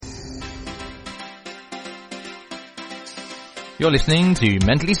You're listening to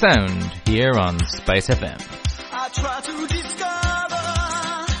Mentally Sound here on Spice FM. I try to discover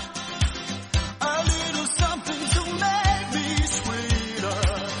a little something to make me sweeter.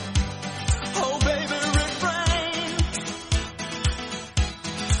 Oh baby, refrain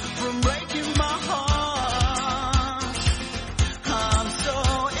from breaking my heart. I'm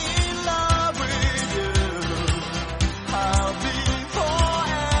so in love with you. I'll be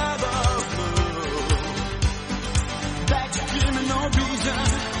forever blue. That you give me no reason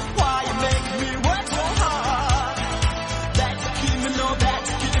why you make me work so hard. That you give me no, that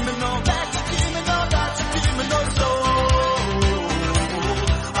you give me no, that you give me no, that you give me no soul.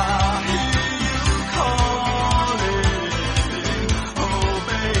 I hear you calling, oh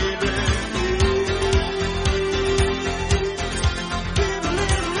baby. Give a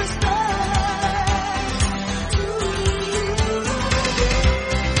little respect to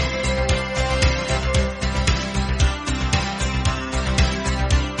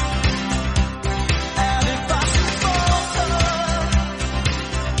And if I should falter,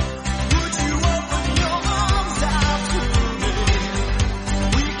 would you open your arms out to me?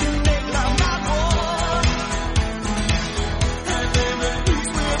 We can make love not war, and live at peace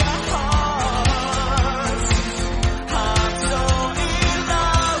with our hearts. I'm so in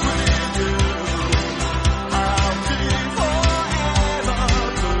love with you. I'll be forever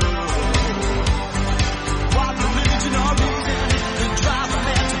blue. What religion or reason could drive a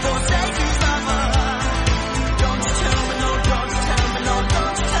man to forsake his lover? Don't you tell me no, don't you tell me no,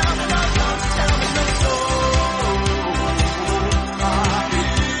 don't you tell me no, don't you tell me no soul. I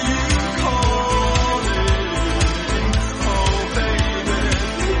hear you calling, oh baby.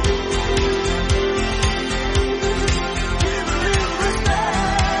 Give a little respect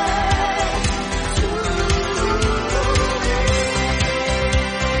to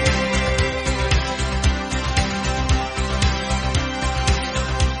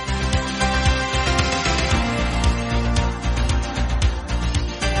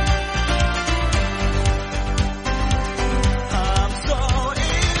I'm so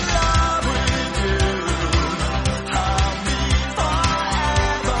in love with you. I'll be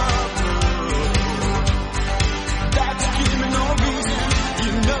forever blue. That you give me no reason.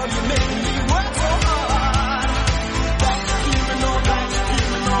 You know you make me work so hard. That you give me no, that you give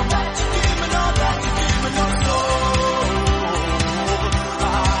me no, that you give me no, that you give me no soul.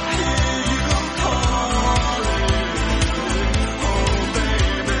 I hear you calling, oh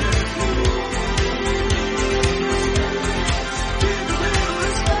baby. Give a little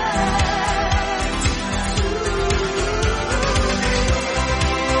respect to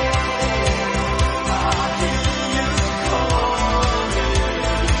I hear you calling,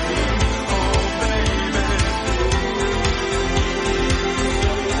 oh baby. Give a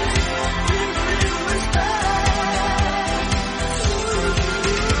little respect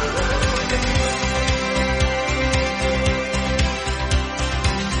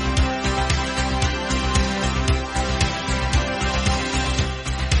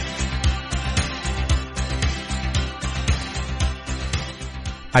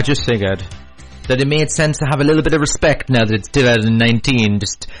I just figured that it made sense to have a little bit of respect now that it's 2019.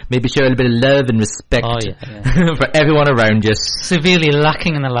 Just maybe show a little bit of love and respect Oh, yeah. for everyone around you. Severely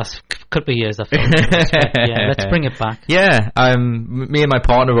lacking in the last couple of years, I feel. Yeah, let's bring it back. Yeah, me and my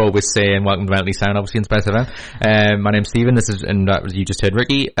partner always say, and welcome to Mentally Sound, obviously in Spice FM. My name's Stephen. This is, and that was, you just heard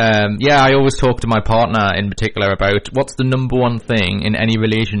Ricky. Yeah, I always talk to my partner in particular about what's the number one thing in any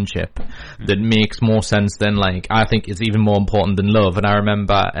relationship that makes more sense than, like, I think is even more important than love. And I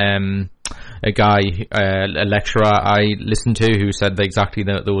remember a guy, a lecturer I listened to, who said exactly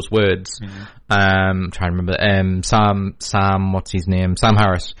those words. I'm trying to remember. Sam, what's his name? Sam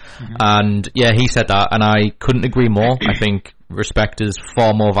Harris. And yeah, he said that, and I couldn't agree more. I think respect is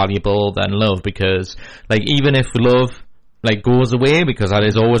far more valuable than love, because, like, even if love, like, goes away, because that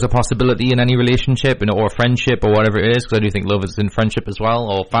is always a possibility in any relationship, or friendship, or whatever it is, because I do think love is in friendship as well,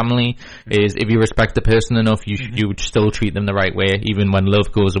 or family, is if you respect the person enough, you would still treat them the right way, even when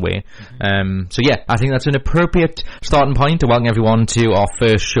love goes away. So yeah, I think that's an appropriate starting point to welcome everyone to our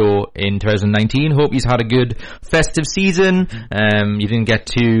first show in 2019. Hope you've had a good festive season. You didn't get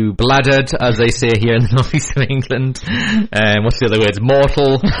too bladdered, as they say here in the northeast of England. What's the other words?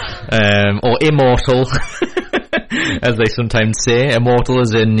 Mortal, or immortal. As they sometimes say, immortal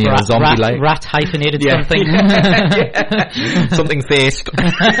as in, you know, zombie-like. Rat hyphenated something. Something faced.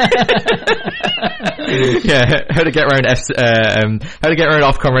 Yeah, how to get around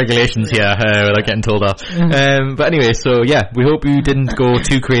Ofcom regulations here without getting told off. But anyway, so yeah, we hope you didn't go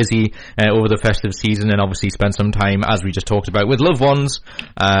too crazy over the festive season, and obviously spend some time, as we just talked about, with loved ones,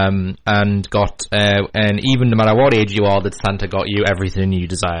 and got and even no matter what age you are, that Santa got you everything you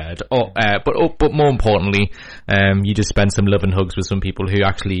desired. But more importantly, you just spent some love and hugs with some people who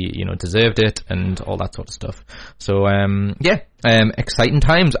actually deserved it, and all that sort of stuff. So exciting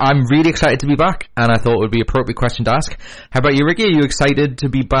times. I'm really excited to be back, and I thought it would be an appropriate question to ask. How about you, Ricky? Are you excited to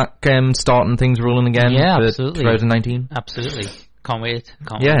be back, starting things rolling again? Yeah, for absolutely. 2019? Absolutely. Can't wait.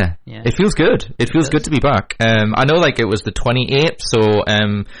 Yeah. It feels good. It feels good to be back. I know it was the 28th, so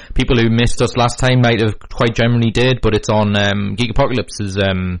people who missed us last time might have quite generally did, but it's on Geek Apocalypse's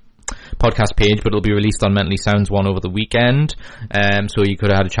podcast page, but it'll be released on Mentally Sound's one over the weekend. So you could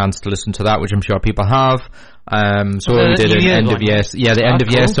have had a chance to listen to that, which I'm sure people have. So we did an end of year. Yeah, the end of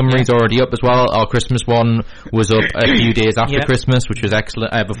year summary's already up as well. Our Christmas one was up a few days after Christmas, which was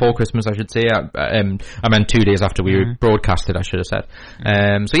excellent. Before Christmas, I should say. I meant 2 days after we broadcasted, I should have said.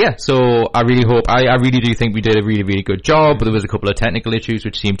 So I really hope, I really do think we did a really, really good job. But there was a couple of technical issues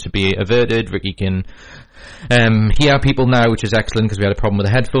which seemed to be averted. Ricky can hear people now, which is excellent, because we had a problem with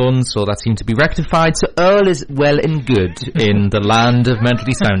the headphones, so that seemed to be rectified. So all is well and good in the land of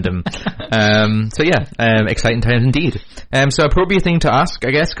Mentally Soundem. Exciting times indeed. So appropriate thing to ask,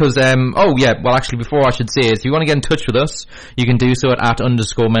 I guess, because before I should say is, if you want to get in touch with us, you can do so at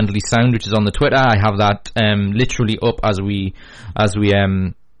 @_Mentally Sound, which is on the Twitter. I have that literally up as we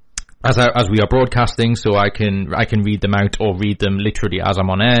are broadcasting, so I can read them out or read them literally as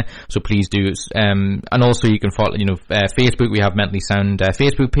I'm on air. So please do. And also you can follow, Facebook. We have Mentally Sound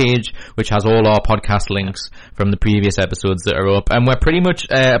Facebook page, which has all our podcast links from the previous episodes that are up. And we're pretty much,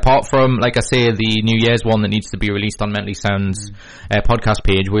 apart from, like I say, the New Year's one that needs to be released on Mentally Sound's podcast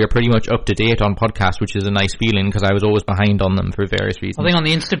page, we are pretty much up to date on podcasts, which is a nice feeling, because I was always behind on them for various reasons. I think on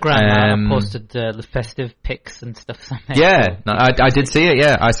the Instagram I posted the festive pics and stuff. I did see it.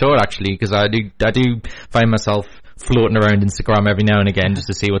 Yeah, I saw it actually, because I do find myself floating around Instagram every now and again just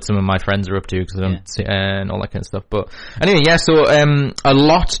to see what some of my friends are up to, and all that kind of stuff. But anyway, so a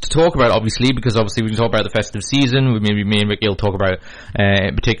lot to talk about, obviously, because obviously we can talk about the festive season. Maybe me and Ricky will talk about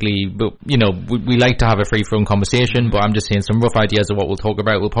particularly, but we like to have a free-flowing conversation, but I'm just saying some rough ideas of what we'll talk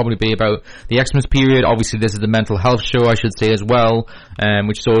about. We'll probably be about the Xmas period. Obviously this is the mental health show, I should say, as well,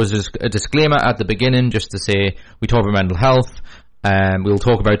 which is always a disclaimer at the beginning, just to say we talk about mental health. We'll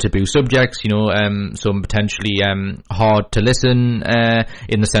talk about taboo subjects, some potentially hard to listen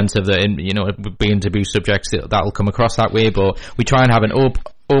in the sense of being taboo subjects, that'll come across that way, but we try and have an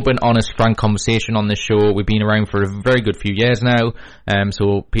open, honest, frank conversation on this show. We've been around for a very good few years now,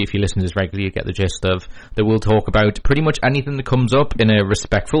 so if you listen to this regularly, you get the gist of that. We'll talk about pretty much anything that comes up in a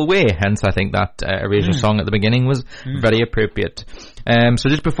respectful way, hence I think that Erasure song at the beginning was very appropriate. So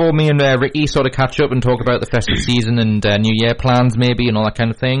just before me and Ricky sort of catch up and talk about the festive season and New Year plans maybe and all that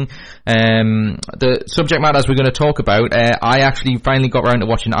kind of thing, the subject matters we're going to talk about, I actually finally got around to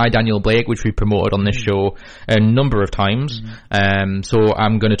watching I, Daniel Blake, which we promoted on this show a number of times. So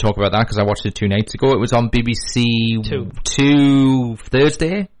I'm going to talk about that because I watched it 2 nights ago. It was on BBC Two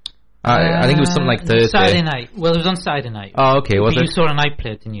Thursday. I think it was something like Thursday. Saturday night. Well, it was on Saturday night. Oh, okay. Was it? You saw a night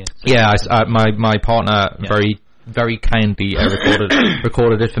play, didn't you? So yeah, my partner very kindly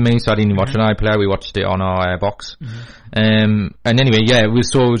recorded it for me, so I didn't watch an iPlayer. We watched it on our box. And anyway, it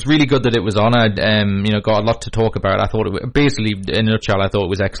was really good that it was on. I'd got a lot to talk about. I thought it was, basically, in a nutshell, I thought it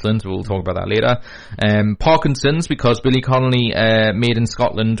was excellent. We'll talk about that later. Parkinson's, because Billy Connolly, Made in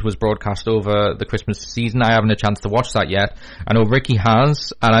Scotland, was broadcast over the Christmas season. I haven't had a chance to watch that yet. I know Ricky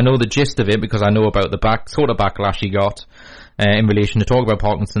has, and I know the gist of it because I know about the backlash he got in relation to talk about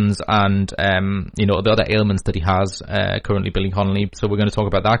Parkinson's and the other ailments that he has currently, Billy Connolly. So we're going to talk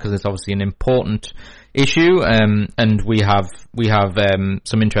about that because it's obviously an important issue, and we have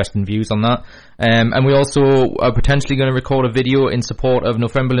some interesting views on that. And we also are potentially going to record a video in support of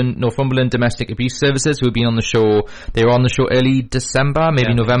Northumberland Domestic Abuse Services, who have been on the show. They were on the show early December,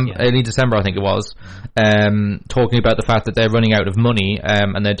 early December, I think it was, talking about the fact that they're running out of money,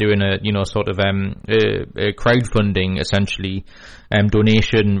 and they're doing a crowdfunding, essentially,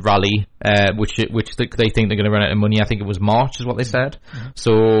 donation rally, which they think they're going to run out of money. I think it was March is what they said.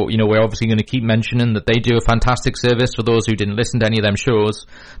 So, we're obviously going to keep mentioning that they do a fantastic service. For those who didn't listen to any of them shows,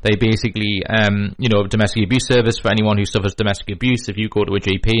 they basically, domestic abuse service for anyone who suffers domestic abuse. If you go to a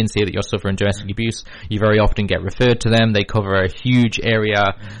GP and say that you're suffering domestic abuse, you very often get referred to them. They cover a huge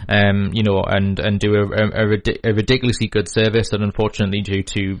area, and do a ridiculously good service. And unfortunately, due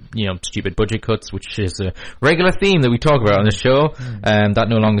to, stupid budget cuts, which is a regular theme that we talk about on the show, That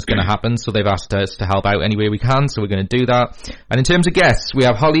no longer is going to happen. So they've asked us to help out any way we can. So we're going to do that. And in terms of guests, we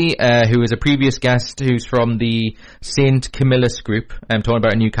have Holly, who is a previous guest, who's from the St. Camillus group, talking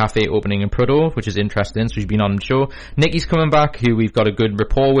about a new cafe opening in Prudhoe, which is interesting. So she's been on the show. Nikki's coming back, who we've got a good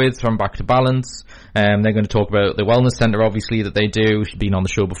rapport with from Back to Balance. They're going to talk about the wellness centre, obviously, that they do. She's been on the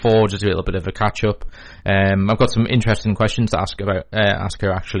show before, just a little bit of a catch up. I've got some interesting questions to ask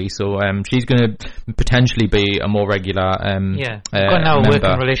her actually. So she's going to potentially be a more regular I've got now a member.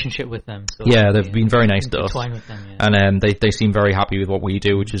 working relationship with them. So Yeah, they've been very nice to us, intertwine with them, yeah. and they seem very happy with what we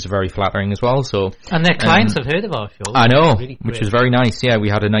do, which is very flattering as well. So And their clients have heard of our show. I know, Really which great. was very nice. Yeah, we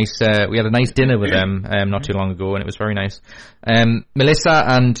had a nice dinner with them not too long ago, and it was very nice. Melissa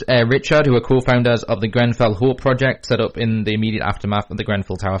and Richard, who are co-founders of the Grenfell Hope Project, set up in the immediate aftermath of the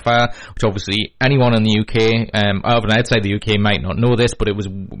Grenfell Tower fire, which obviously anyone in the UK, other than outside the UK, might not know this, but it was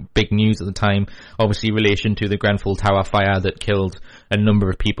big news at the time. Obviously, in relation to the Grenfell Tower fire that killed a number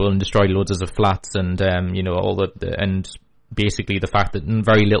of people and destroyed loads of flats, and all and basically the fact that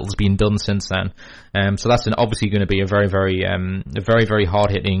very little's been done since then. So that's obviously going to be a very, very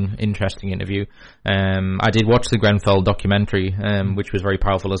hard-hitting, interesting interview. I did watch the Grenfell documentary, which was very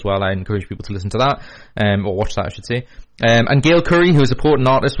powerful as well. I encourage people to listen to that, or watch that, I should say. And Gail Curry, who is a poet and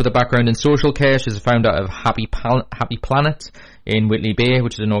artist with a background in social care. She's a founder of Happy Planet in Whitley Bay,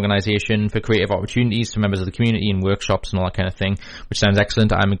 which is an organisation for creative opportunities for members of the community and workshops and all that kind of thing, which sounds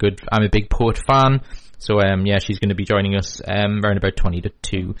excellent. I'm a big poet fan. So, she's going to be joining us, around about 20 to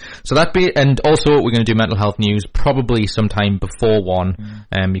 2. So and also we're going to do mental health news probably sometime before 1,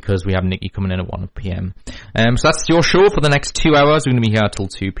 because we have Nikki coming in at 1 p.m. So that's your show for the next 2 hours. We're going to be here till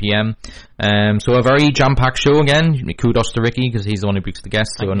 2 p.m. So a very jam-packed show again. Kudos to Ricky, because he's the one who books the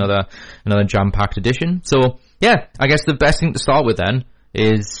guests. So another jam-packed edition. So, yeah, I guess the best thing to start with then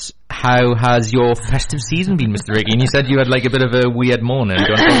is, how has your festive season been, Mr. Ricky? And you said you had like a bit of a weird morning. Do you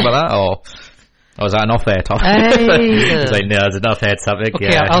want to talk about that, or is that an off-air topic? It's like, no, it's an off-air topic.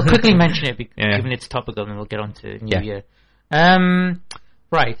 Okay, yeah. I'll quickly mention it, given Yeah. it's topical, and we'll get on to New Yeah. Year.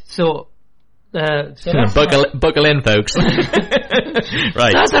 Right, so last Buckle in, folks.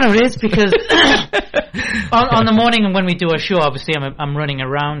 Right. That's what it is, because on the morning when we do a show, obviously I'm running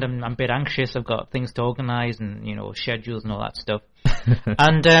around, I'm a bit anxious, I've got things to organise and, schedules and all that stuff.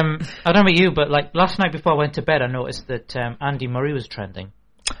 And I don't know about you, but like last night before I went to bed, I noticed that Andy Murray was trending.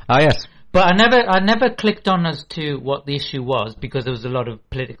 Ah, yes. But I never clicked on as to what the issue was, because there was a lot of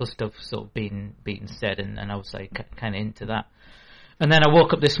political stuff sort of being said, and I was like kind of into that. And then I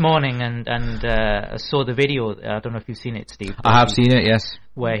woke up this morning and I saw the video. I don't know if you've seen it, Steve. I have seen it, yes.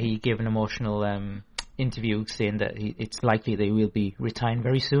 Where he gave an emotional interview saying that it's likely they will be retiring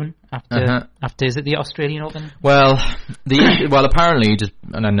very soon after is it the Australian Open? Well, apparently,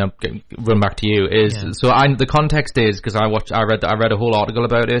 and then I'll run back to you, the context is, because I read a whole article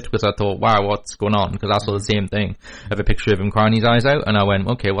about it, because I thought, wow, what's going on? Because I saw the same thing. I have a picture of him crying his eyes out, and I went,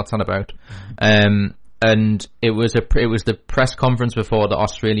 okay, what's that about? And it was the press conference before the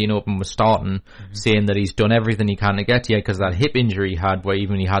Australian Open was starting, saying that he's done everything he can to get here, because that hip injury he had, where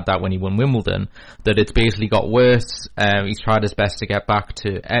even he had that when he won Wimbledon, that it's basically got worse. He's tried his best to get back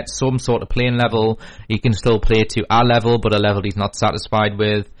to at some sort of playing level. He can still play to a level, but a level he's not satisfied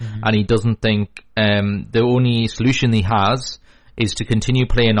with, and he doesn't think the only solution he has is to continue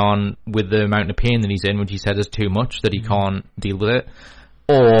playing on with the amount of pain that he's in, which he said is too much, that he can't deal with it.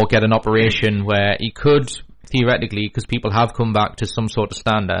 Or get an operation where he could, theoretically, because people have come back to some sort of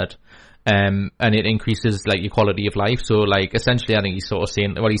standard, and it increases like your quality of life. So, like, essentially, I think he's sort of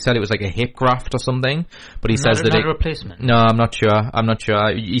saying, well, he said it was like a hip graft or something, but he says that not a replacement. No, I'm not sure.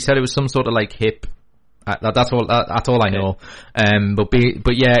 He said it was some sort of like hip. That's all I know.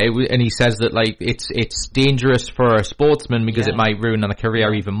 But yeah, and he says that like it's dangerous for a sportsman because it might ruin a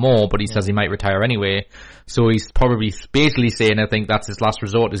career even more. But he says he might retire anyway. So he's probably basically saying, I think that's his last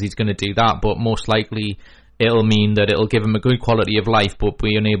resort, is he's going to do that. But most likely it'll mean that it'll give him a good quality of life, but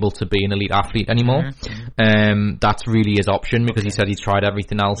be unable to be an elite athlete anymore. That's really his option, because he said he's tried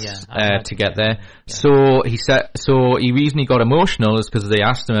everything else to get there. So he reason he got emotional is because they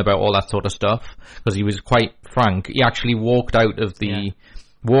asked him about all that sort of stuff, because he was quite frank. He actually walked out of the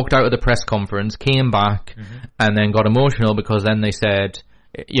press conference, came back, and then got emotional, because then they said,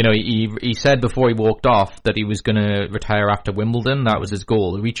 he said before he walked off that he was going to retire after Wimbledon. That was his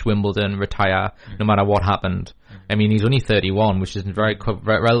goal: reach Wimbledon, retire, no matter what happened. I mean, he's only 31, which is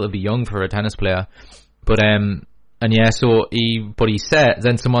relatively young for a tennis player. But he said,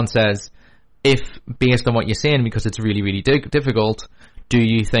 then someone says, if based on what you're saying, because it's really, really difficult, do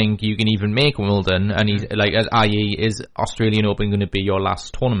you think you can even make Wimbledon? And he's like, i.e., is Australian Open going to be your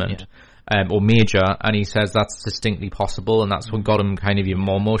last tournament? or major, and he says that's distinctly possible, and that's what got him kind of even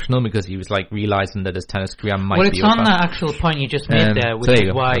more emotional, because he was like realizing that his tennis career might Well, be it's over. on that actual point you just made there, so there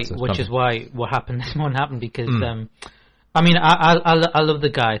you go. That's which is why what happened this morning happened, because I love the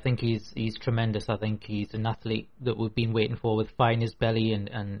guy. I think he's tremendous. I think he's an athlete that we've been waiting for, with fire in his belly,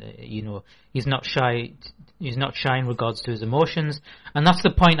 and you know, he's not shy. He's not shy in regards to his emotions, and that's the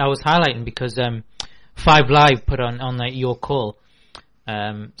point I was highlighting, because 5 Live put on your call.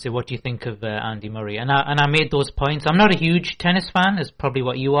 So what do you think of Andy Murray? And I made those points. I'm not a huge tennis fan, as probably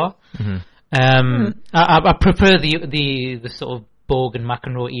what you are. I prefer the sort of Borg and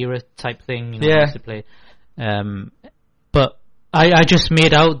McEnroe era type thing. You know, Yeah. used to play. But I just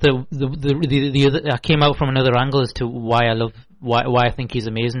made out the other. I came out from another angle as to why I think he's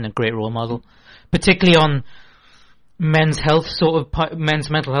amazing, a great role model, particularly on men's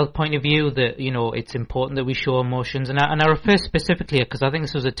mental health point of view. That, you know, it's important that we show emotions, and I refer specifically, because I think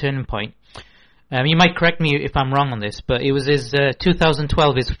this was a turning point. You might correct me if I'm wrong on this, but it was his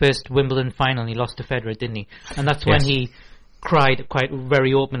 2012, his first Wimbledon final, and he lost to Federer, didn't he? And that's when he cried quite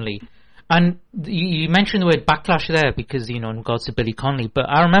very openly. And you mentioned the word backlash there, because, you know, in regards to Billy Connolly, but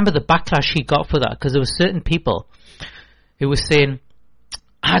I remember the backlash he got for that, because there were certain people who were saying,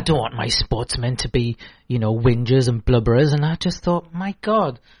 I don't want my sportsmen to be, you know, whingers and blubberers, and I just thought, my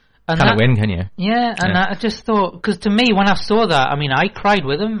God. And Can't win, can you? Yeah, and I just thought, because to me, when I saw that, I mean, I cried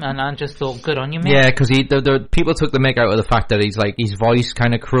with him, and I just thought, good on you, mate. Yeah, because the people took the mick out of the fact that he's like, his voice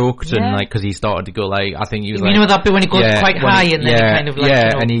kind of croaked, and like, because he started to go like, I think he was you like, know that bit when it goes quite high, and then it kind of like, you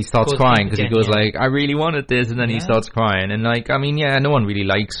know, and he starts goes crying, deep because he again, goes like, I really wanted this, and then he Yeah. starts crying, and like, I mean, yeah, no one really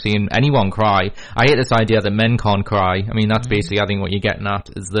likes seeing anyone cry. I hate this idea that men can't cry. I mean, that's basically, I think, what you're getting at,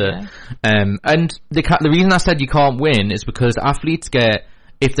 is the, and the reason I said you can't win is because athletes get,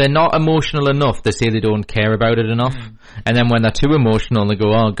 if they're not emotional enough, they say they don't care about it enough, and then when they're too emotional, they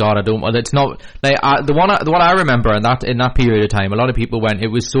go, "Oh God, I don't." Well, it's not like the one I remember in that period of time. A lot of people went, "It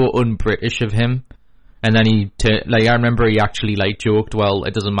was so un-British of him," and then I remember he actually like joked, "Well,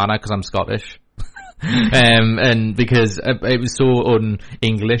 it doesn't matter because I'm Scottish," and because it was so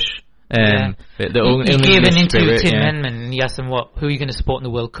un-English. He gave an interview to Tim Henman, and he asked him, who are you going to support in the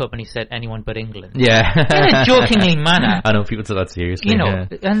World Cup? And he said, anyone but England. Yeah. In a jokingly manner. I know people take that seriously. You know,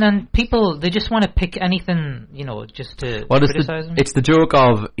 and then people, they just want to pick anything, you know, just to criticise him. It's the joke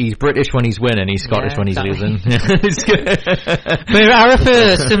of, he's British when he's winning, he's Scottish when he's losing. But I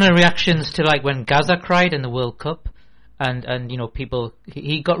refer similar reactions to like when Gaza cried in the World Cup, and you know, people,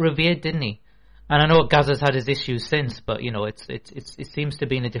 he got revered, didn't he? And I know Gaza's had his issues since, but you know, it seems to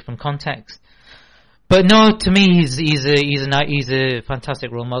be in a different context. But no, to me, he's a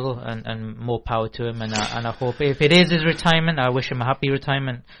fantastic role model, and more power to him. And I hope, if it is his retirement, I wish him a happy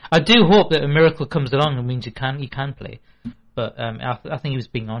retirement. I do hope that a miracle comes along and means he can play. But I think he was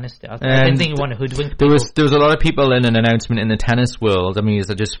being honest. I didn't think he wanted to hoodwink people. There was a lot of people in an announcement in the tennis world. I mean, as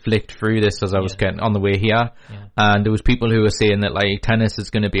I just flicked through this as I was getting on the way here, and there was people who were saying that like tennis is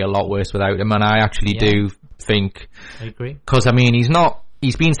going to be a lot worse without him. And I actually do think, I agree, because I mean he's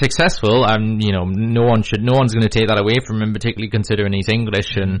been successful, and you know no one's going to take that away from him, particularly considering he's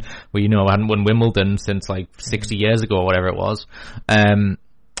English, and we hadn't won Wimbledon since like 60 years ago or whatever it was. And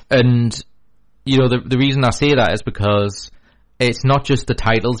you know the reason I say that is because it's not just the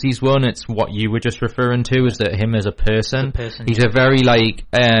titles he's won, it's what you were just referring to, is that him as a person, he's a very like,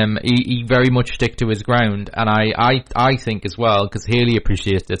 he very much stick to his ground, and I think as well, because Hayley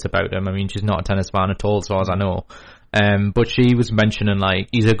appreciates this about him. I mean, she's not a tennis fan at all, as far as I know. But she was mentioning like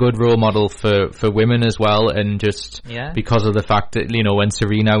he's a good role model for women as well, and just because of the fact that, you know, when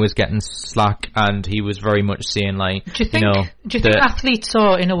Serena was getting slack, and he was very much saying like, do you think athletes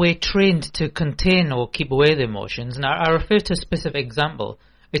are in a way trained to contain or keep away their emotions? And I refer to a specific example.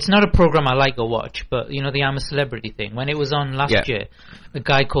 It's not a program I like or watch, but you know, the I'm a Celebrity thing. When it was on last year, a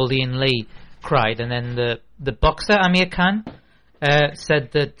guy called Ian Lee cried, and then the boxer Amir Khan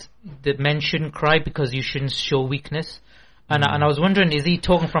said that men shouldn't cry because you shouldn't show weakness. And I was wondering, is he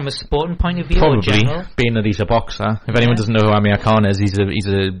talking from a sporting point of view or general? Being that he's a boxer. If anyone doesn't know who Amir Khan is, he's a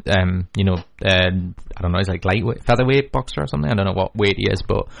I don't know, he's like featherweight boxer or something. I don't know what weight he is,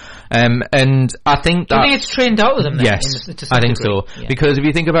 but and I think that, I think it's trained out of them then. Yes, I think so. Yeah. Because if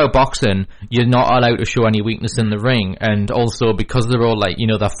you think about boxing, you're not allowed to show any weakness in the ring, and also because they're all like, you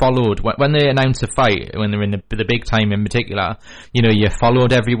know, they're followed when they announce a fight, when they're in the big time in particular, you know, you're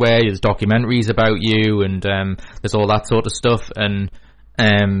followed everywhere. There's documentaries about you, and there's all that sort of stuff, and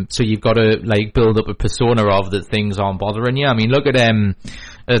so you've got to like build up a persona of that things aren't bothering you. I mean, look at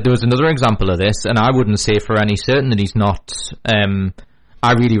there was another example of this, and I wouldn't say for any certain that he's not.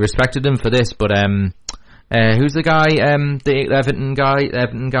 I really respected him for this, but who's the guy, the Everton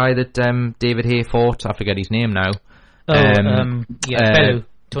guy that David Hay fought? I forget his name now. Bellew.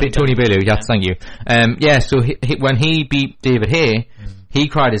 Tony Bellew, yes, thank you. So when he beat David Hay, he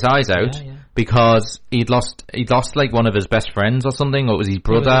cried his eyes out because he'd lost like one of his best friends or something, or it was his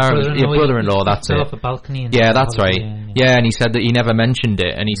brother-in-law, that's it. Off a balcony that's right. Yeah, and he said that he never mentioned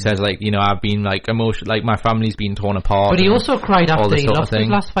it, and he says, like, you know, I've been like emotional, like my family's been torn apart. But he also cried after he lost his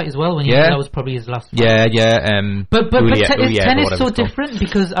last fight as well, when he knew that was probably his last fight. But tennis is so different,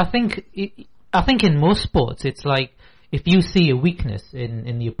 because I think in most sports it's like, if you see a weakness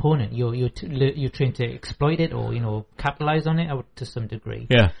in the opponent, you're trying to exploit it, or, you know, capitalize on it to some degree.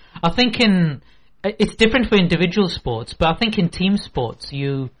 Yeah, I think it's different for individual sports, but I think in team sports,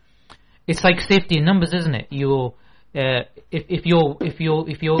 it's like safety in numbers, isn't it? If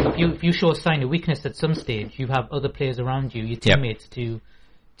you show a sign of weakness at some stage, you have other players around you, your teammates, to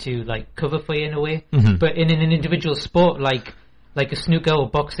like cover for you in a way. Mm-hmm. But in an individual sport like a snooker or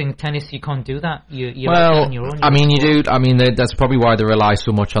boxing, tennis, you can't do that. You're on your own. I mean, you do. I mean, that's probably why they rely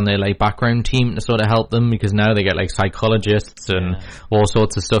so much on their like background team to sort of help them, because now they get like psychologists and all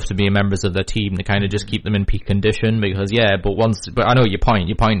sorts of stuff to be members of their team to kind of just keep them in peak condition. Because but I know your point.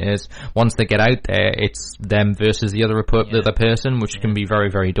 Your point is, once they get out there, it's them versus the other person, which can be very,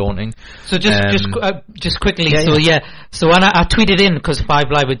 very daunting. So just quickly. So when I tweeted in, because 5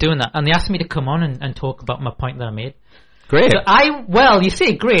 Live were doing that, and they asked me to come on and talk about my point that I made. Great. So you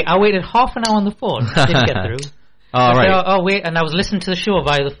see, great. I waited half an hour on the phone. Didn't get through. Right. Wait, and I was listening to the show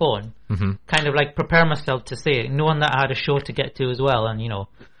via the phone, kind of like prepare myself to say it, knowing that I had a show to get to as well, and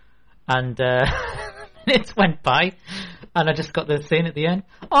it went by, and I just got the saying at the end,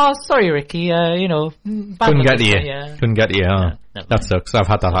 "Oh, sorry, Ricky, couldn't get to you. Huh? No. That sucks. I've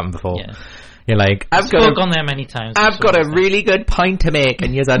had that happen before. Yeah. You're like, I've spoke on there many times. I've got a really good point to make,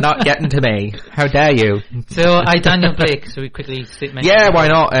 and you're not getting to me. How dare you? So, Daniel Blake. So we quickly mention. Yeah, why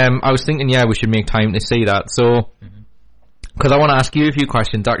not? I was thinking, we should make time to see that. So, because I want to ask you a few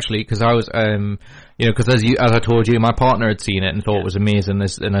questions actually, because I was, because as I told you, my partner had seen it and thought it was amazing.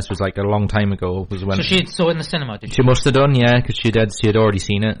 This was like a long time ago. Was when so she saw it in the cinema. Did she must have done, because she had already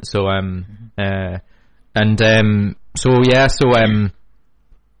seen it. So,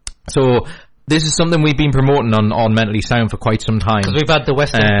 so this is something we've been promoting on Mentally Sound for quite some time. Because we've had the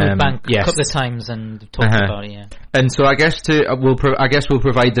Western Food Bank a couple of times and talked about it, And so I guess we'll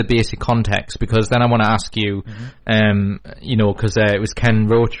provide the basic context, because then I want to ask you, because it was Ken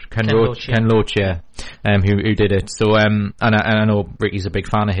Loach, who did it. So, and I know Ricky's a big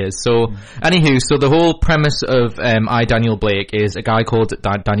fan of his. So, anywho, so the whole premise of I, Daniel Blake, is a guy called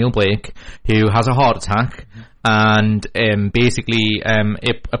Daniel Blake who has a heart attack. And basically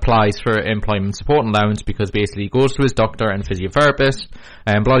it applies for employment support allowance, because basically he goes to his doctor and physiotherapist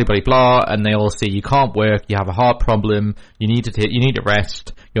and blah blah blah, and they all say you can't work, you have a heart problem, you need to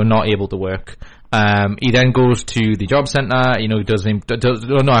rest, you're not able to work. He then goes to the job centre, he goes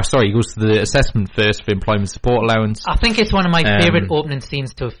to the assessment first for employment support allowance. I think it's one of my favourite opening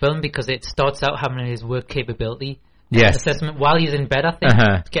scenes to a film, because it starts out having his work capability. Yes. Assessment while he's in bed, I think.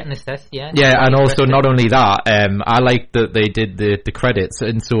 Getting assessed, Yeah, and also not only that, I like that they did the credits,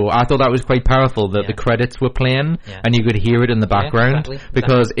 and so I thought that was quite powerful that the credits were playing, and you could hear it in the background,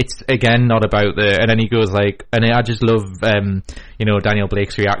 because it's again not about and then he goes like, and I just love, Daniel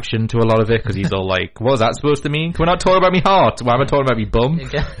Blake's reaction to a lot of it, because he's all like, what was that supposed to mean? Can we not talk about me heart? Why am I talking about me bum?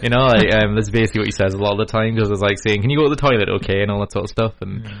 That's basically what he says a lot of the time, because it's like saying, can you go to the toilet, okay, and all that sort of stuff,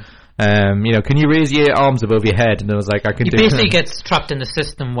 and can you raise your arms above your head? And I was like, I can do it. He basically gets trapped in the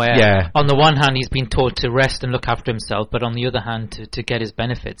system where, on the one hand, he's been taught to rest and look after himself, but on the other hand, to get his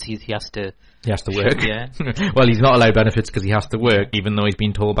benefits, he has to work. Well, he's not allowed benefits because he has to work, even though he's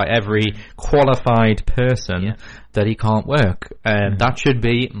been told by every qualified person that he can't work, and that should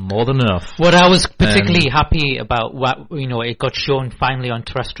be more than enough. What I was particularly happy about, it got shown finally on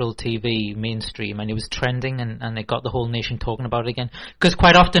terrestrial TV mainstream, and it was trending, and it got the whole nation talking about it again. Because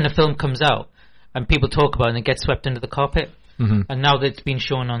quite often a film comes out and people talk about it and it gets swept under the carpet. And now that it's been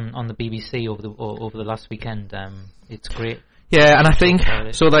shown on the BBC over the last weekend, it's great. Yeah, and I think,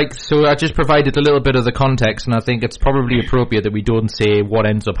 so I just provided a little bit of the context, and I think it's probably appropriate that we don't say what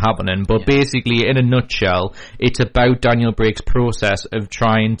ends up happening, but basically, in a nutshell, it's about Daniel Blake's process of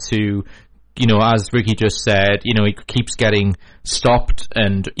trying to, as Ricky just said, he keeps getting stopped,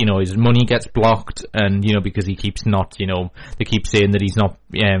 and, his money gets blocked, and, because he keeps not, they keep saying that he's not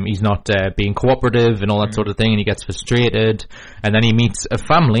being cooperative and all that sort of thing, and he gets frustrated, and then he meets a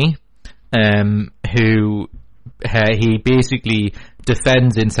family, who he basically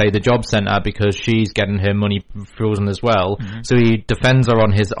defends inside the job centre because she's getting her money frozen as well. So he defends her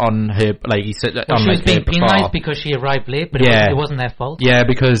on her like he said on She was like being her car. penalised because she arrived late, but Yeah. it wasn't their fault. Yeah,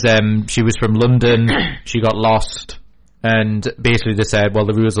 because she was from London, she got lost, and basically they said, well,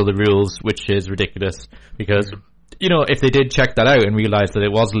 the rules are the rules, which is ridiculous because. You know, if they did check that out and realise that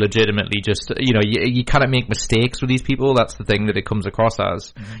it was legitimately just, you know, you cannot make mistakes with these people. That's the thing that it comes across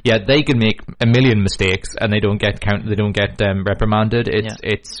as. Yeah, they can make a million mistakes and they don't get reprimanded.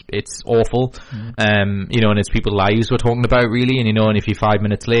 It's awful. You know, and it's people's lives we're talking about really. And you know, and if you're 5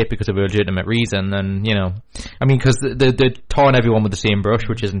 minutes late because of a legitimate reason, then you know, I mean, because they're tarring everyone with the same brush,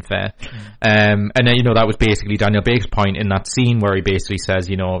 which isn't fair. And then you know that was basically Daniel Blake's point in that scene where he basically says,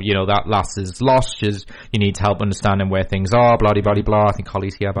 you know that lass is lost. You need help understanding where things are, blah blah blah blah. I think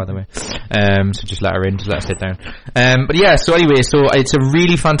Holly's here, by the way. So just let her in, just let her sit down. But yeah, so anyway, so it's a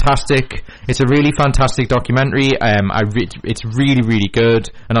really fantastic documentary. It's really, really good.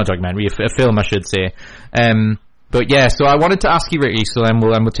 Not documentary, a film, I should say. But yeah, so I wanted to ask you, Ricky, so then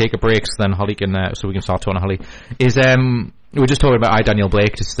we'll take a break, so then Holly can, so we can start talking to Holly. We're just talking about Daniel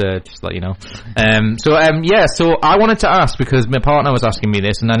Blake, just to let you know. So I wanted to ask, because my partner was asking me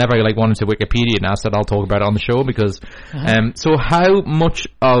this, and I never wanted to Wikipedia, and I said I'll talk about it on the show, because, so how much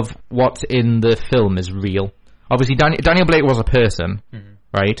of what's in the film is real? Obviously, Daniel Blake was a person,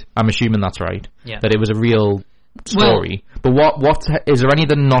 right? I'm assuming that's right. Yeah. That it was a real story. But what is there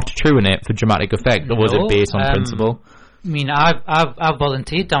anything not true in it for dramatic effect, or was it based on principle? I mean, I've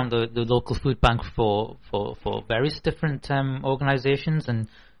volunteered down the local food bank for various different organisations, and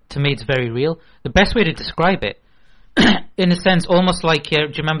to me it's very real. The best way to describe it, in a sense, almost like, do you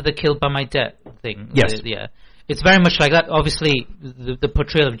remember the Killed by My Debt thing? Yes. Yeah. It's very much like that. Obviously, the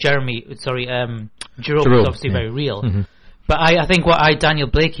portrayal of Jerome is obviously very real. But I think Daniel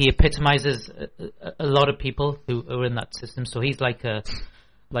Blake, he epitomises a lot of people who are in that system. So he's like a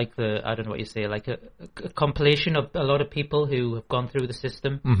I don't know what you say, like a compilation of a lot of people who have gone through the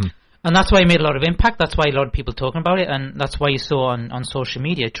system. And that's why he made a lot of impact. That's why a lot of people talking about it. And that's why you saw on social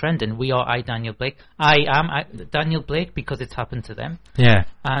media trending, we are Daniel Blake. I am Daniel Blake because it's happened to them. Yeah.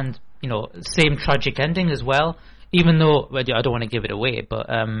 And, you know, same tragic ending as well. Even though, I don't want to give it away, but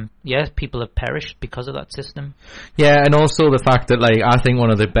people have perished because of that system. Yeah, and also the fact that, I think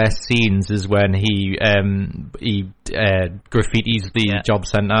one of the best scenes is when he graffitis the job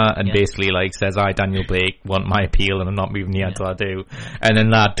centre and basically, says, I, Daniel Blake, want my appeal and I'm not moving here until I do. And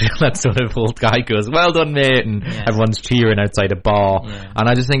then that sort of old guy goes, well done, mate, and everyone's cheering outside a bar. Yeah. And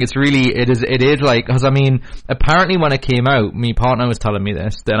I just think it is because, I mean, apparently when it came out, my partner was telling me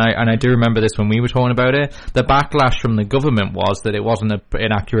this, and I do remember this when we were talking about it, the backlash from the government was that it wasn't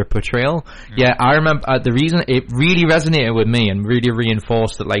an accurate portrayal. Yeah, I remember the reason it really resonated with me and really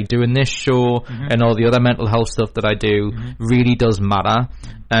reinforced that doing this show and all the other mental health stuff that I do really does matter.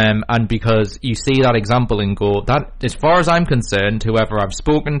 And because you see that example and go, that, as far as I'm concerned, whoever I've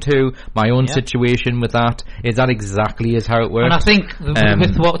spoken to, my own situation with that, is that exactly is how it works. And I think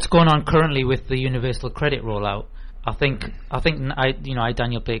with what's going on currently with the universal credit rollout, I think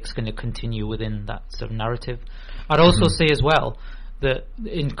Daniel Blake's going to continue within that sort of narrative. I'd also say as well that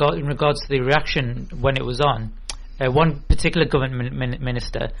in regards to the reaction when it was on, one particular government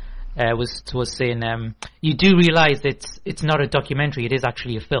minister was saying, you do realise it's not a documentary, it is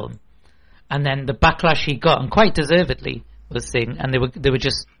actually a film. And then the backlash he got, and quite deservedly, was saying, and they were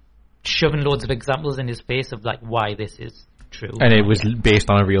just shoving loads of examples in his face of why this is true. And it was based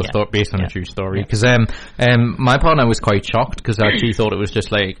on a real story, based on a true story. Because my partner was quite shocked because she thought it was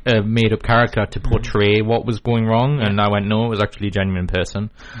just a made up character to portray what was going wrong, and I went, no, it was actually a genuine person.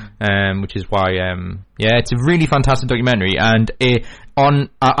 Which is why it's a really fantastic documentary, and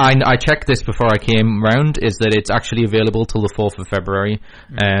I checked this before I came round, is that it's actually available till the 4th of February.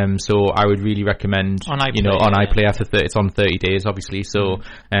 So I would really recommend on iPlayer it's on 30 days obviously, so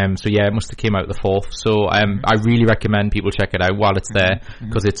it must have came out the 4th, so I really recommend people check it out while it's there,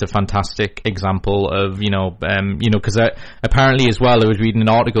 because it's a fantastic example of because apparently as well, I was reading an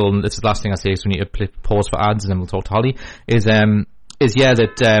article, and this is the last thing I say, so we need to pause for ads and then we'll talk to Holly,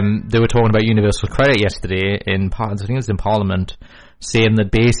 that they were talking about universal credit yesterday I think it was in Parliament, saying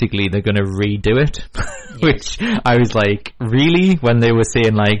that basically they're going to redo it, which I was like, really? When they were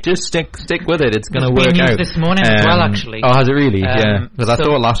saying just stick with it, it's going to work out. This morning as well, actually. Oh, has it really? Yeah, because I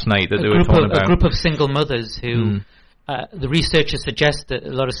thought last night that they were talking about a group of single mothers who the researchers suggest that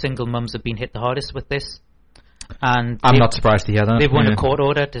a lot of single mums have been hit the hardest with this. And I'm not surprised to hear that. They've won a court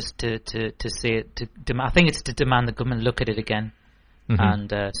order to say I think it's to demand the government look at it again. And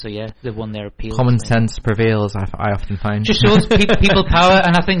they've won their appeal. Common sense prevails, I often find. Just shows people power,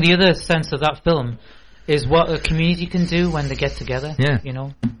 and I think the other sense of that film is what a community can do when they get together. Yeah. You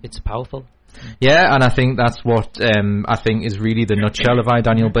know, it's powerful. Yeah, and I think that's what I think is really the nutshell of I,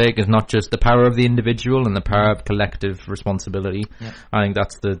 Daniel Blake, is not just the power of the individual and the power of collective responsibility. Yeah. I think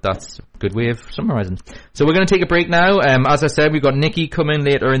that's a good way of summarising. So we're going to take a break now. As I said, we've got Nikki coming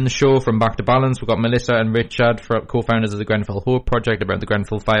later in the show from Back to Balance. We've got Melissa and Richard, co-founders of the Grenfell Hope Project, about the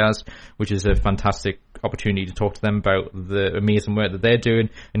Grenfell fires, which is a fantastic opportunity to talk to them about the amazing work that they're doing,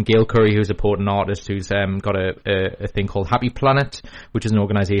 and Gail Curry, who's a poet and artist who's got a thing called Happy Planet, which is an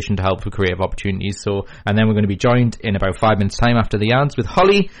organisation to help for creative opportunities. So, and then we're going to be joined in about 5 minutes time after the ads with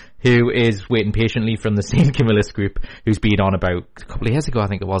Holly, who is waiting patiently from the St. Camillus group, who's been on about a couple of years ago, I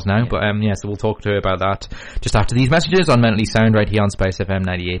think it was now. Yeah. But so we'll talk to her about that just after these messages on Mentally Sound right here on Spice FM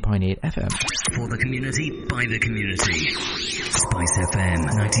 98.8 FM. For the community, by the community. Spice FM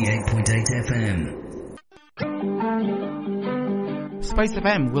 98.8 FM. Spice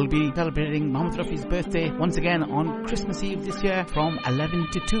FM will be celebrating Mohammed Rafi's birthday once again on Christmas Eve this year from 11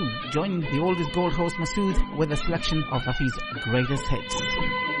 to 2. Join the oldest gold host Masood with a selection of Rafi's greatest hits.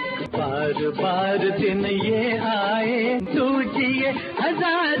 बार बार दिन ये आए तू जिए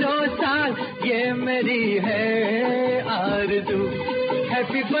हजारों साल ये मेरी है आरज़ू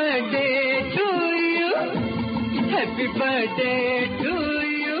happy birthday to you happy birthday to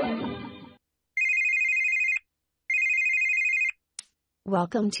you.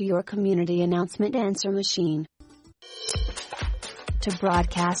 Welcome to your community announcement answer machine. To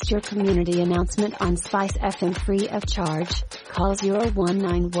broadcast your community announcement on Spice FM free of charge, call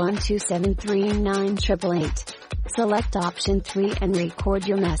 01912739888. Select option 3 and record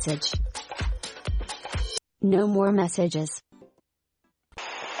your message. No more messages.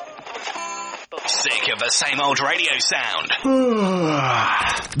 Sick of the same old radio sound?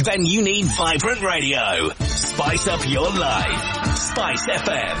 Then you need vibrant radio. Spice up your life. Spice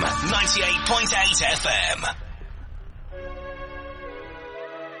FM 98.8 FM.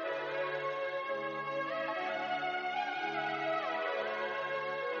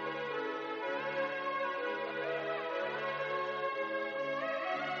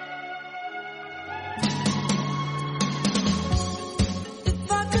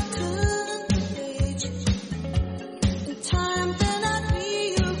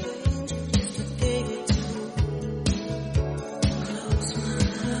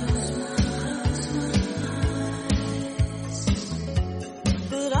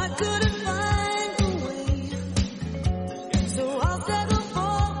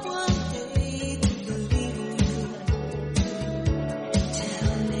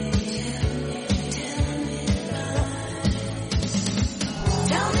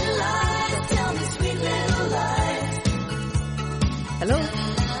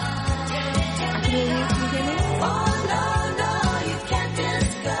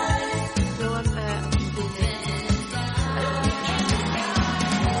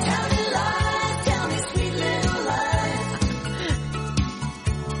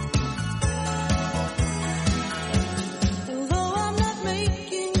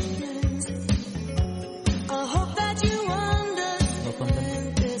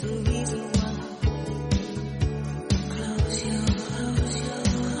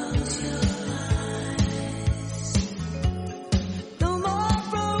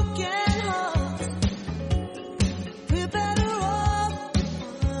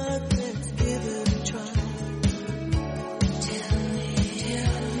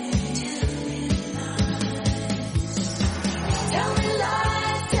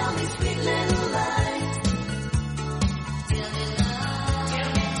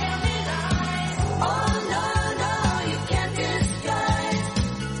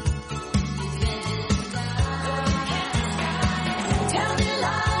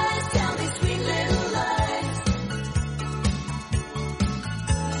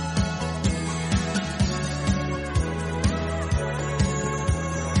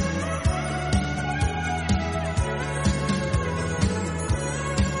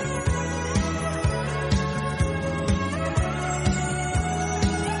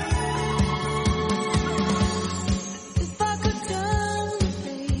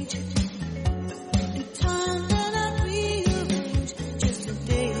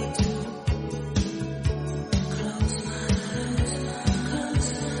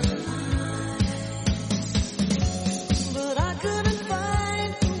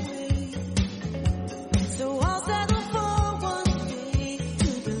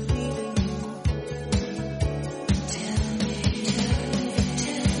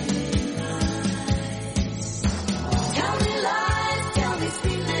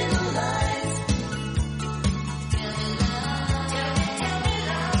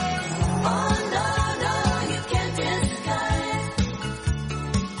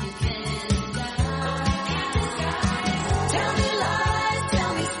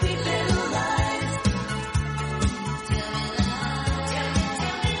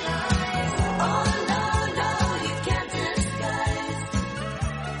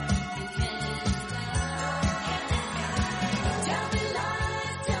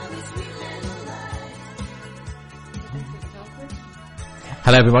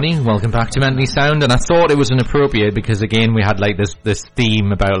 Hello everybody, welcome back to Mentally Sound, and I thought it was inappropriate because again we had like this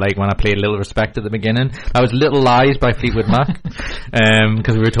theme about like when I played Little Respect at the beginning. That was Little Lies by Fleetwood Mac,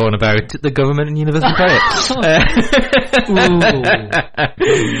 because we were talking about the government and Universal Credit.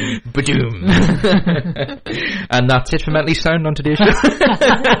 Badoom. And that's it for Mentally Sound on today's show.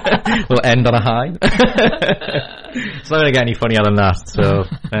 We'll end on a high. It's not going to get any funnier than that, so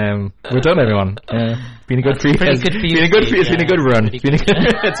we're done everyone. It's been a good for you. It's been a good run. It's been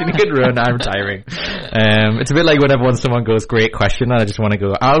a good run. I'm retiring. It's a bit like whenever someone goes, great question, and I just want to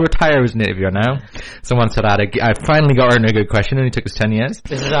go, I'll retire as an interviewer now. Someone said, I finally got in a good question, and it took us 10 years.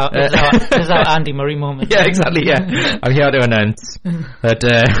 This is our Andy Murray moment. Yeah, exactly, yeah. I'm here to announce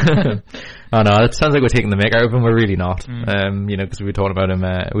that, oh no, it sounds like we're taking the mick out of him. We're really not. Because we were talking about him,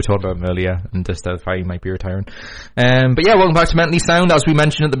 earlier, and just how he might be retiring. But yeah, welcome back to Mentally Sound. As we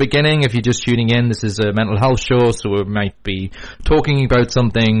mentioned at the beginning, if you're just tuning in, this is a mental health show, so we might be talking about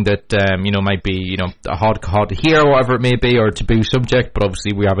something that, might be, hard to hear or whatever it may be, or a taboo subject, but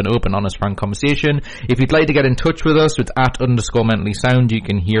obviously we have an open, honest, frank conversation. If you'd like to get in touch with us, it's @_mentally sound. You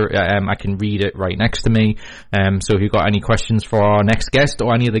can hear, I can read it right next to me. So if you've got any questions for our next guest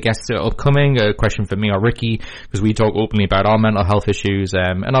or any of the guests that are upcoming, a question for me or Ricky, because we talk openly about our mental health issues,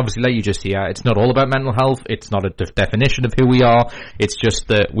 and obviously like you just hear, it's not all about mental health, it's not a definition of who we are, it's just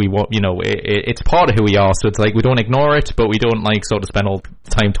that we want, it's part of who we are, so it's like we don't ignore it, but we don't like sort of spend all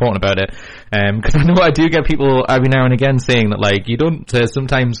the time talking about it, because I know I do get people every now and again saying that like you don't,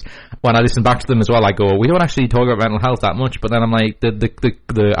 sometimes when I listen back to them as well, I go, we don't actually talk about mental health that much, but then I'm like,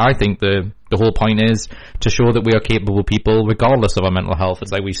 I think the whole point is to show that we are capable people regardless of our mental health.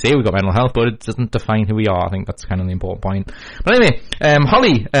 It's like we say we've got mental health, but it doesn't define who we are. I think that's kind of the important point. But anyway,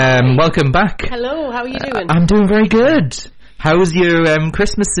 Holly, welcome back. Hello, how are you doing? I'm doing very good. How was your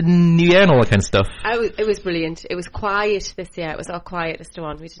Christmas and New Year and all that kind of stuff? It was brilliant. It was quiet this year. It was our quietest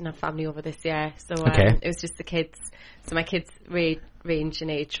one. We didn't have family over this year. So it was just the kids. So my kids range in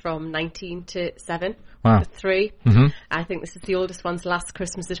age from 19 to 7. Wow. 3. Mm-hmm. I think this is the oldest one's last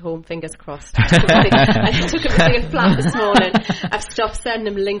Christmas at home, fingers crossed. I took him to see a flat this morning. I've stopped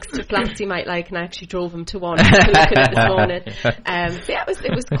sending him links to flats he might like, and I actually drove him to one to look at it this morning. So yeah,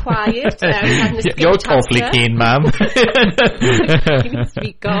 it was quiet. You're awfully keen, ma'am. He needs to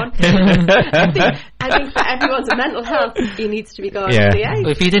be gone. I think for everyone's mental health, he needs to be gone. Yeah. So yeah,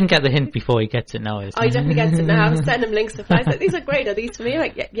 Well, if he didn't get the hint before, he gets it now. he definitely gets it now. I was sending him links to flats. Like, these are great. Are these for me?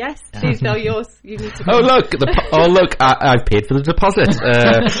 Like, yes, please, they're yours. You need to go. Oh look! I've paid for the deposit.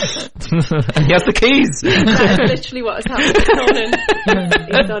 And he has the keys. That is literally what has happened this morning.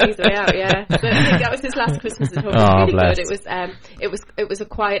 He's on his way out. Yeah, so I think that was his last Christmas at home. It was really bless. good. It was a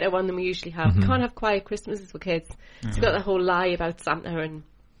quieter one than we usually have. We can't have quiet Christmases with kids. It's got the whole lie about Santa and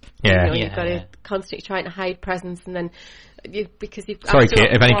you've got to constantly trying to hide presents, and then because you've sorry, Kate,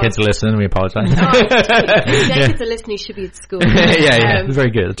 if any kids are listening, we apologise. Kids are listening, you should be at school. yeah,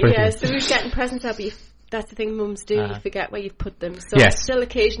 very good. That's very good. So we're getting presents out, but that's the thing mums do, you forget where you've put them. So Yes. I'm still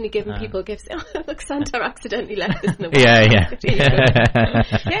occasionally giving people gifts. Oh, look, Santa accidentally left this in the way. Yeah. Yeah,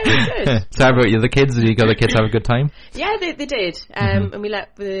 it was good. So how about you, the kids? Did you got the kids have a good time? Yeah, they did. And we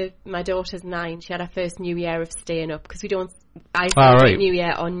let my daughter's 9. She had her first New Year of staying up, because I celebrate New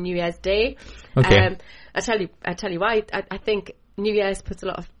Year on New Year's Day. Okay. I tell you why. I think New Year's puts a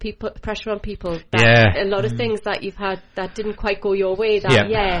lot of pressure on people. That a lot of things that you've had that didn't quite go your way that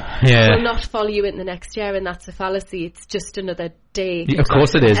year will not follow you in the next year, and that's a fallacy. It's just another day. Of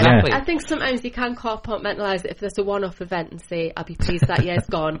course it is, Exactly. I think sometimes you can compartmentalise it if there's a one-off event and say, I'll be pleased that year's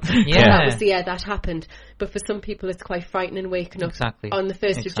gone. Yeah. That was the year that happened. But for some people it's quite frightening waking up on the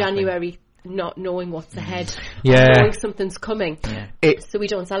 1st of January not knowing what's ahead, knowing something's coming. So we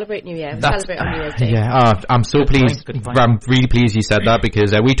don't celebrate New Year. We celebrate on New Year's Day. I'm so pleased. I'm really pleased you said that,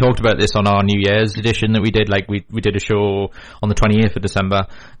 because we talked about this on our New Year's edition that we did. Like we did a show on the 28th of December,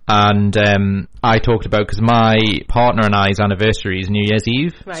 and I talked about, because my partner and I's anniversary is New Year's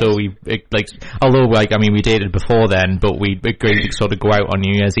Eve. Right. So we we dated before then, but we agreed to sort of go out on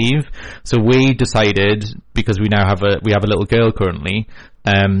New Year's Eve. So we decided, because we now have a little girl currently,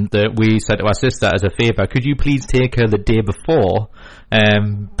 that we said to our sister, as a favour, could you please take her the day before,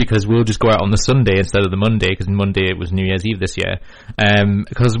 because we'll just go out on the Sunday instead of the Monday, because Monday it was New Year's Eve this year,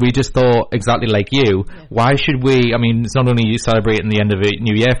 because we just thought, exactly like you, why should we, it's not only celebrating the end of a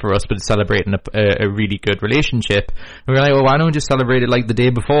New Year for us, but it's celebrating a really good relationship, and we're like, well, why don't we just celebrate it like the day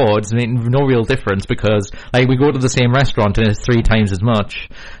before? It's no real difference, because like we go to the same restaurant and it's 3 times as much.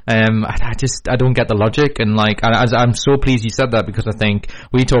 I don't get the logic, and I'm so pleased you said that, because I think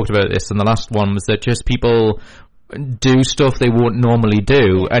we talked about this, and the last one was that just people do stuff they won't normally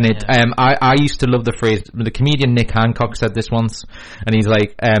do. And I used to love the phrase, the comedian Nick Hancock said this once, and he's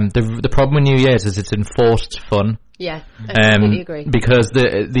like, the problem with New Year's is it's enforced fun. Yeah, I completely agree. Because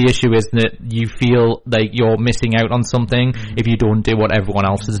the issue is that you feel like you're missing out on something if you don't do what everyone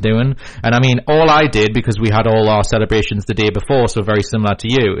else is doing. And I mean, all I did, because we had all our celebrations the day before, so very similar to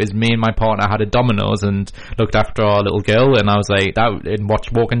you, is me and my partner had a Domino's and looked after our little girl, and I was like, and watched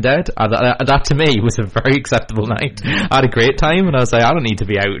Walking Dead. That to me was a very acceptable night. I had a great time, and I was like, I don't need to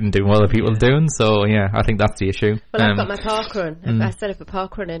be out and doing what other people are doing. So yeah, I think that's the issue. Well, I've got my parkrun. I set up a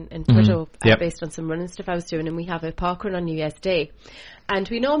parkrun in Prudhoe based on some running stuff I was doing, and we have a parkrun on New Year's Day, and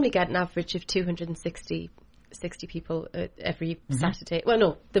we normally get an average of 260 people every Saturday. Well,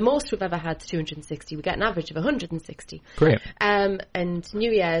 no, the most we've ever had is 260. We get an average of 160. Great. And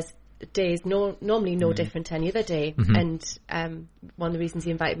New Year's Day is normally no different to any other day. And one of the reasons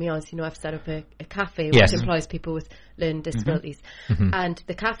he invited me on is, I've set up a cafe which employs people with learning disabilities, and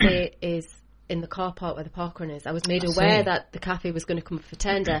the cafe is in the car park where the parkrun is. I was made aware that the cafe was going to come up for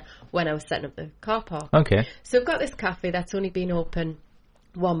tender when I was setting up the car park. Okay. So I've got this cafe that's only been open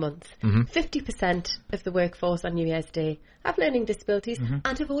 1 month. 50% of the workforce on New Year's Day have learning disabilities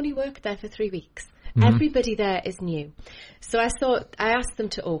and have only worked there for 3 weeks. Everybody there is new. So I asked them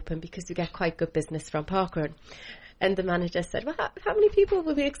to open because we get quite good business from parkrun. And the manager said, well, how many people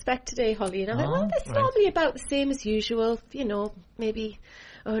will we expect today, Holly? And I went, well, it's normally about the same as usual, maybe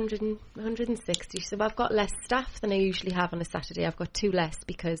 100 and 160. So I've got less staff than I usually have on a Saturday. I've got 2 less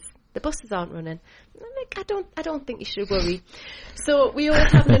because the buses aren't running. And I'm like, I don't think you should worry. So we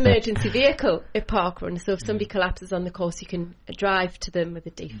always have an emergency vehicle at parkrun. So if somebody collapses on the course, you can drive to them with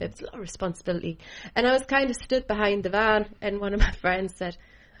a defib. It's a lot of responsibility. And I was kind of stood behind the van, and one of my friends said,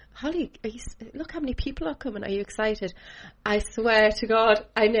 Holly, look how many people are coming. Are you excited? I swear to God,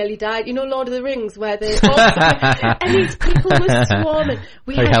 I nearly died. Lord of the Rings, where and these people were swarming.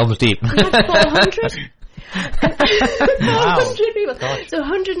 Helm's Deep. We had 400. 400 people. God. So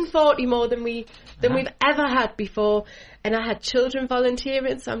 140 more than we've ever had before. And I had children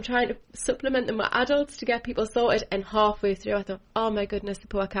volunteering, so I'm trying to supplement them with adults to get people sorted. And halfway through, I thought, oh my goodness, the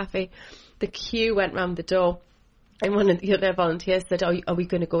poor cafe. The queue went round the door. And one of the other volunteers said, are we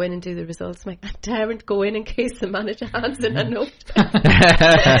going to go in and do the results? I'm like, I daren't go in case the manager hands in a note. So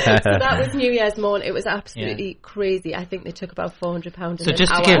that was New Year's morning. It was absolutely crazy. I think they took about £400 in an hour. So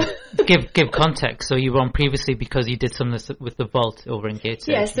just to give context, so you were on previously because you did some of this with the Vault over in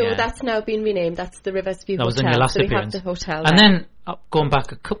Gateshead. Yeah, so that's now been renamed. That's the Riversview Hotel. That was in your last appearance. We have the hotel and there. then going back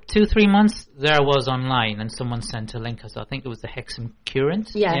 2-3 months, there I was online, and someone sent a link. So I think it was the Hexham Current.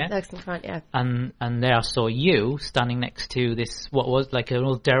 Yeah, Hexham Current, yeah. And there I saw you standing next to this, what was like an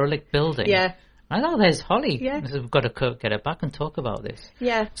old derelict building. Yeah. I thought, there's Holly. Yeah. I said, we've got to get her back and talk about this.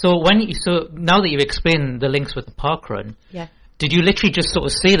 Yeah. So now that you've explained the links with the parkrun, did you literally just sort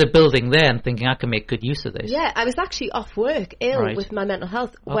of see the building there and thinking, I can make good use of this? Yeah, I was actually off work, ill with my mental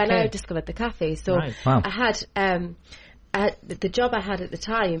health when I discovered the cafe. So I had the job I had at the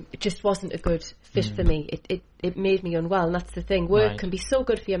time, it just wasn't a good fit for me. It made me unwell, and that's the thing. Work can be so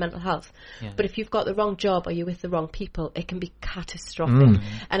good for your mental health, but if you've got the wrong job or you're with the wrong people, it can be catastrophic.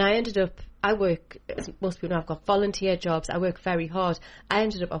 And I work, as most people know, I've got volunteer jobs. I work very hard. I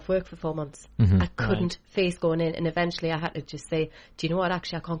ended up off work for 4 months. I couldn't face going in, and eventually I had to just say, do you know what,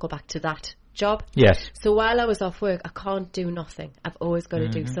 actually I can't go back to that job. Yes. So while I was off work, I can't do nothing. I've always got to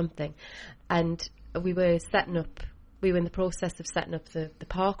do something. And we were in the process of setting up the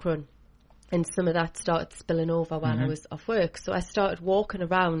parkrun, and some of that started spilling over while I was off work. So I started walking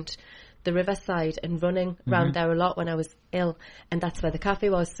around the riverside and running around there a lot when I was ill, and that's where the cafe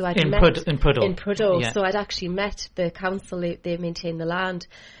was. So in Prudhoe. So I'd actually met the council. They maintain the land,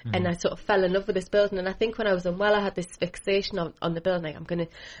 and I sort of fell in love with this building. And I think when I was unwell, I had this fixation on the building.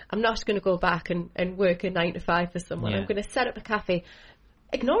 I'm not going to go back and work a 9 to 5 for someone. I'm going to set up a cafe,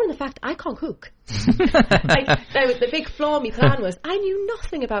 ignoring the fact I can't cook. The big flaw in my plan was I knew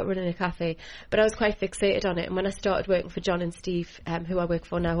nothing about running a cafe, but I was quite fixated on it. And when I started working for John and Steve, who I work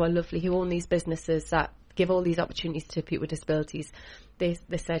for now, who are lovely, who own these businesses that give all these opportunities to people with disabilities, they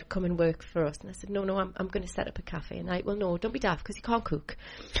said, come and work for us. And I said, no, I'm going to set up a cafe. And well, no, don't be daft, because you can't cook.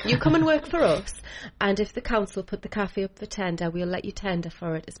 You come and work for us, and if the council put the cafe up for tender, we'll let you tender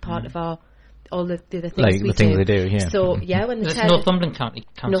for it as part of all the other things like we the things they do, yeah. So when the Northumberland County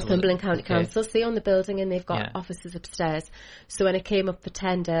Council. Northumberland County Council, so they own the building and they've got offices upstairs. So when it came up for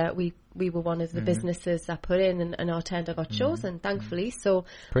tender, we were one of the businesses that put in, and our tender got chosen, thankfully. So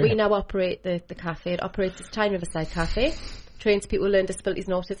we now operate the cafe. It operates as Tyne Riverside Cafe, trains people with learning disabilities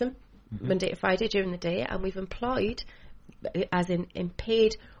and autism Monday to Friday during the day, and we've employed, as in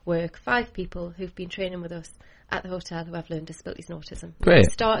paid work, 5 people who've been training with us at the hotel who have learning disabilities and autism. Great.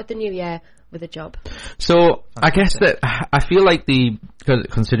 We started the new year with a job. So I guess that I feel like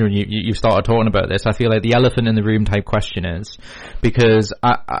considering you started talking about this, I feel like the elephant in the room type question is, because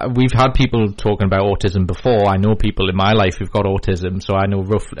we've had people talking about autism before. I know people in my life who've got autism, so I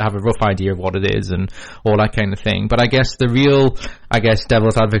have a rough idea of what it is and all that kind of thing. But I guess the real,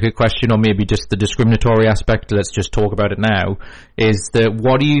 devil's advocate question, or maybe just the discriminatory aspect, let's just talk about it now, is that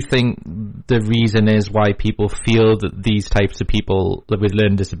what do you think the reason is why people feel that these types of people with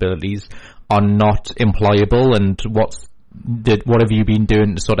learning disabilities are not employable, and what have you been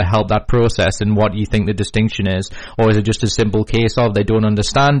doing to sort of help that process, and what do you think the distinction is? Or is it just a simple case of they don't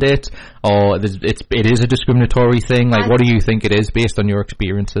understand it, or it is a discriminatory thing? Like, what do you think it is based on your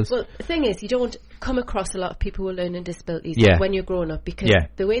experiences? Well, the thing is, you don't come across a lot of people with learning disabilities when you're growing up, because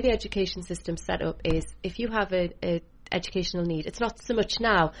the way the education system's set up is, if you have a educational need, it's not so much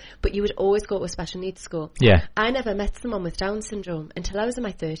now, but you would always go to a special needs school. Yeah. I never met someone with Down syndrome until I was in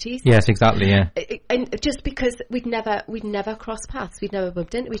my 30s. Yes, exactly, yeah. And just because we'd never crossed paths, we'd never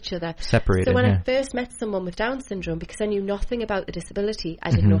bumped into each other. Separated, so when I first met someone with Down syndrome, because I knew nothing about the disability,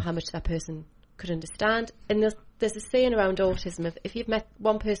 I didn't know how much that person could understand. And there's a saying around autism, if you've met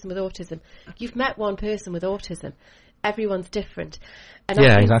one person with autism, you've met one person with autism. Everyone's different. And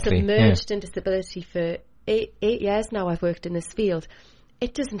I've been submerged in disability for 8 years now. I've worked in this field.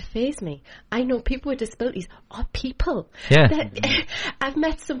 It doesn't faze me. I know people with disabilities are people. Yeah. I've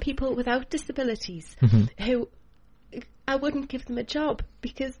met some people without disabilities who I wouldn't give them a job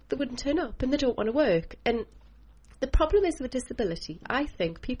because they wouldn't turn up and they don't want to work. And the problem is with disability, I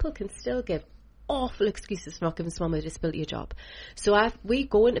think people can still give awful excuses for not giving someone with a disability a job. So we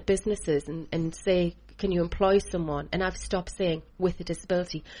go into businesses and say, can you employ someone? And I've stopped saying with a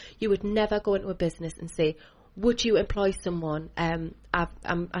disability. You would never go into a business and say, would you employ someone? I'm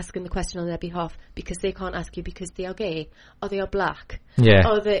asking the question on their behalf because they can't ask you because they are gay or they are black. Yeah.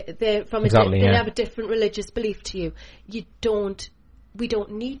 Or they're from they have a different religious belief to you. We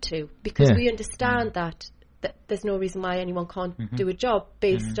don't need to, because we understand that there's no reason why anyone can't do a job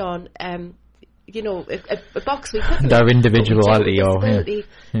based on a box we put their individuality or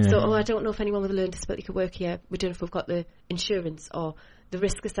So I don't know if anyone with a learning disability could work here. We don't know if we've got the insurance or the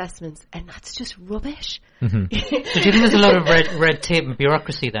risk assessments, and that's just rubbish. So do you think there's a lot of red tape and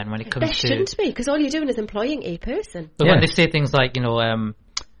bureaucracy then when it comes there shouldn't be, because all you're doing is employing a person. But when they say things like, for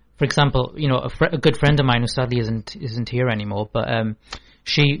example, a good friend of mine who sadly isn't here anymore, but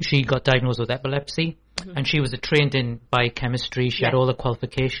she got diagnosed with epilepsy. And she was trained in biochemistry. She had all the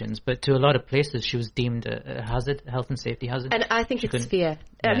qualifications, but to a lot of places, she was deemed a hazard, a health and safety hazard. And I think it's fear.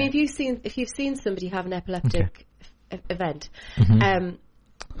 I mean, if you've seen somebody have an epileptic event,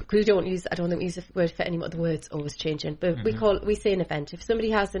 we don't use. I don't think we use a word for any more. The word's always changing, but we say an event. If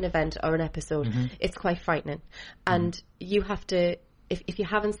somebody has an event or an episode, it's quite frightening, and you have to. If you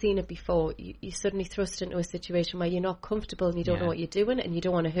haven't seen it before, you suddenly thrust into a situation where you're not comfortable and you don't know what you're doing, and you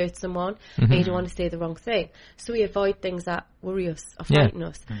don't want to hurt someone and you don't want to say the wrong thing. So we avoid things that worry us or frighten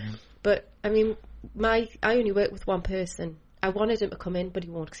us. But I mean, I only work with one person. I wanted him to come in, but he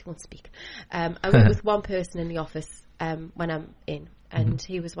won't because he won't speak. I work with one person in the office when I'm in, and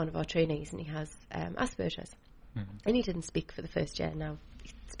he was one of our trainees, and he has Asperger's. And he didn't speak for the first year. Now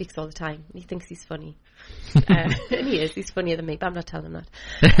he speaks all the time, and he thinks he's funny. And he is. He's funnier than me, but I'm not telling him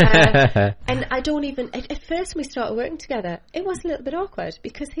that. And I don't even... At first, when we started working together, it was a little bit awkward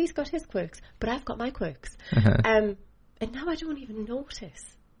because he's got his quirks, but I've got my quirks. And now I don't even notice.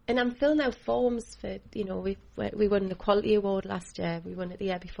 And I'm filling out forms for, we won the Quality Award last year. We won it the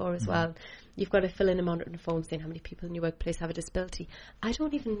year before as well. You've got to fill in a monitoring form saying how many people in your workplace have a disability. I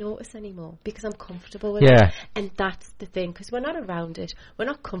don't even notice anymore because I'm comfortable with it. And that's the thing, because we're not around it. We're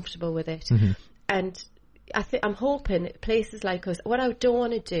not comfortable with it. And I'm hoping places like us, what I don't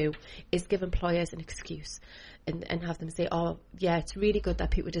want to do is give employers an excuse and have them say, oh, yeah, it's really good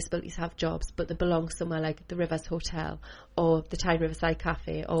that people with disabilities have jobs, but they belong somewhere like the Rivers Hotel or the Tyne Riverside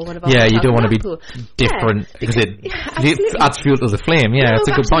Cafe or one of our you don't want to be different because it adds fuel to the flame. That's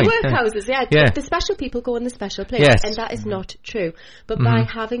a good point. Workhouses, the special people go in the special place, and that is not true. But by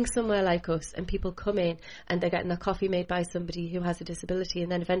having somewhere like us and people come in and they're getting their coffee made by somebody who has a disability,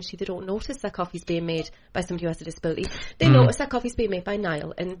 and then eventually they don't notice their coffee's being made by somebody who has a disability. They notice their coffee's being made by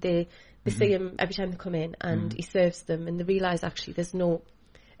Niall, and they see him every time they come in, and he serves them, and they realise actually there's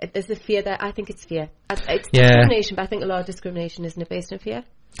a fear there. I think it's fear. It's discrimination, but I think a lot of discrimination isn't based on fear.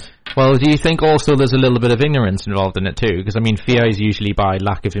 Well, do you think also there's a little bit of ignorance involved in it too? Because I mean, fear is usually by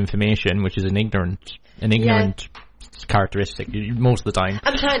lack of information, which is an ignorant characteristic most of the time.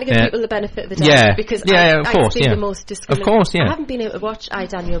 I'm trying to give people the benefit of the doubt Yeah. because Yeah, I, of I course, see yeah. the most Of discriminatory. course, yeah. I haven't been able to watch I,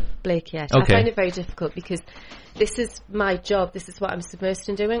 Daniel Blake yet. Okay. I find it very difficult because this is my job, this is what I'm submersed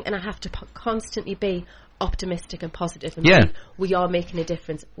in doing, and I have to constantly be optimistic and positive and Yeah. believe we are making a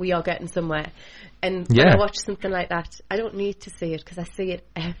difference, we are getting somewhere. And when Yeah. I watch something like that, I don't need to see it because I see it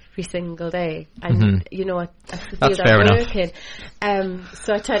every single day. And, you know, I feel That's that fair enough. working.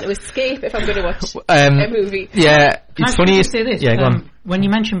 So I tend to escape if I'm going to watch a movie. Yeah, Can it's I funny. quickly say this? Yeah, go on. When you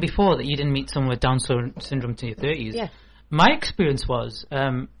mentioned before that you didn't meet someone with Down syndrome to your 30s, Yeah. my experience was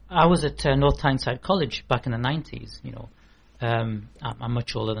I was at North Tyneside College back in the 90s, you know. I'm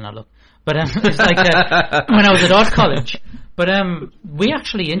much older than I look. But it's like when I was at art college. But we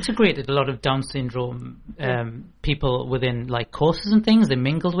actually integrated a lot of Down syndrome people within like courses and things. They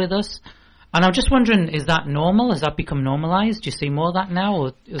mingled with us. And I'm just wondering, is that normal? Has that become normalised? Do you see more of that now?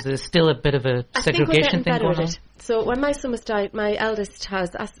 Or is there still a bit of a segregation thing going on? So when my son was my eldest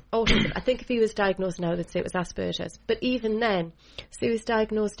has autism. I think if he was diagnosed now, they'd say it was Asperger's. But even then, so he was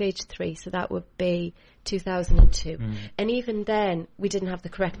diagnosed age 3, so that would be 2002. And even then, we didn't have the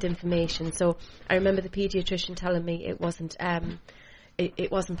correct information. So I remember the paediatrician telling me it wasn't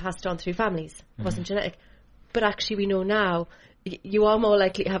passed on through families. It wasn't genetic. But actually, we know now you are more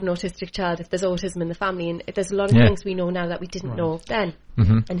likely to have an autistic child if there's autism in the family. And there's a lot of things we know now that we didn't know then.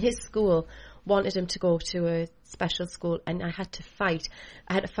 And his school wanted him to go to a special school, and I had to fight.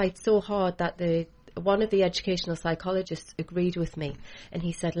 I had to fight so hard that one of the educational psychologists agreed with me, and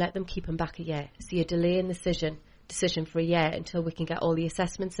he said, let them keep him back a year. So you're delaying the decision for a year until we can get all the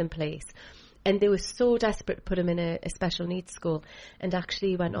assessments in place. And they were so desperate to put him in a special needs school, and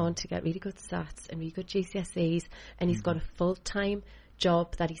actually went on to get really good SATs and really good GCSEs, and he's got a full-time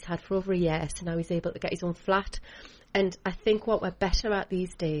job that he's had for over a year, so now he's able to get his own flat. And I think what we're better at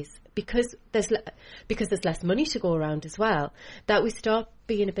these days, because there's less money to go around as well, that we start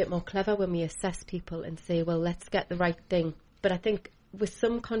being a bit more clever when we assess people and say, well, let's get the right thing. But I think with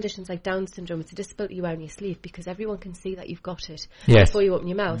some conditions like Down syndrome, it's a disability you wear on your sleeve because everyone can see that you've got it before you open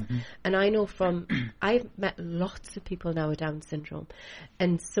your mouth. And I know I've met lots of people now with Down syndrome,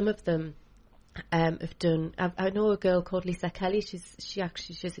 and some of them have done. I know a girl called Lisa Kelly.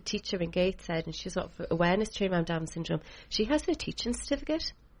 She's a teacher in Gateshead, and she's got awareness training around Down syndrome. She has her teaching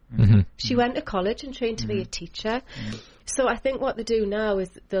certificate. She went to college and trained to be a teacher. So I think what they do now is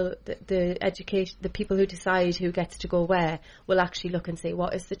the education, the people who decide who gets to go where will actually look and say,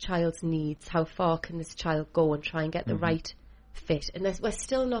 what is the child's needs? How far can this child go, and try and get the right fit? And we're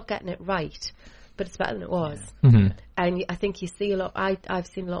still not getting it right, but it's better than it was. And I think you see a lot. I've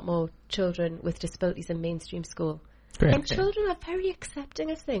seen a lot more children with disabilities in mainstream school. Great. And children are very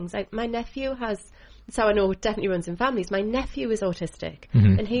accepting of things. Like my nephew has. That's how I know it definitely runs in families. My nephew is autistic,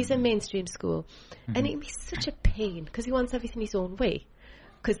 and he's in mainstream school, and it can be such a pain because he wants everything his own way,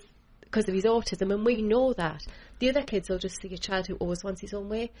 because of his autism, and we know that. The other kids will just see a child who always wants his own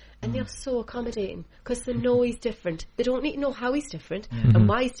way, and they're so accommodating because they know he's different. They don't need to know how he's different and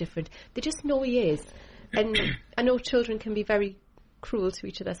why he's different. They just know he is. And I know children can be very cruel to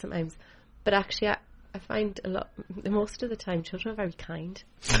each other sometimes, but actually I find most of the time children are very kind.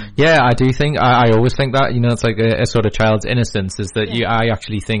 Yeah, I do think, I always think that, you know, it's like a sort of child's innocence is that I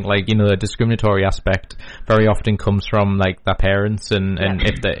actually think like, you know, the discriminatory aspect very often comes from like their parents and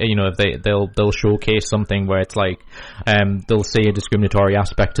if they, you know, if they'll showcase something where it's like, they'll see a discriminatory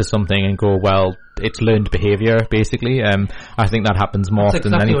aspect to something and go, well, it's learned behaviour basically. I think that happens more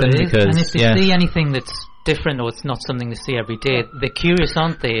often than anything because, and if they see anything that's different or it's not something they see every day, they're curious,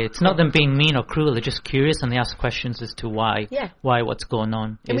 aren't they? It's not them being mean or cruel, they're just curious and they ask questions as to why what's going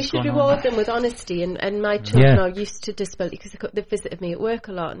on. And we should reward them with honesty, and my children are used to disability because they've visited me at work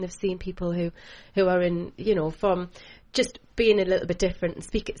a lot and they've seen people who are in, you know, from just being a little bit different and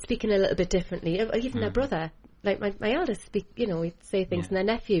speaking a little bit differently, even their brother, like my eldest he'd say things, and their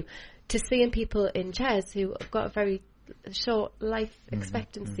nephew, to seeing people in chairs who have got a very short life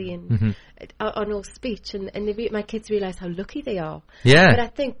expectancy and are no speech, and my kids realise how lucky they are. But I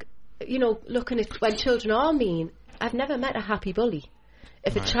think, you know, looking at when children are mean, I've never met a happy bully.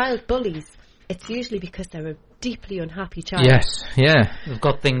 If a child bullies, it's usually because they're a deeply unhappy child. Yes, yeah. They've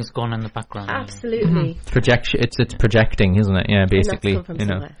got things going on in the background. Absolutely. It's projecting, isn't it? Yeah, basically. And that's come from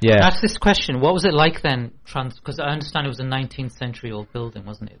somewhere. Yeah. Ask this question: what was it like then? Because I understand it was a 19th century old building,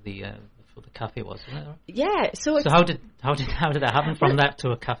 wasn't it? The cafe was, wasn't it? Yeah. So how did that happen from that to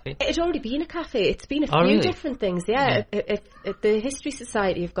a cafe? It had already been a cafe. It's been a few really? different things. Yeah. At the History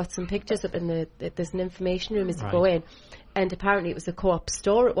Society, you've got some pictures up in there's an information room as you go in. And apparently it was a co-op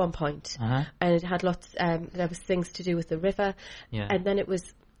store at one point, and it had lots. There was things to do with the river, and then it was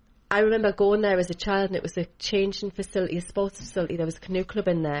I remember going there as a child, and it was a changing facility, a sports facility. There was a canoe club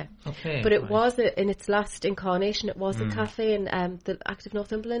in there. Okay. But it was, in its last incarnation, it was a cafe, and the Active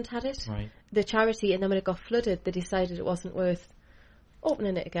Northumberland had it, Right. the charity, and then when it got flooded, they decided it wasn't worth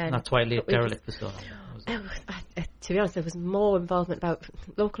opening it again. That's why it lay But we derelict for so long. to be honest, there was more involvement about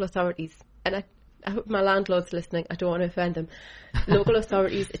local authorities, and I hope my landlord's listening. I don't want to offend them. Local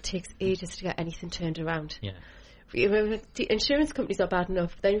authorities, it takes ages to get anything turned around. Yeah. The insurance companies are bad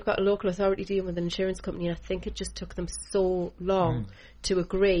enough. Then you've got a local authority dealing with an insurance company, and I think it just took them so long to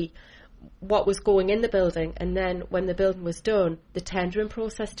agree what was going in the building, and then when the building was done, the tendering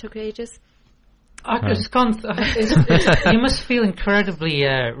process took ages. I just can't. You must feel incredibly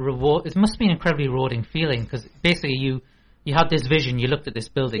It must be an incredibly rewarding feeling, because basically you had this vision. You looked at this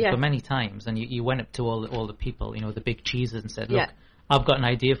building for many times, and you went up to all the people, the big cheeses, and said, "Look, I've got an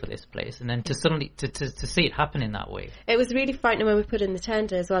idea for this place." And then to suddenly to see it happen in that way, it was really frightening when we put in the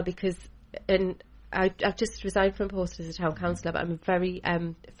tender as well, because I've just resigned from post as a town councillor, but I'm a very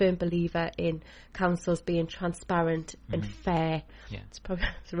firm believer in councils being transparent and fair. Yeah. It's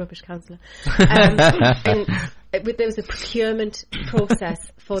a rubbish councillor. And there was a procurement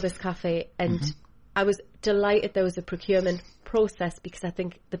process for this cafe, and I was delighted there was a procurement process, because I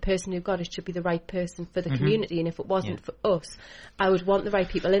think the person who got it should be the right person for the community, and if it wasn't for us, I would want the right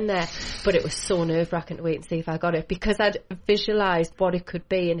people in there. But it was so nerve-wracking to wait and see if I got it, because I'd visualised what it could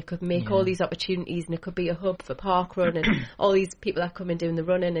be, and it could make all these opportunities, and it could be a hub for parkrun and all these people that come in doing the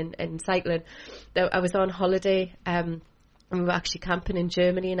running and cycling. I was on holiday, and we were actually camping in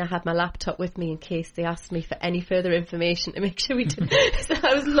Germany, and I had my laptop with me in case they asked me for any further information to make sure we did. So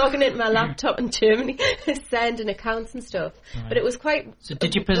I was logging into my laptop in Germany, sending accounts and stuff. Right. But it was quite. So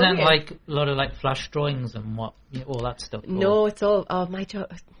did you present like a lot of like flash drawings and all that stuff? No, it's all. Oh, my job.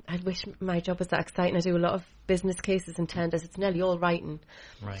 I wish my job was that exciting. I do a lot of business cases and tenders. It's nearly all writing.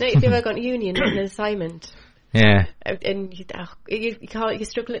 Right. Now, if you've ever gone to uni and written an assignment. Yeah. And you can't, you're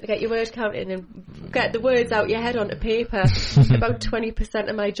struggling to get your word count in and get the words out your head onto paper. About 20%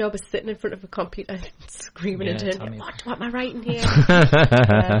 of my job is sitting in front of a computer and screaming into it. What am I writing here?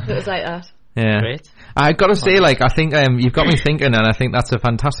 It was like that. Yeah. Great. I've got to say, I think you've got me thinking, and I think that's a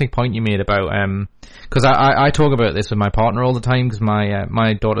fantastic point you made about, because I talk about this with my partner all the time, because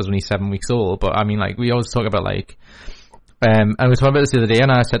my daughter's only 7 weeks old, but I mean, we always talk about, and we were talking about this the other day, and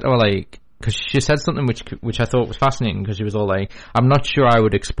I said, because she said something which I thought was fascinating, because she was all like, I'm not sure I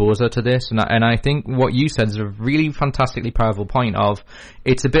would expose her to this, and I think what you said is a really fantastically powerful point of,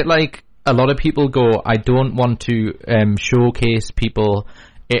 it's a bit like a lot of people go, I don't want to showcase people,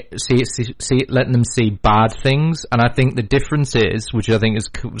 letting them see bad things, and I think the difference is, which I think is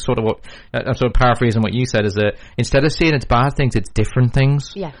sort of what I'm sort of paraphrasing what you said, is that instead of saying it's bad things, it's different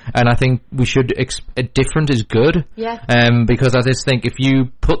things. Yeah. And I think we should different is good. Yeah. Because I just think if you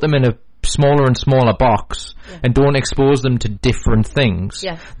put them in a smaller and smaller box and don't expose them to different things,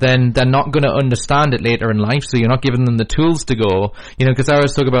 then they're not going to understand it later in life, so you're not giving them the tools to go, because I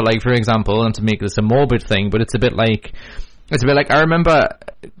always talk about, for example, and to make this a morbid thing, but it's a bit like I remember,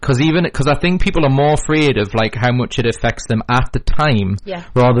 because I think people are more afraid of how much it affects them at the time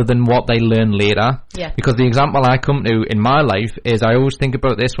rather than what they learn later. Yeah. Because the example I come to in my life is, I always think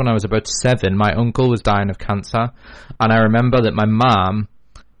about this when I was about 7, my uncle was dying of cancer, and I remember that my mum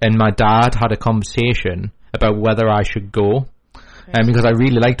and my dad had a conversation about whether I should go. Because I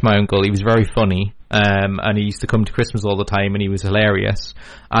really liked my uncle. He was very funny. And he used to come to Christmas all the time, and he was hilarious.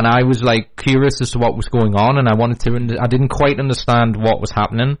 And I was curious as to what was going on, and I didn't quite understand what was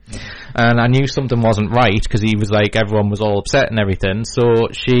happening. And I knew something wasn't right, because he was everyone was all upset and everything. So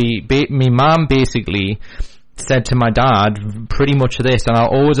my mum basically said to my dad pretty much this, and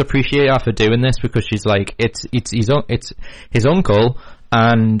I'll always appreciate her for doing this, because she's it's his uncle,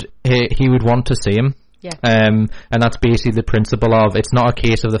 and he would want to see him. Yeah. And that's basically the principle of, it's not a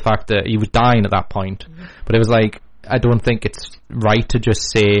case of the fact that he was dying at that point, but it was I don't think it's right to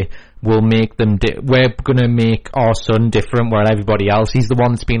just say, we'll make them, we're going to make our son different where everybody else, he's the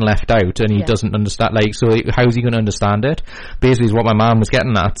one that's been left out, and he doesn't understand, so how's he going to understand it? Basically is what my mum was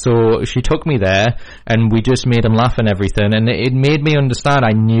getting at. So she took me there, and we just made him laugh and everything, and it made me understand.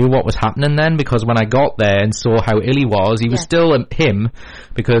 I knew what was happening then, because when I got there and saw how ill he was still him,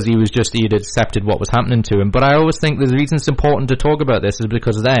 because he had accepted what was happening to him. But I always think the reason it's important to talk about this is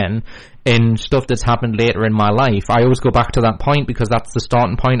because then, in stuff that's happened later in my life, I always go back to that point, because that's the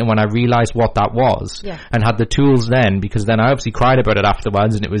starting point, and when I realised what that was, and had the tools then, because then I obviously cried about it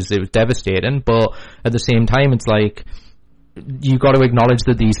afterwards, and it was devastating, but at the same time, it's you got to acknowledge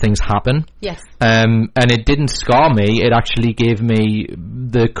that these things happen. Yes. And it didn't scar me, it actually gave me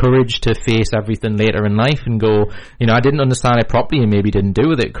the courage to face everything later in life and go, you know, I didn't understand it properly and maybe didn't do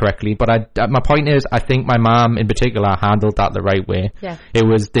with it correctly, but my point is, I think my mom in particular handled that the right way. Yeah. It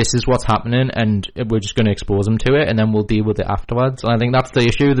was, this is what's happening and we're just going to expose them to it and then we'll deal with it afterwards. And I think that's the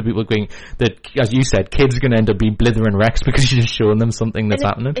issue, that people going, that, as you said, kids are going to end up being blithering wrecks because you're just showing them something that's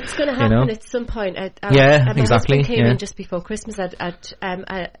happening. It's going to happen, you know? At some point. My husband came in just before Christmas at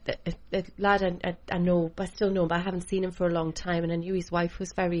a lad I know, I still know him, but I haven't seen him for a long time, and I knew his wife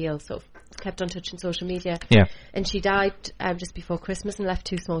was very ill, so kept on touching social media. Yeah. And she died just before Christmas and left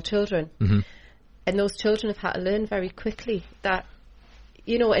 2 small children. Mm-hmm. And those children have had to learn very quickly that,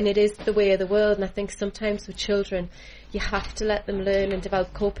 you know, and it is the way of the world, and I think sometimes with children you have to let them learn and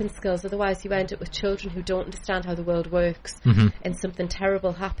develop coping skills, otherwise you end up with children who don't understand how the world works, and something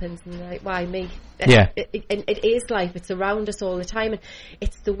terrible happens and they're like, why me? Yeah. It is life, it's around us all the time, and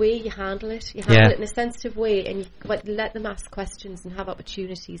it's the way you handle it. You handle it in a sensitive way, and you let them ask questions and have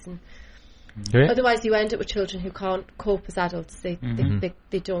opportunities, and otherwise you end up with children who can't cope as adults. They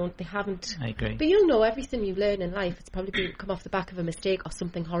haven't. I agree. But you'll know everything you learn in life, it's probably come off the back of a mistake or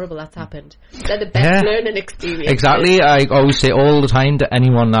something horrible that's happened. They're the best learning experience. Exactly. I always say all the time to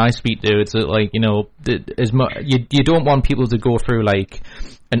anyone I speak to, it's like, you know, you don't want people to go through like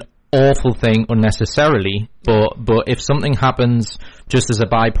an awful thing unnecessarily, but if something happens just as a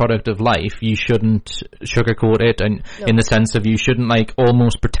byproduct of life, you shouldn't sugarcoat it, and in the sense of you shouldn't like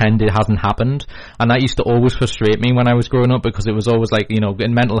almost pretend it hasn't happened. And that used to always frustrate me when I was growing up, because it was always like, you know,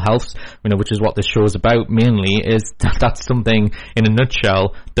 in mental health, you know, which is what this show is about mainly, is that's something in a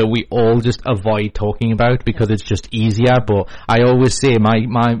nutshell that we all just avoid talking about because it's just easier. But I always say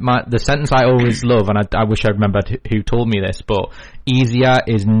the sentence I always love, and I wish I remembered who told me this, but easier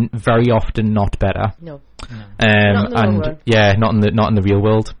is very often not better. No. Not in the real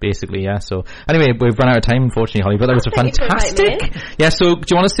world, basically. Yeah. So anyway, we've run out of time, unfortunately, Holly. But that was a fantastic. Yeah. So do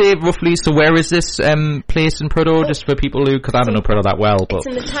you want to say roughly? So where is this place in Prudhoe, just for people who? Because I don't know Prudhoe that well. But it's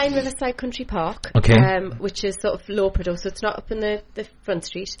in the Tyne Riverside Country Park. Okay. Which is sort of low Prudhoe, so it's not up in the front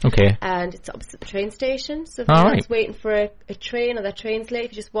street. Okay. And it's opposite the train station. So if anyone's waiting for a train or their train's late,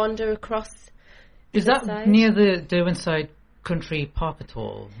 if you just wander across. Is that near the Derwentsside Country Park at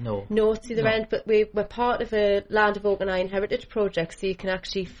all? No, it's either end, but we're part of a Land of Oak and Iron Heritage project, so you can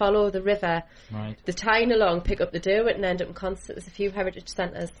actually follow the river, the Tyne along, pick up the Derwent and end up in Consett. There's a few heritage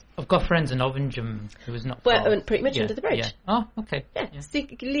centres. I've got friends in Ovingham who was not far. Pretty much under the bridge. Yeah. Oh, okay. Yeah. So you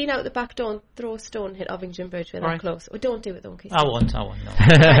can lean out the back door and throw a stone, hit Ovingham Bridge. We're that close. Well, don't do it though, I won't, no.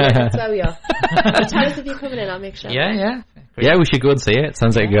 That's where we are. Tell us if you're coming in, I'll make sure. Yeah. Great. Yeah, we should go and see it.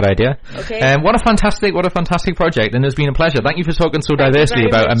 Sounds like a good idea. Okay. What a fantastic project, and it's been a pleasure. Thank you for talking so diversely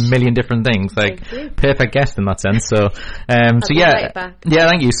about a million different things. Like, perfect guest in that sense. So, thank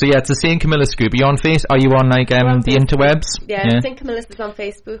you. So it's the St. Camilla Scoop. Are you on Are you on like the interwebs? Yeah, St. Camilla's is on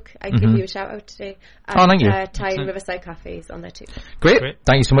Facebook. I give you a shout out today. And, thank you. Tyne Riverside Cafe is on there too. Great.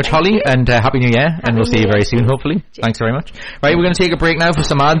 Thank you so much, Holly, and Happy New Year, and we'll see you very soon, hopefully. Thanks very much. Right, we're going to take a break now for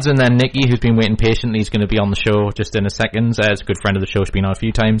some ads, and then Nikki, who's been waiting patiently, is going to be on the show just in a second. It's a good friend of the show. She's been on a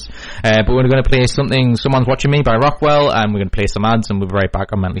few times. But we're going to play Someone's Watching Me by Rockwell, and we're going to play some ads, and we'll be right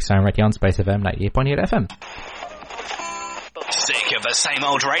back on Mentally Sound right here on Spice FM 98.8 FM. Sick of the same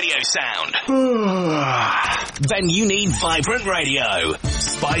old radio sound? Then you need vibrant radio.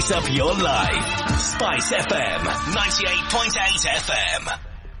 Spice up your life. Spice FM 98.8 FM.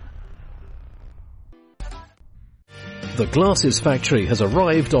 The Glasses Factory has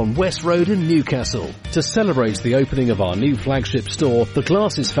arrived on West Road in Newcastle. To celebrate the opening of our new flagship store, the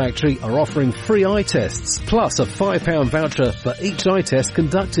Glasses Factory are offering free eye tests, plus a £5 voucher for each eye test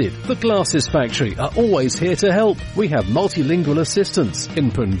conducted. The Glasses Factory are always here to help. We have multilingual assistants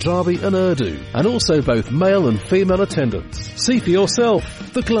in Punjabi and Urdu, and also both male and female attendants. See for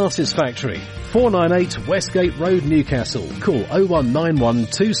yourself. The Glasses Factory, 498 Westgate Road, Newcastle. Call 0191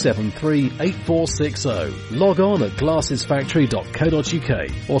 273 8460. Log on at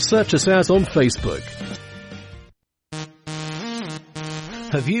glassesfactory.co.uk or search us out on Facebook.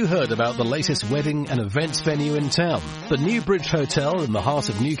 Have you heard about the latest wedding and events venue in town? The New Bridge Hotel in the heart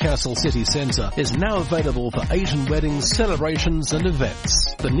of Newcastle city centre is now available for Asian weddings, celebrations and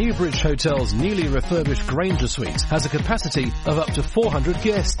events. The New Bridge Hotel's newly refurbished Granger Suite has a capacity of up to 400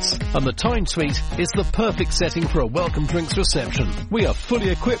 guests, and the Tyne Suite is the perfect setting for a welcome drinks reception. We are fully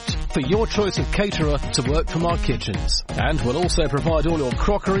equipped for your choice of caterer to work from our kitchens, and we'll also provide all your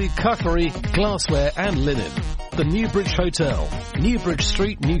crockery, cutlery, glassware and linen. The Newbridge Hotel, Newbridge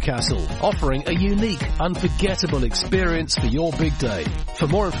Street, Newcastle, offering a unique, unforgettable experience for your big day. For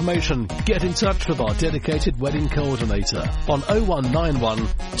more information, get in touch with our dedicated wedding coordinator on 0191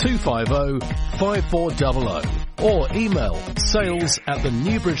 250 5400 or email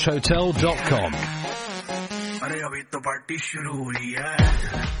sales@thenewbridgehotel.com.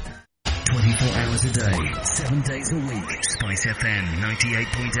 24 hours a day, 7 days a week. Spice FM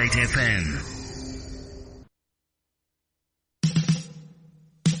 98.8 FM.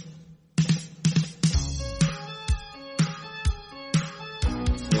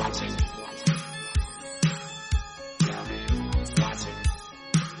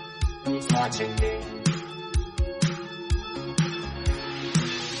 Watching me.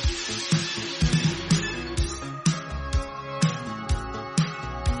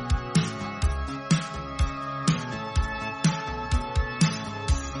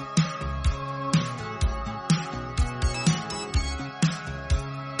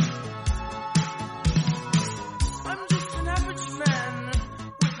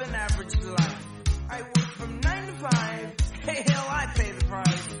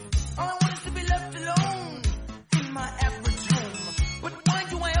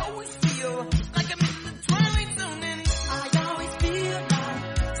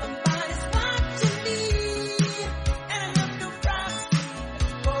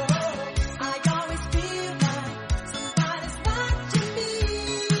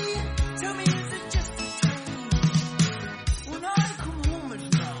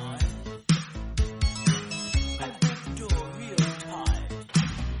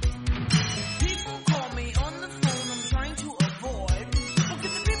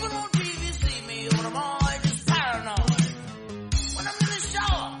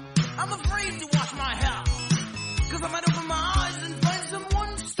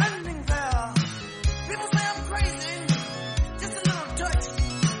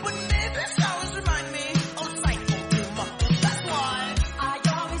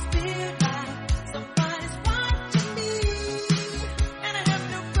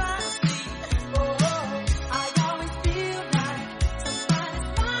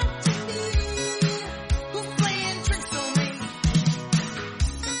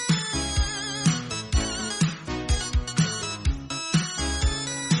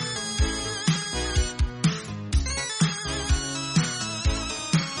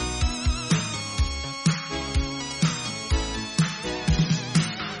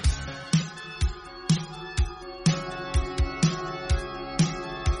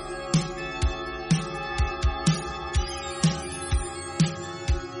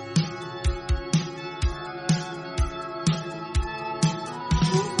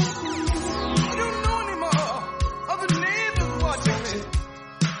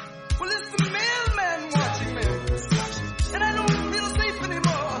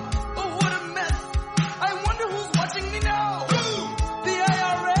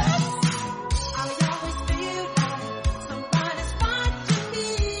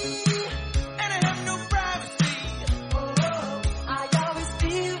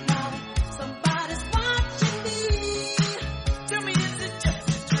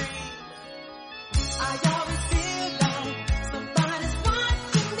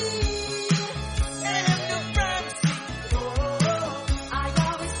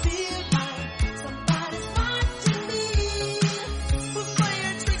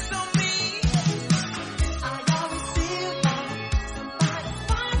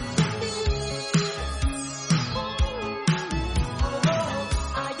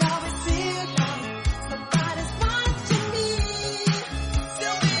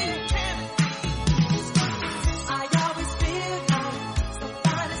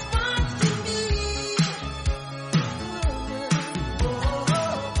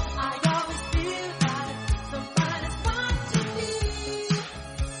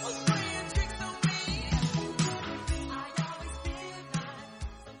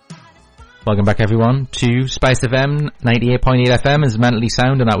 Welcome back everyone to Spice FM 98.8 FM is Mentally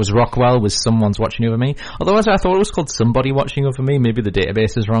Sound, and that was Rockwell with Someone's Watching Over Me. Although I thought it was called Somebody Watching Over Me. Maybe the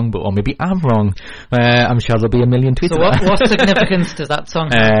database is wrong, or maybe I'm wrong. I'm sure there'll be a million tweets. So what significance does that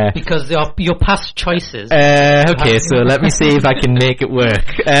song have? Because your past choices. Okay, so let me see if I can make it work.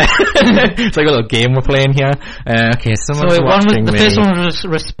 It's like a little game we're playing here. Okay, Someone's Watching Me. The first one was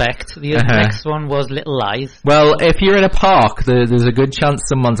Respect. The next one was Little Lies. Well, if you're in a park, there's a good chance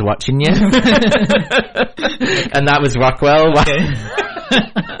someone's watching you. And that was Rockwell. Okay.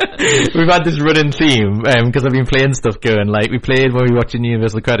 We've had this running theme because I've been playing stuff going. Like we played when we were watching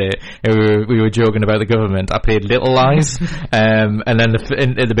Universal Credit, and we were joking about the government. I played Little Lies, and then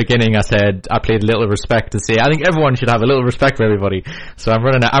in the beginning I said I played Little Respect to say I think everyone should have a little respect for everybody. So I'm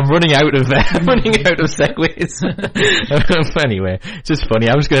running out of segues. Anyway, it's just funny.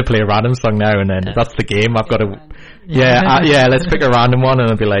 I'm just going to play a random song now, and then that's the game. I've got to. Let's pick a random one, and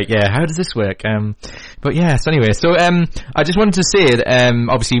I'll be like, how does this work? But yes, anyway, so I just wanted to say that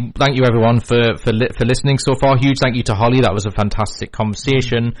obviously thank you everyone for listening so far. Huge thank you to Holly. That was a fantastic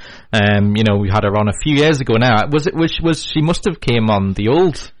conversation. We had her on a few years ago now. She must have came on the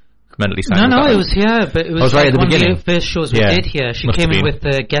old Mentally Sound. No, it was here, but it was right at the one beginning. of the first shows we did here. She came in with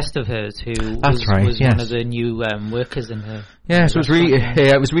a guest of hers who was one of the new workers in her. Yeah, so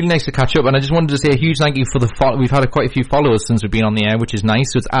it was really nice to catch up, and I just wanted to say a huge thank you for we've had quite a few followers since we've been on the air, which is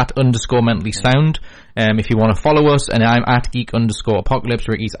nice. So it's @_Mentally Sound. If you want to follow us, and I'm @Geek_Apocalypse,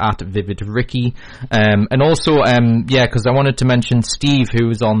 Ricky's @VividRicky. And also, because I wanted to mention Steve, who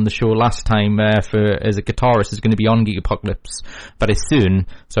was on the show last time, as a guitarist, is going to be on Geek Apocalypse, but it's soon,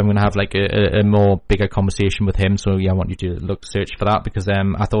 so I'm going to have like a more bigger conversation with him. So yeah, I want you to search for that, because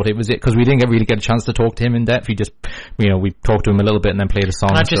I thought it was it, because we didn't really get a chance to talk to him in depth. We just, we talked to him a little bit and then played a song.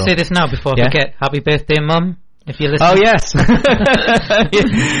 Can I just say this now before I forget? Happy birthday, Mum. If you listen. Oh yes.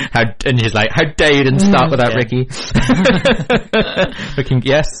 And she's like, how dare you didn't start with that, Ricky. But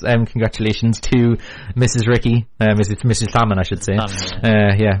congratulations to Mrs. Ricky, Mrs. Salmon, I should say.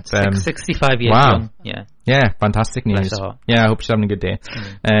 65 years young. Yeah. Yeah, fantastic news. Yeah, I hope she's having a good day.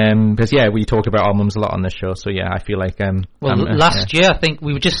 Because we talk about our mums a lot on this show, so yeah, I feel like last year I think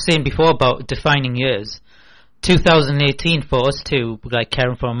we were just saying before about defining years. 2018 for us too, like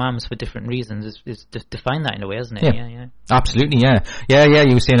caring for our mums for different reasons, is define that in a way, isn't it? Yeah. Absolutely, yeah.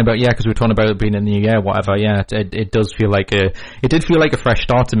 You were saying about because we were talking about it being in the new year, whatever. Yeah, it does feel like it did feel like a fresh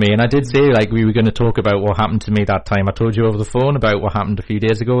start to me, and I did say like we were going to talk about what happened to me that time. I told you over the phone about what happened a few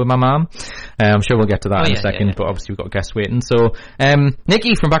days ago with my mum. I'm sure we'll get to that in a second, but obviously we've got guests waiting. So,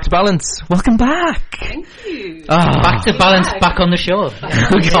 Nikki from Back to Balance, welcome back. Thank you. Back to Balance, back on the show. Oh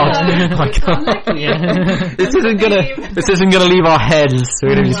my god. This isn't gonna leave our heads. So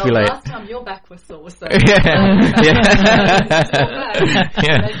we're gonna just be like. Last time your back was sore, so making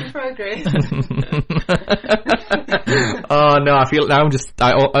progress. Oh no, I feel now all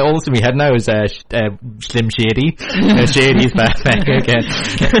in my head now is Slim Shady. Shady's back again.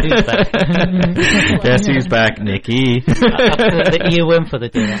 Guess who's back? Nikki. The earworm for the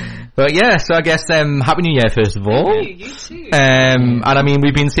day. But yeah, so I guess Happy New Year first of all. You too. And I mean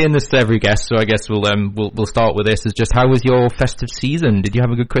we've been saying this to every guest, so I guess we'll start with this. Is just how was your festive season? Did you have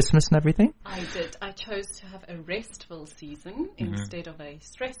a good Christmas and everything? I did. I chose to have a restful season instead of a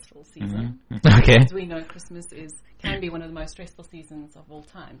stressful season. Okay. As we know, Christmas can be one of the most stressful seasons of all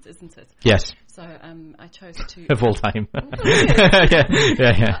times, isn't it? Yes. So I chose to of all time. yeah.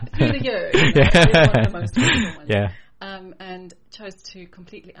 Through the year, it's one of the most stressful ones. Yeah. And chose to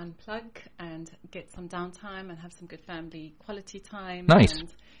completely unplug and get some downtime and have some good family quality time. Nice.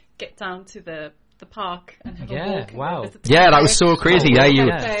 And get down to the park and have a walk. Wow. Yeah, that was so crazy.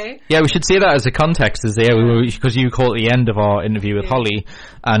 We should say that as a context, because you caught the end of our interview with Holly,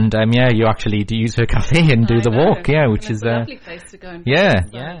 and you actually do use her cafe and do the walk, which is a lovely place to go and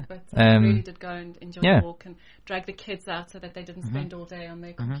but I really did go and enjoy the walk and drag the kids out so that they didn't spend all day on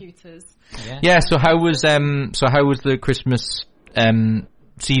their computers. So how was the Christmas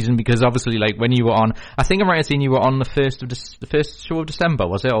season? Because obviously, like when you were on, I think I'm right in saying you were on the first show of December,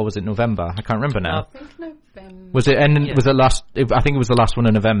 was it, or was it November? I can't remember now. I think November. Was it? And was it last? I think it was the last one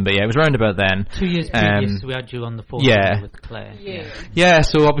in November. Yeah, it was round about then. 2 years previous, we had you on the phone with Claire. Yeah.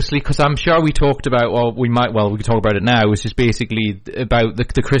 So obviously, because I'm sure we talked about, or we can talk about it now. Which is basically about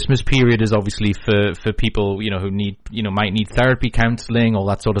the Christmas period is obviously for people who need might need therapy, counselling, all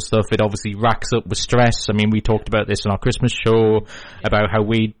that sort of stuff. It obviously racks up with stress. I mean, we talked about this in our Christmas show about how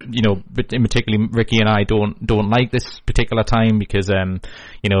we, but in particularly Ricky and I don't like this particular time because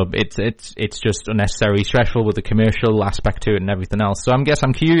it's just unnecessarily stressful with the commercial aspect to it and everything else. So I'm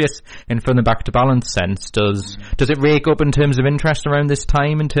curious, and from the Back to Balance sense, does it rake up in terms of interest around this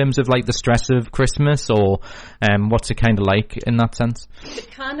time in terms of like the stress of Christmas, or what's it kind of like in that sense?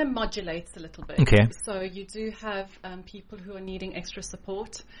 It kind of modulates a little bit. Okay. So you do have people who are needing extra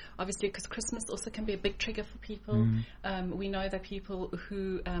support, obviously, because Christmas also can be a big trigger for people. We know that people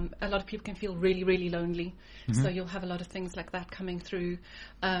who a lot of people can feel really, really lonely. So you'll have a lot of things like that coming through.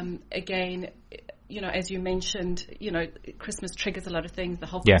 Again, as you mentioned, Christmas triggers a lot of things. The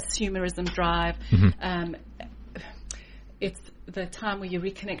whole consumerism drive. It's the time where you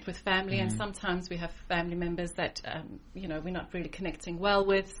reconnect with family, and sometimes we have family members that we're not really connecting well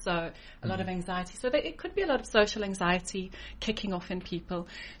with, so a lot of anxiety. So it could be a lot of social anxiety kicking off in people.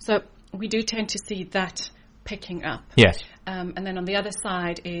 So we do tend to see that picking up. Yes. And then on the other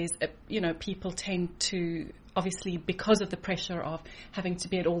side is, people tend to, obviously because of the pressure of having to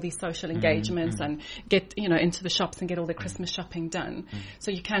be at all these social engagements and get, into the shops and get all the Christmas shopping done. So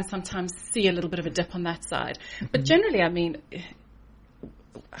you can sometimes see a little bit of a dip on that side. But generally, I mean,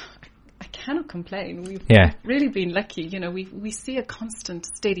 I cannot complain. We've really been lucky. We see a constant,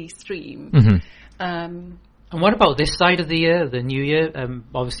 steady stream. And what about this side of the year, the new year?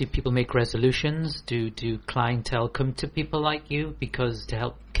 Obviously, people make resolutions. Do clientele come to people like you because to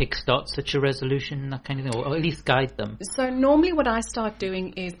help kickstart such a resolution, that kind of thing, or at least guide them? So normally what I start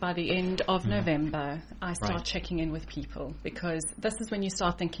doing is by the end of November, I start checking in with people, because this is when you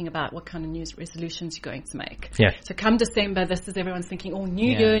start thinking about what kind of new resolutions you're going to make. Yeah. So come December, this is everyone's thinking, oh,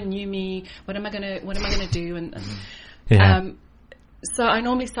 new year, new me. What am I gonna do? And so I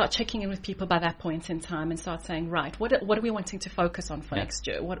normally start checking in with people by that point in time and start saying, right, what are we wanting to focus on for next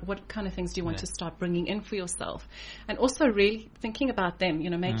year? What kind of things do you want to start bringing in for yourself? And also really thinking about them,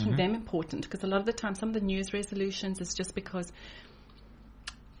 making them important, because a lot of the time some of the New Year's resolutions is just because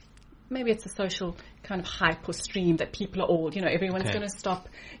maybe it's a social kind of hype or stream that people are all, everyone's going to stop,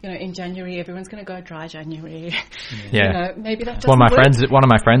 in January, everyone's going to go dry January. Maybe that doesn't one of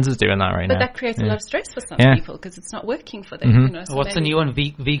my work. friends is doing that right now. But that creates a lot of stress for some people because it's not working for them. So what's the new one?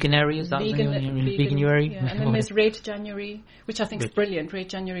 Veganuary? Is that Veganuary? Yeah. And then there's Red January, which I think is brilliant. Red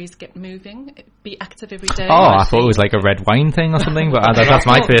January is get moving, be active every day. Oh, I thought it was like a red wine thing or something, but that's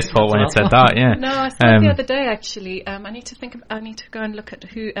my first thought when it said that. Yeah. No, I saw it the other day actually. I need to go and look at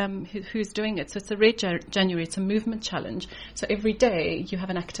who's doing it. So it's a Red January. It's a movement challenge. So every day you have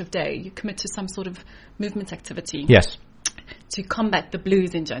an active day. You commit to some sort of movement activity. Yes. To combat the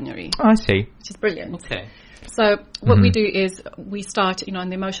blues in January. Oh, I see. Which is brilliant. Okay. So what we do is we start, on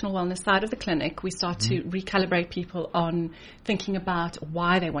the emotional wellness side of the clinic, we start to recalibrate people on thinking about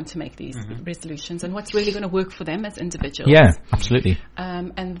why they want to make these resolutions and what's really going to work for them as individuals. Yeah, absolutely.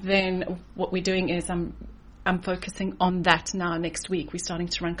 And then what we're doing is I'm focusing on that now. Next week, we're starting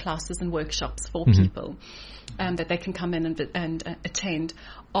to run classes and workshops for people that they can come in and attend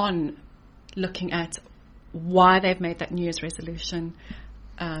on looking at why they've made that New Year's resolution.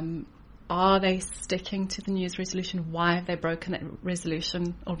 Are they sticking to the New Year's resolution? Why have they broken that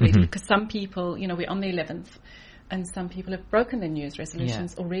resolution already? Because some people, we're on the 11th, and some people have broken their New Year's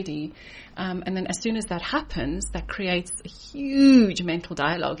resolutions already. And then as soon as that happens, that creates a huge mental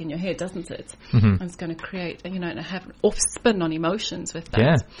dialogue in your head, doesn't it? And it's going to create, and have an off spin on emotions with that.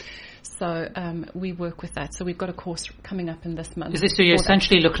 Yeah. So we work with that. So we've got a course coming up in this month. Is this so you're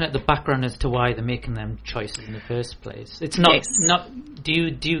essentially looking at the background as to why they're making them choices in the first place? It's not. Do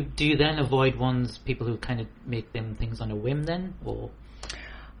you then avoid people who kind of make them things on a whim then, or?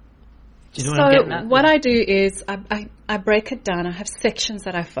 Do you know what I'm getting at? What I do is I break it down. I have sections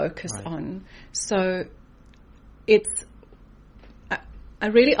that I focus on. So I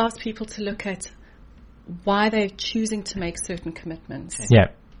really ask people to look at why they're choosing to make certain commitments. Yeah.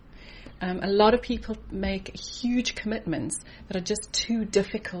 A lot of people make huge commitments that are just too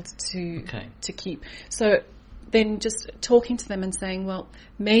difficult to keep. So then just talking to them and saying, well,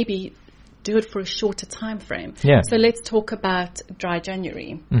 maybe do it for a shorter time frame. Yeah. So let's talk about dry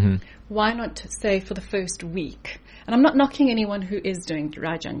January. Why not say for the first week? And I'm not knocking anyone who is doing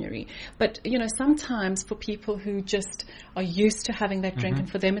dry January, but sometimes for people who just are used to having that drink and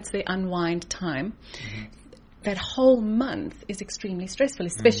for them it's their unwind time, that whole month is extremely stressful,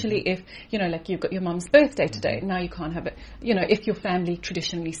 especially if, like you've got your mum's birthday today. Now you can't have it. If your family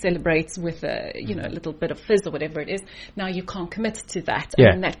traditionally celebrates with a little bit of fizz or whatever it is, now you can't commit to that.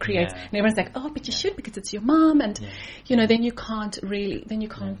 Yeah. And that creates, and everyone's like, oh, but you should because it's your mum. And, then you can't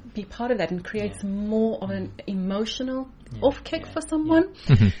be part of that, and creates more of an emotional off kick for someone.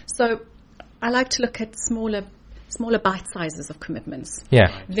 So I like to look at smaller bite sizes of commitments.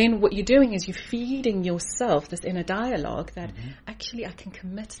 Yeah. Then what you're doing is you're feeding yourself this inner dialogue that actually I can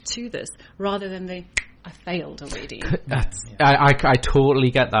commit to this, rather than I failed already. I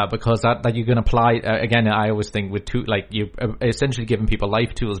totally get that, because that you can apply again. I always think with you're essentially giving people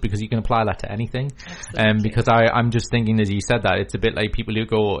life tools, because you can apply that to anything. Because I'm just thinking, as you said that, it's a bit like people who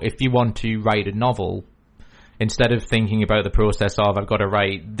go, if you want to write a novel, instead of thinking about the process of I've got to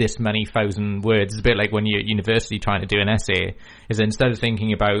write this many thousand words, it's a bit like when you're at university trying to do an essay, is that instead of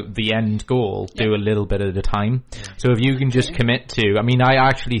thinking about the end goal, do a little bit at a time. So if you can just commit to, I mean, I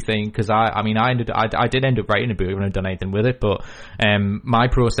actually think, because I did end up writing a book, I haven't done anything with it, but my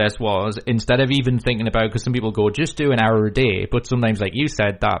process was, instead of even thinking about, because some people go, just do an hour a day, but sometimes, like you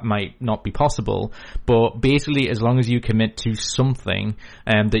said, that might not be possible, but basically as long as you commit to something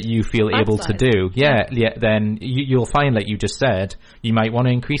that you feel able to do, then you'll find, like you just said, you might want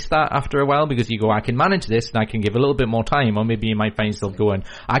to increase that after a while, because you go, I can manage this and I can give a little bit more time, or maybe you might find yourself going,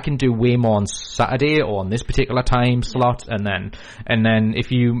 I can do way more on Saturday or on this particular time slot, and then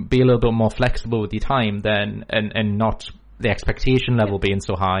if you be a little bit more flexible with your time, then and not the expectation level being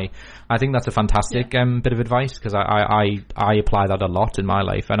so high, I think that's a fantastic bit of advice, because I apply that a lot in my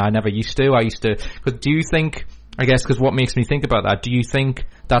life, and I never used to. Because do you think, I guess, because what makes me think about that, do you think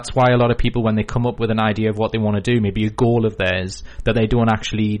that's why a lot of people, when they come up with an idea of what they want to do, maybe a goal of theirs, that they don't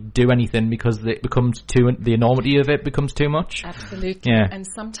actually do anything because it becomes the enormity of it becomes too much? Absolutely. Yeah. And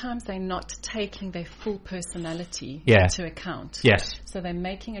sometimes they're not taking their full personality into account. Yes. So they're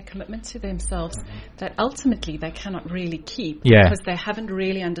making a commitment to themselves that ultimately they cannot really keep because they haven't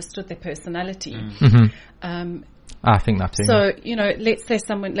really understood their personality. I think that too. So, let's say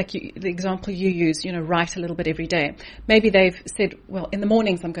someone, like the example you use, write a little bit every day. Maybe they've said, well, in the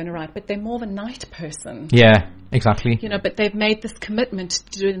mornings I'm going to write, but they're more of a night person. Yeah, exactly. But they've made this commitment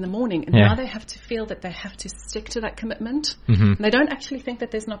to do it in the morning, and now they have to feel that they have to stick to that commitment. And they don't actually think that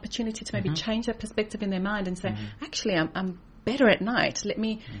there's an opportunity to maybe change that perspective in their mind and say, actually, I'm better at night. Let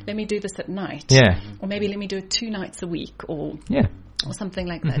me do this at night. Yeah. Or maybe let me do it 2 nights a week, or something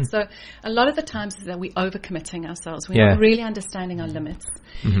like that. So a lot of the times is that we're overcommitting ourselves. We're not really understanding our limits.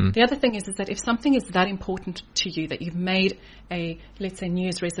 The other thing is that if something is that important to you that you've made a, let's say, New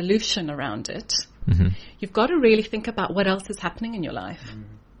Year's resolution around it, you've got to really think about what else is happening in your life.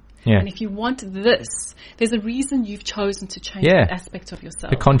 And if you want this, there's a reason you've chosen to change that aspect of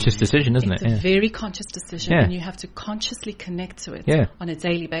yourself. A conscious decision, isn't it? It's a very conscious decision, and you have to consciously connect to it on a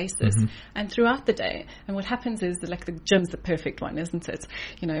daily basis and throughout the day. And what happens is that, like, the gym's the perfect one, isn't it?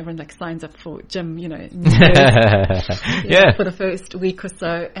 Everyone signs up for gym, for the first week or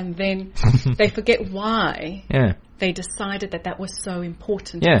so, and then they forget why they decided that was so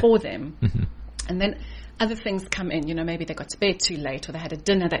important for them. And then other things come in, maybe they got to bed too late, or they had a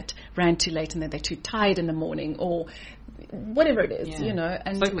dinner that ran too late and then they're too tired in the morning, or whatever it is, And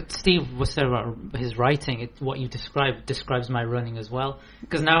it's like what Steve was saying about his writing. What you describes my running as well.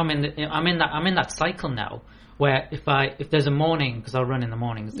 Because now I'm in that cycle now where if there's a morning, because I'll run in the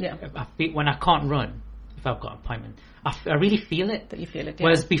mornings, when I can't run, if I've got an appointment, I really feel it. That you feel it. Yeah.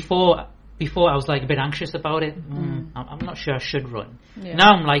 Whereas before I was like a bit anxious about it. I'm not sure I should run.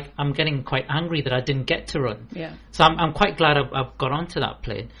 Now I'm getting quite angry that I didn't get to run. So I'm quite glad I've got onto that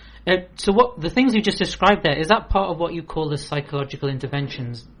plane. So what the things you just described there, is that part of what you call the psychological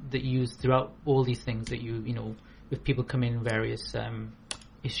interventions that you use throughout all these things that you if people come in various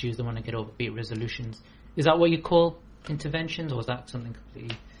issues they want to get over, be it resolutions, is that what you call interventions, or is that something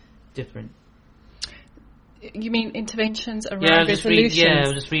completely different? You mean interventions around resolutions? I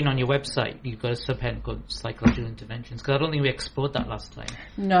was just reading on your website. You've got a subhead called psychological interventions, because I don't think we explored that last time.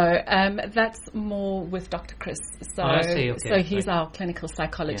 No, that's more with Dr. Chris. So, I see. Okay, so he's our clinical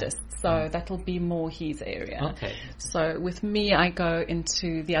psychologist. So that'll be more his area. Okay. So with me, I go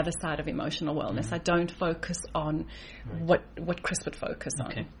into the other side of emotional wellness. I don't focus on what Chris would focus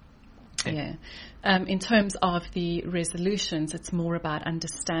on. Okay. Yeah. In terms of the resolutions, it's more about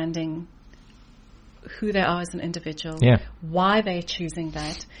understanding who they are as an individual, why they're choosing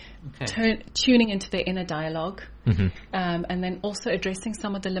that, tuning into their inner dialogue, and then also addressing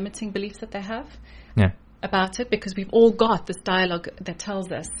some of the limiting beliefs that they have about it, because we've all got this dialogue that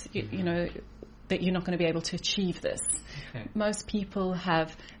tells us, that you're not going to be able to achieve this. Most people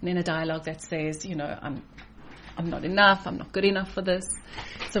have an inner dialogue that says, I'm not enough, I'm not good enough for this.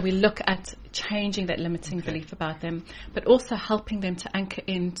 So we look at changing that limiting belief about them, but also helping them to anchor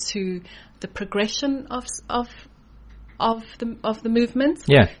into the progression of the movement.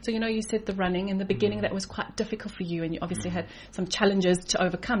 So you said the running in the beginning, that was quite difficult for you, and you obviously had some challenges to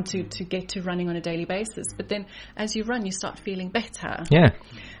overcome to get to running on a daily basis. But then as you run, you start feeling better.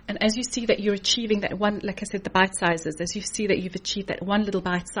 And as you see that you're achieving that one, like I said, the bite sizes, as you see that you've achieved that one little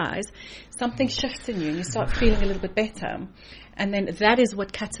bite size, something shifts in you and you start feeling a little bit better. And then that is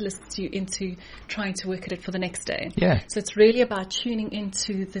what catalysts you into trying to work at it for the next day. So it's really about tuning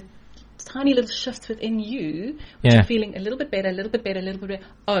into the tiny little shifts within you, which are feeling a little bit better, a little bit better, a little bit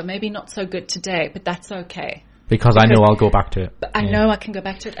better. Oh, maybe not so good today, but that's okay. Because I know I'll go back to it. But I know I can go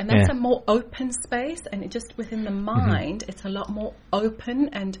back to it. And that's a more open space, and it just within the mind, it's a lot more open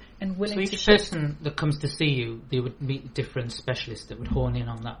and willing So to each shift. person that comes to see you, they would meet different specialists that would hone in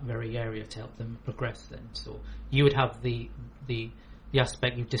on that very area to help them progress then. So you would have the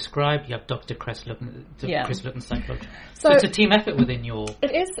aspect you've described, you have Dr. Chris looking at Chris looking psychologist. So it's a team effort within your...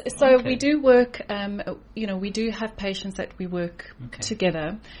 It is. So we do work, we do have patients that we work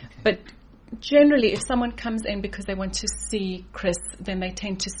together, but generally if someone comes in because they want to see Chris, then they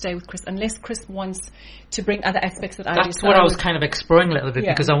tend to stay with Chris, unless Chris wants to bring other aspects that I do. That's what I was kind of exploring a little bit,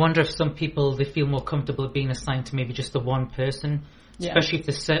 because I wonder if some people, they feel more comfortable being assigned to maybe just the one person, especially if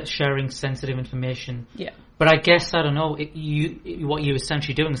they're sharing sensitive information. Yeah. But I guess, I don't know, what you're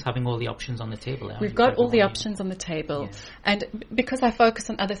essentially doing is having all the options on the table. We've got all the options on the table. And because I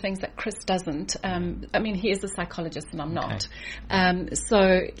focus on other things that Chris doesn't, I mean, he is a psychologist and I'm not.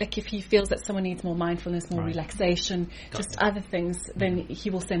 So, like, if he feels that someone needs more mindfulness, more relaxation, just other things, then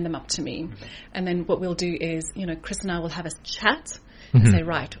he will send them up to me. And then what we'll do is, Chris and I will have a chat. And say,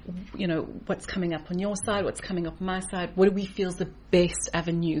 right, what's coming up on your side, what's coming up on my side, what do we feel is the best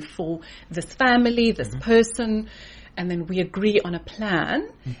avenue for this family, this person, and then we agree on a plan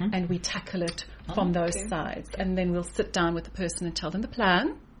and we tackle it from those sides. And then we'll sit down with the person and tell them the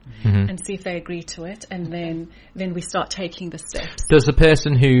plan. And see if they agree to it, and then we start taking the steps. Does the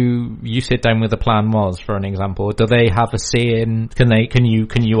person who you sit down with the plan was, for an example, do they have a say in? Can you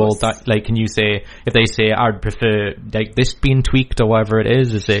all can you say, if they say I'd prefer like this being tweaked or whatever it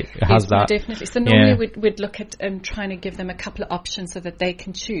is it has that? Definitely. So normally we'd look at trying to give them a couple of options so that they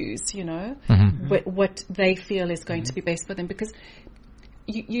can choose, what they feel is going to be best for them, because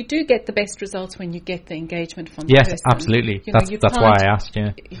you do get the best results when you get the engagement from the person. Yes, absolutely. That's why I asked,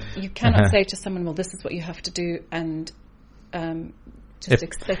 You cannot say to someone, well, this is what you have to do, and just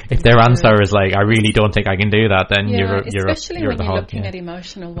expect... If their answer is like, I really don't think I can do that, then you're especially when you're you're looking at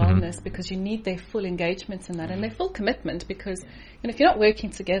emotional wellness, because you need their full engagement in that, and their full commitment, because if you're not working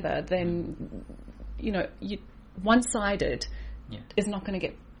together, then, one-sided is not going to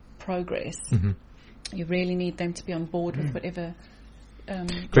get progress. You really need them to be on board with whatever...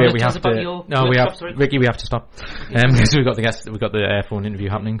 Great, we have to. Ricky, we have to stop because we've got the phone interview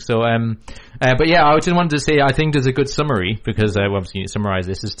happening. So, but yeah, I just wanted to say I think there's a good summary, because obviously you need to summarize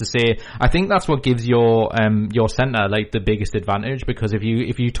this, is to say I think that's what gives your centre like the biggest advantage, because if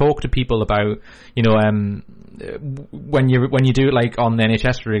you talk to people about when you do it like on the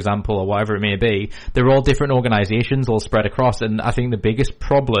NHS, for example, or whatever it may be, they're all different organisations all spread across, and I think the biggest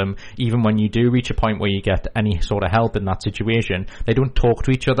problem, even when you do reach a point where you get any sort of help in that situation, they don't talk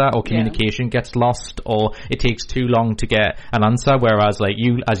to each other, or communication gets lost, or it takes too long to get an answer. Whereas like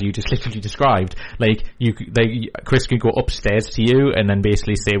you, as you just literally described, like Chris could go upstairs to you and then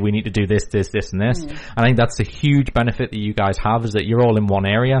basically say, we need to do this, this, this, and this. I think that's a huge benefit that you guys have, is that you're all in one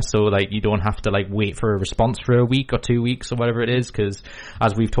area, so like you don't have to like wait for a response for a week or 2 weeks or whatever it is, because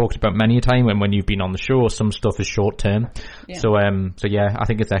as we've talked about many a time, and when you've been on the show, some stuff is short term. So yeah, I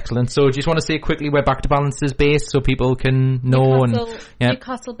think it's excellent. So just want to say quickly where Back to Balance is based, so people can know.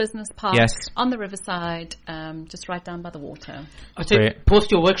 Newcastle Business Park, on the riverside, just right down by the water.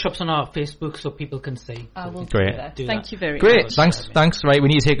 Post your workshops on our Facebook so people can see. I will do that. Thank you very much. Great, thanks. Right, we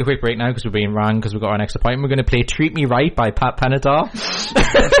need to take a quick break now because we're being rang because we've got our next appointment. We're going to play Treat Me Right by Pat Benatar.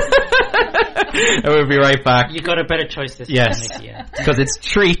 And we'll be right back. You got a better choice this time, because it's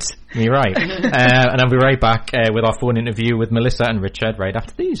Treat Me Right. And I'll be right back with our phone interview with Melissa and Richard right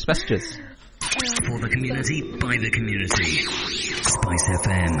after these messages. For the community, by the community. Spice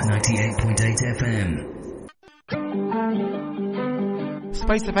FM 98.8 FM.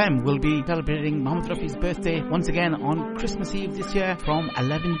 Spice FM will be celebrating Mohammed Rafi's birthday once again on Christmas Eve this year from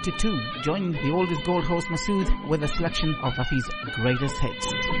 11 to 2. Join the oldest gold host Masood with a selection of Rafi's greatest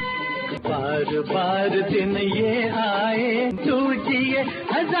hits. बार बार दिन ये आए तू जिए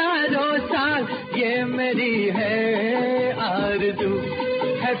हजारों साल ये मेरी है आरज़ू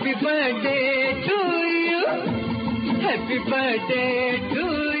happy birthday to you happy birthday to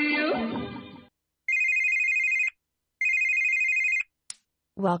you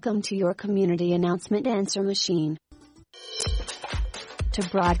Welcome to your community announcement answer machine. To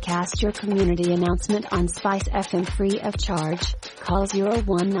broadcast your community announcement on Spice FM free of charge, call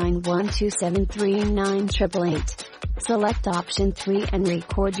 01912739888. Select option 3 and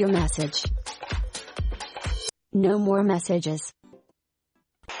record your message. No more messages.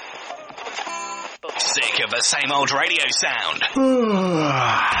 Sick of the same old radio sound?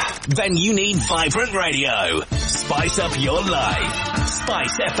 Then you need vibrant radio. Spice up your life.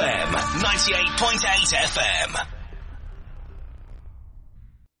 Spice FM 98.8 FM.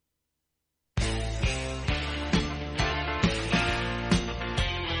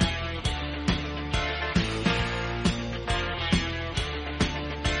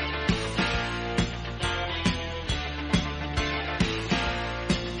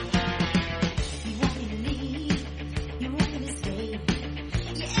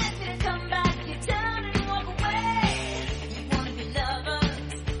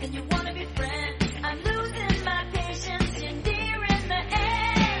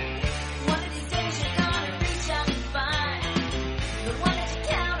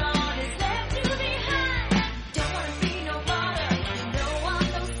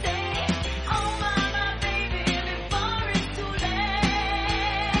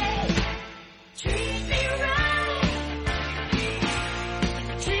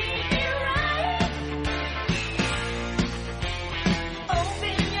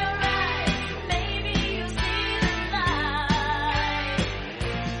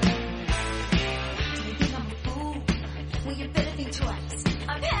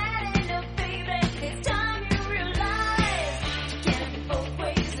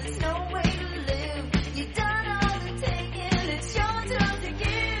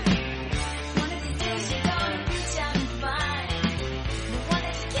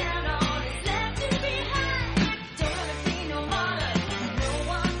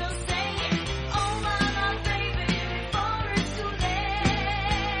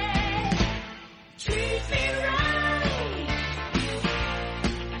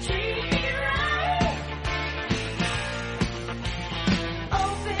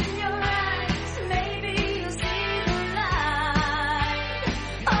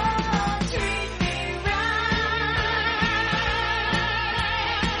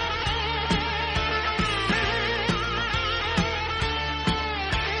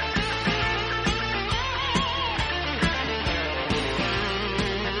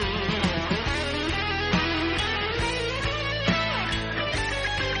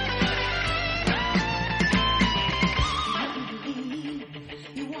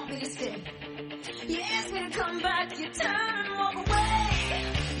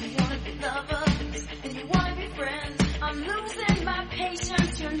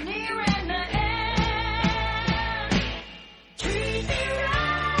 you're nearing the end. Treat me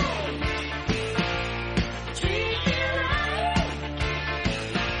right. Treat me right.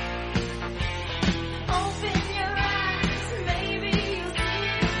 Open your eyes, maybe you'll see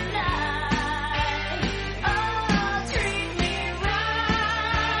the light. Oh, treat me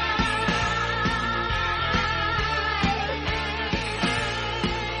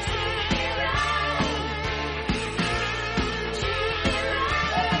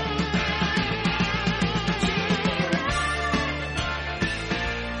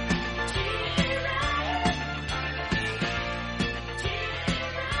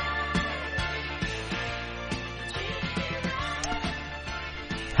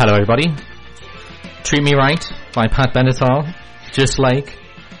Hello everybody. Treat Me Right by Pat Benatar. Just like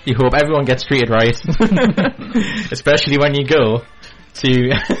you hope everyone gets treated right. Especially when you go to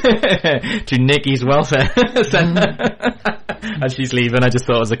to Nikki's welfare centre as she's leaving. I just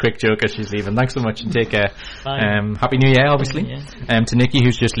thought it was a quick joke as she's leaving. Thanks so much and take care. Happy New Year, obviously. To Nikki,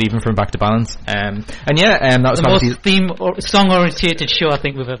 who's just leaving from Back to Balance. That was the most song-orientated show I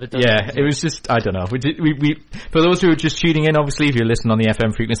think we've ever done. Yeah, it was just, I don't know. We for those who are just tuning in, obviously, if you're listening on the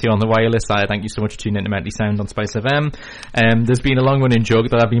FM frequency on the wireless side, thank you so much for tuning in to Mentally Sound on Spice FM. There's been a long-running joke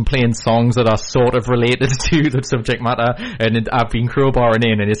that I've been playing songs that are sort of related to the subject matter, and I've been crowbarring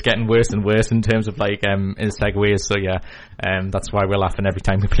in, and it's getting worse and worse in terms of like in segues. So yeah, that's why we're laughing every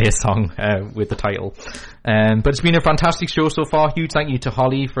time we play a song with the title. But it's been a fantastic show so far. Huge thank you to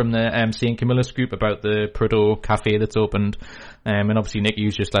Holly from the St. Camillus group about the Proto Cafe that's opened. And obviously Nick,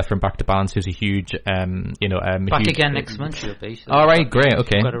 who's just left from Back to Balance, who's a huge, Back again next month, she'll be. Alright, great,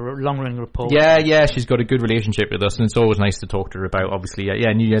 okay. She's got a long-running rapport. Yeah, she's got a good relationship with us, and it's always nice to talk to her about, obviously,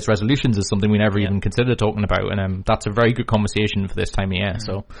 New Year's resolutions is something we never even considered talking about, and that's a very good conversation for this time of year,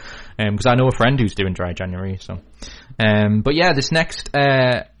 so, because I know a friend who's doing Dry January, so. But yeah, this next,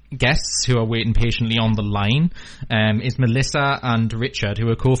 guests who are waiting patiently on the line is Melissa and Richard, who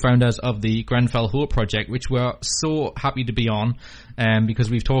are co-founders of the Grenfell Hope project, which we're so happy to be on because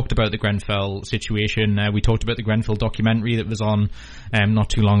we've talked about the Grenfell situation. We talked about the Grenfell documentary that was on not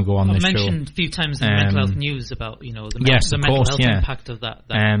too long ago on this show. I've mentioned a few times in the mental health news about the mental health impact of that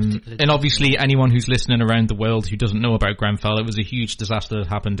and obviously anyone who's listening around the world who doesn't know about Grenfell, it was a huge disaster that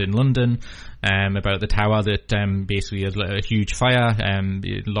happened in London about the tower that basically had a huge fire, a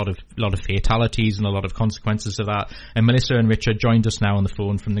lot of fatalities and a lot of consequences of that. And Melissa and Richard joined us now on the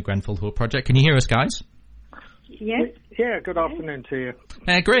phone from the Grenfell Hope project. Can you hear us, guys? Yes. Yeah, good afternoon to you.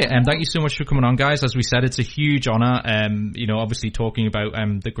 Great, thank you so much for coming on, guys. As we said, it's a huge honour, obviously talking about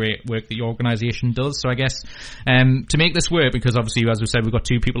the great work that your organisation does. So I guess to make this work, because obviously, as we said, we've got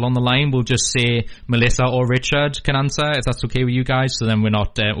two people on the line, we'll just say Melissa or Richard can answer, if that's okay with you guys, so then we're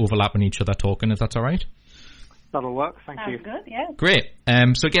not overlapping each other talking, if that's all right. That'll work, thank you. Sounds good, yeah. Great.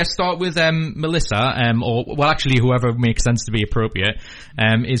 So I guess start with Melissa, actually whoever makes sense to be appropriate,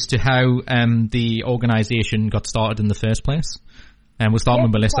 as to how the organisation got started in the first place. We'll start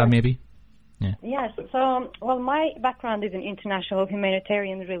with Melissa, maybe. Yeah. Yes. So, my background is in international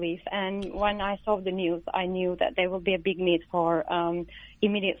humanitarian relief, and when I saw the news, I knew that there will be a big need for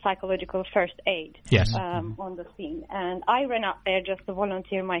immediate psychological first aid on the scene. And I ran up there just to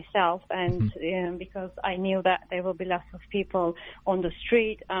volunteer myself, and because I knew that there will be lots of people on the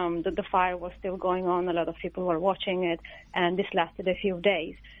street, the fire was still going on, a lot of people were watching it, and this lasted a few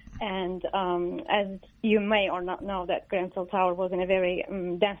days. And as you may or not know, that Grenfell Tower was in a very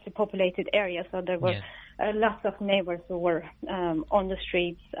densely populated area, so there were lots of neighbors who were on the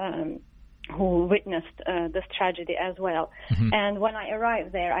streets who witnessed this tragedy as well. And when I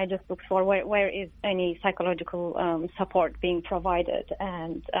arrived there, I just looked for where is any psychological support being provided.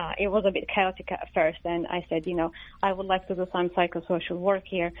 And it was a bit chaotic at first. And I said, I would like to do some psychosocial work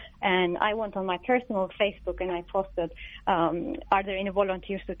here. And I went on my personal Facebook and I posted, are there any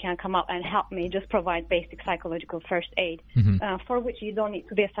volunteers who can come up and help me just provide basic psychological first aid, for which you don't need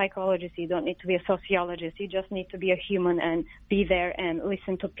to be a psychologist, you don't need to be a sociologist, you just need to be a human and be there and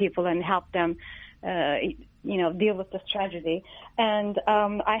listen to people and help them deal with this tragedy. And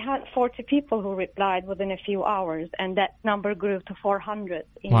I had 40 people who replied within a few hours, and that number grew to 400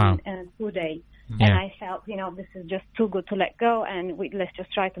 in 2 days. Yeah. And I felt, this is just too good to let go, and let's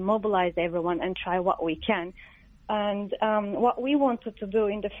just try to mobilize everyone and try what we can. And what we wanted to do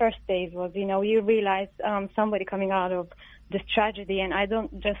in the first days was, you realize somebody coming out of this tragedy, and I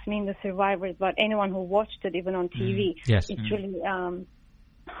don't just mean the survivors, but anyone who watched it, even on TV. Yes. It's really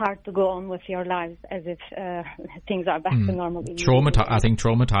hard to go on with your lives as if things are back to normal. I think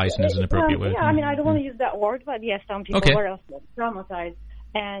traumatizing is an appropriate word. Yeah, I don't want to use that word, but yes, some people were also traumatized.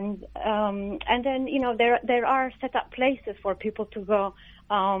 And then, there are set up places for people to go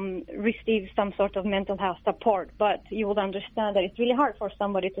receive some sort of mental health support. But you would understand that it's really hard for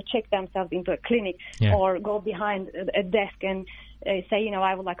somebody to check themselves into a clinic or go behind a desk and say,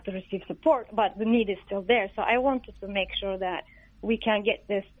 I would like to receive support, but the need is still there. So I wanted to make sure that we can get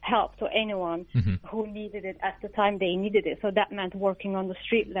this help to anyone who needed it at the time they needed it. So that meant working on the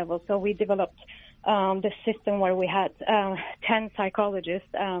street level. So we developed the system where we had 10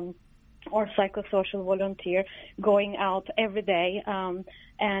 psychologists or psychosocial volunteer going out every day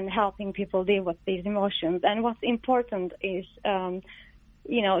and helping people deal with these emotions. And what's important is,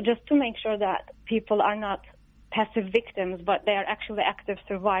 just to make sure that people are not passive victims, but they are actually active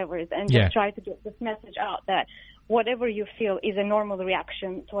survivors, and just try to get this message out that whatever you feel is a normal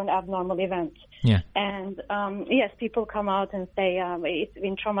reaction to an abnormal event. Yeah. And yes, people come out and say it's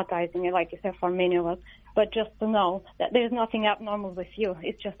been traumatizing, like you said, for many of us. But just to know that there's nothing abnormal with you.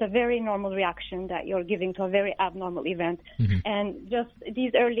 It's just a very normal reaction that you're giving to a very abnormal event. And just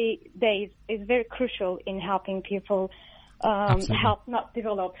these early days is very crucial in helping people help not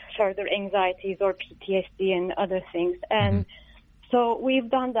develop further anxieties or PTSD and other things. And so we've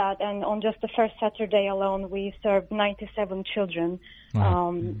done that, and on just the first Saturday alone, we served 97 children,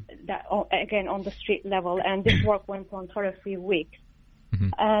 that again on the street level, and this work went on for a few weeks.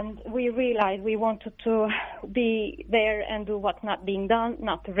 And we realized we wanted to be there and do what's not being done,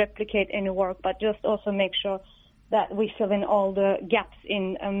 not to replicate any work, but just also make sure that we fill in all the gaps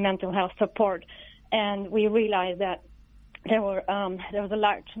in mental health support. And we realized that there was a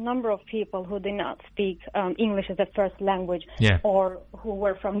large number of people who did not speak English as a first language, or who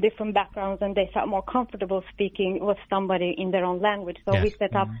were from different backgrounds, and they felt more comfortable speaking with somebody in their own language. So we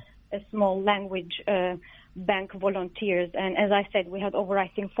set up a small language bank volunteers, and as I said, we had over, I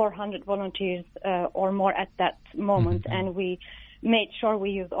think, 400 volunteers or more at that moment, and we made sure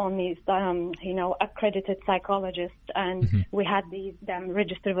we used only accredited psychologists, and we had them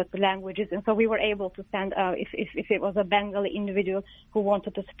registered with the languages, and so we were able to send if it was a Bengali individual who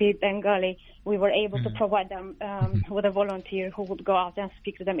wanted to speak Bengali, we were able to provide them with a volunteer who would go out and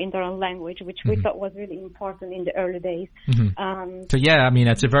speak to them in their own language, which we thought was really important in the early days. So yeah, I mean,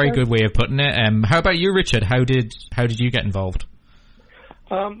 that's a very good way of putting it. How about you, Richard? How did you get involved?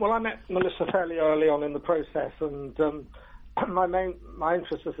 Well, I met Melissa fairly early on in the process, and my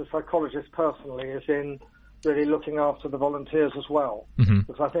interest as a psychologist personally is in really looking after the volunteers as well,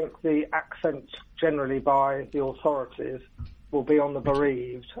 because I think the accent generally by the authorities will be on the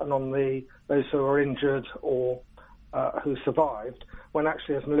bereaved and on those who are injured or who survived, when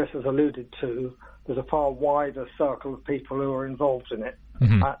actually, as Melissa's alluded to, there's a far wider circle of people who are involved in it,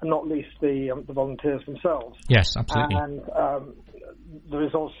 not least the volunteers themselves. Yes, absolutely. And there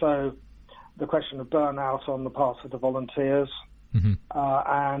is also the question of burnout on the part of the volunteers,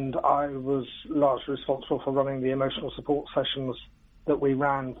 and I was largely responsible for running the emotional support sessions that we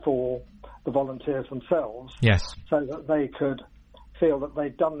ran for the volunteers themselves, so that they could feel that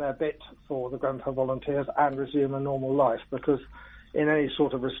they'd done their bit for the Grenfell volunteers and resume a normal life, because in any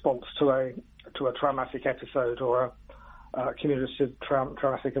sort of response to a traumatic episode or a cumulative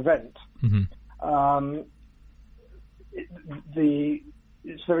traumatic event,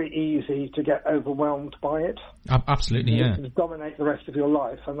 it's very easy to get overwhelmed by it. Absolutely, yeah. To dominate the rest of your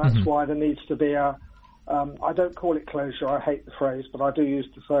life, and that's why there needs to be a, I don't call it closure, I hate the phrase, but I do use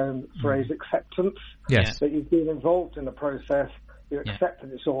the phrase acceptance. Yes. That you've been involved in the process, you accept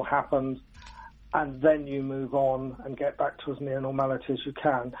that it's all happened, and then you move on and get back to as near normality as you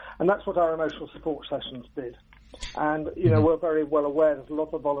can. And that's what our emotional support sessions did. And, we're very well aware that a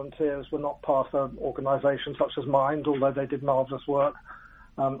lot of volunteers were not part of organisations such as Mind, although they did marvellous work,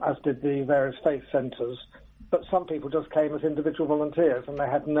 as did the various faith centres. But some people just came as individual volunteers, and they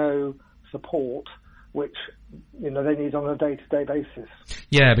had no support, which, they need on a day-to-day basis.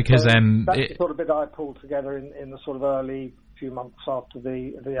 Yeah, because... that's the sort of bit I pulled together in the sort of early few months after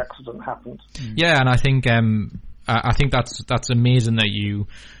the accident happened. Yeah, and I think that's amazing that you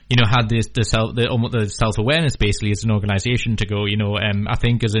had the self-awareness basically as an organisation to go, I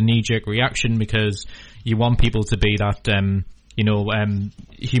think as a knee-jerk reaction, because you want people to be that,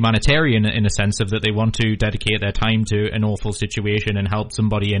 humanitarian in a sense of that they want to dedicate their time to an awful situation and help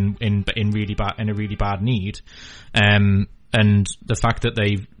somebody in a really bad need. And the fact that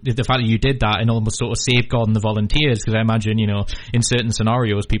you did that and almost sort of safeguarding the volunteers, because I imagine, in certain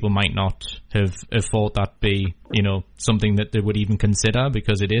scenarios, people might not have thought that be, something that they would even consider,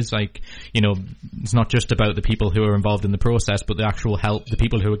 because it is like, it's not just about the people who are involved in the process, but the actual help, the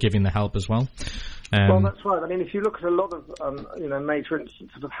people who are giving the help as well. Well, that's right. I mean, if you look at a lot of, major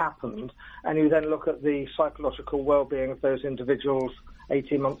incidents that have happened, and you then look at the psychological well-being of those individuals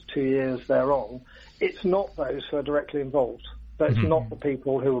 18 months, 2 years thereon, it's not those who are directly involved. So it's not the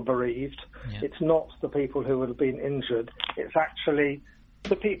people who were bereaved. Yeah. It's not the people who would have been injured. It's actually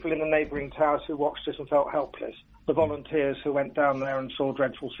the people in the neighbouring towers who watched it and felt helpless. The volunteers who went down there and saw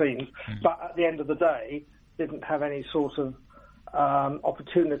dreadful scenes, but at the end of the day, didn't have any sort of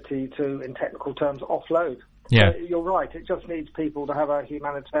opportunity to, in technical terms, offload. Yeah. So you're right. It just needs people to have a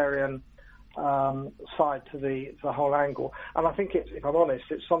humanitarian side to the whole angle. And I think, if I'm honest,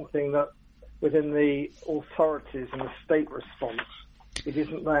 it's something that within the authorities and the state response, it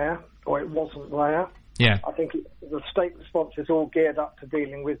isn't there, or it wasn't there. Yeah. I think the state response is all geared up to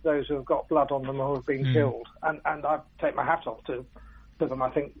dealing with those who have got blood on them or have been killed. And I take my hat off to them. I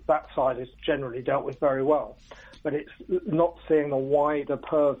think that side is generally dealt with very well. But it's not seeing the wider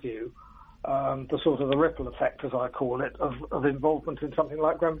purview, the sort of the ripple effect, as I call it, of involvement in something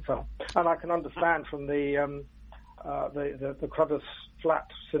like Grenfell. And I can understand from the Cruddas flat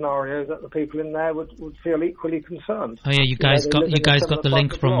scenario that the people in there would feel equally concerned. Oh yeah, you guys got the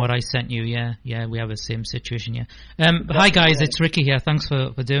link from what I sent you. Yeah, we have the same situation. Yeah. Hi guys, it's Ricky here. Thanks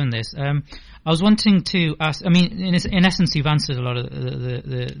for doing this. I was wanting to ask. I mean, in essence, you've answered a lot of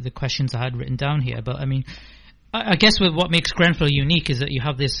the questions I had written down here. But I mean, I guess what makes Grenfell unique is that you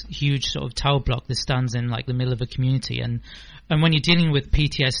have this huge sort of tower block that stands in like the middle of a community, and when you're dealing with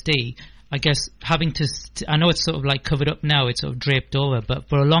PTSD. I guess having to, I know it's sort of like covered up now, it's sort of draped over, but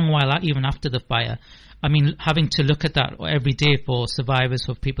for a long while, even after the fire, I mean, having to look at that every day for survivors,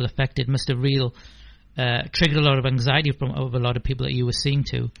 for people affected, must have triggered a lot of anxiety of a lot of people that you were seeing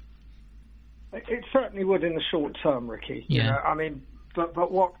too. It certainly would in the short term, Ricky. Yeah. You know, I mean,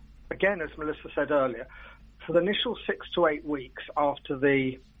 but what, again, as Melissa said earlier, for the initial 6 to 8 weeks after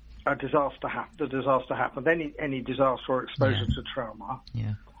the disaster happened, any disaster or exposure to trauma,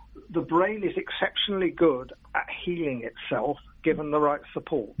 the brain is exceptionally good at healing itself given the right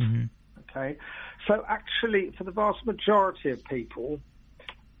support. Okay, so actually, for the vast majority of people,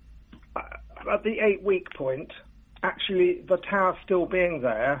 at the 8-week point, actually the tower still being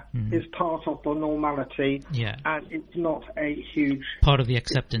there is part of the normality, and it's not a huge part of the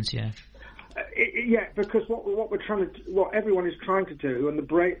acceptance. Because what everyone is trying to do, and the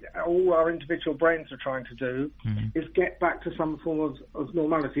brain, all our individual brains are trying to do, is get back to some form of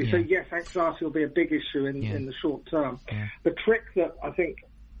normality. So yes, anxiety will be a big issue in the short term. The trick that I think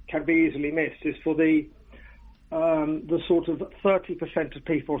can be easily missed is for the sort of 30% of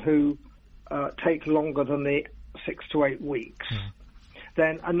people who take longer than the 6 to 8 weeks.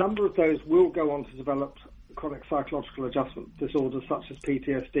 Then a number of those will go on to develop chronic psychological adjustment disorders such as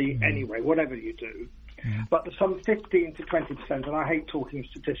PTSD anyway, whatever you do. But there's some 15 to 20%, and I hate talking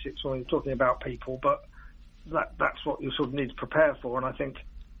statistics when you're talking about people, but that's what you sort of need to prepare for, and I think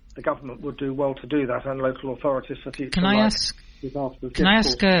the government would do well to do that, and local authorities for future. Can I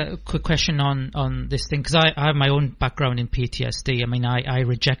ask a quick question on this thing? Because I have my own background in PTSD. I mean, I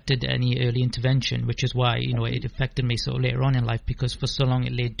rejected any early intervention, which is why, it affected me so later on in life, because for so long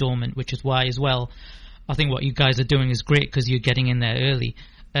it lay dormant, which is why as well I think what you guys are doing is great because you're getting in there early.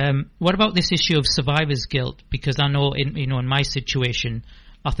 What about this issue of survivor's guilt? Because I know in my situation,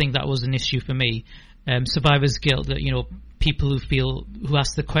 I think that was an issue for me. Survivor's guilt, that people who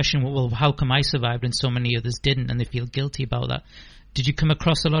ask the question, well, how come I survived and so many others didn't, and they feel guilty about that. Did you come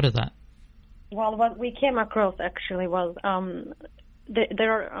across a lot of that? Well, what we came across actually was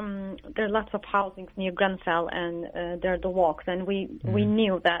there are lots of housings near Grenfell, and there are the walks, and we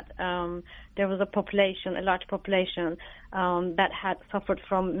knew that there was a large population that had suffered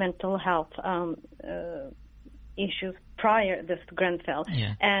from mental health issues prior this to Grenfell,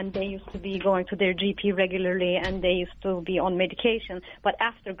 and they used to be going to their GP regularly, and they used to be on medication. But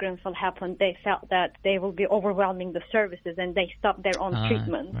after Grenfell happened, they felt that they will be overwhelming the services, and they stopped their own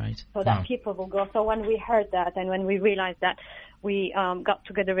treatment, so that people will go. So when we heard that, and when we realized that, we got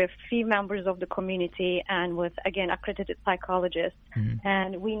together with few members of the community and with, again, accredited psychologists,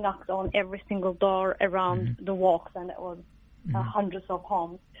 and we knocked on every single door around the walks, and it was hundreds of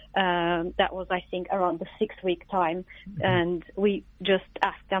homes. That was, I think, around the 6-week time, and we just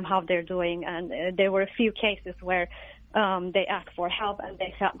asked them how they're doing, and there were a few cases where they asked for help, and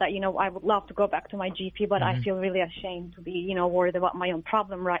they felt that, I would love to go back to my GP, but I feel really ashamed to be, worried about my own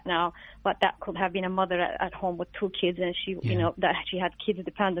problem right now. But that could have been a mother at home with 2 kids, and she, that she had kids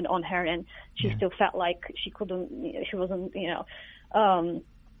dependent on her, and she still felt like she wasn't,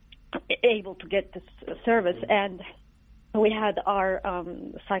 able to get this service. And we had our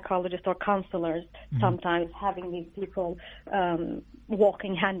psychologists or counselors sometimes having these people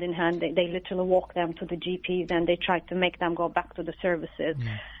walking hand in hand. They literally walk them to the GPs, and they try to make them go back to the services.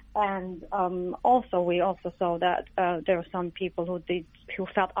 And also, we also saw that there were some people who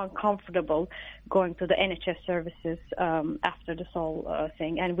felt uncomfortable going to the NHS services after this whole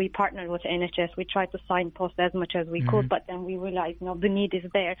thing. And we partnered with the NHS. We tried to signpost as much as we could, but then we realized, the need is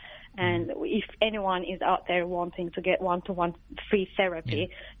there. And if anyone is out there wanting to get one-to-one free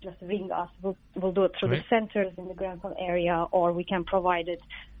therapy, just ring us. We'll do it through the centres in the Grenfell area, or we can provide it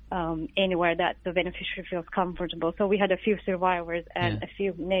anywhere that the beneficiary feels comfortable. So we had a few survivors and a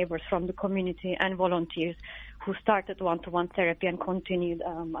few neighbors from the community and volunteers who started one-to-one therapy and continued,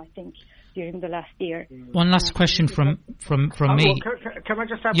 I think, during the last year. One last question from me. Well, can I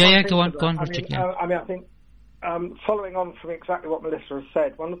just add go on, Richard. I think following on from exactly what Melissa has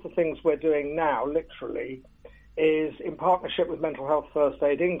said, one of the things we're doing now, literally, is in partnership with Mental Health First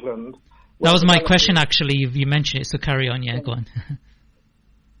Aid England. That was my question, actually. You mentioned it, so carry on. Go on.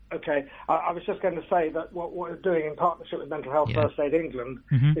 Okay, I was just going to say that what we're doing in partnership with Mental Health First Aid England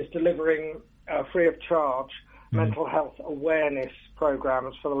is delivering free of charge mental health awareness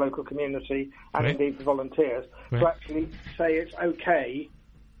programs for the local community and indeed for volunteers to actually say it's okay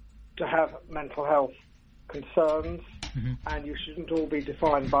to have mental health concerns and you shouldn't all be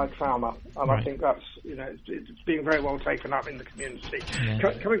defined by trauma. And I think that's, it's being very well taken up in the community.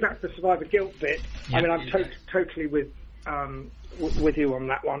 Coming back to the survivor guilt bit, I mean, I'm totally with you on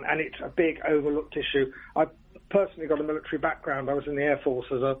that one, and it's a big overlooked issue. I personally got a military background. I was in the Air Force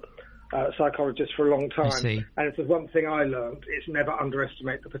as a psychologist for a long time, and if there's one thing I learned, it's never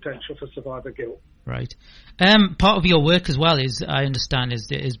underestimate the potential for survivor guilt. Right. Part of your work as well is, I understand,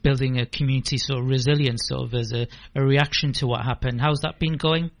 is building a community sort of resilience, sort of as a reaction to what happened. How's that been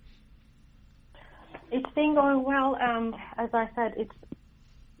going? It's been going well. As I said, it's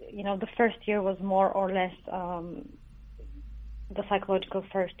the first year was more or less the psychological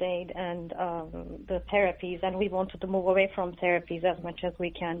first aid and the therapies, and we wanted to move away from therapies as much as we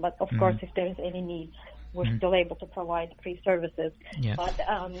can. But of course, if there is any need, we're still able to provide free services. But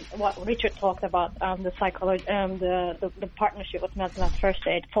what Richard talked about, the partnership with Mental Health First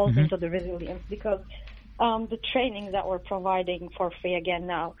Aid falls into the resilience, because the trainings that we're providing for free again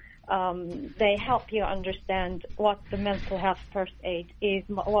now, they help you understand what the mental health first aid is,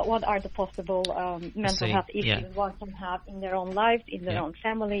 what are the possible mental health issues one can have in their own lives, in their own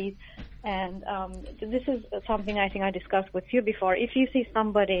families. And this is something I think I discussed with you before. If you see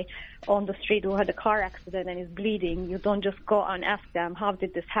somebody on the street who had a car accident and is bleeding, you don't just go and ask them, how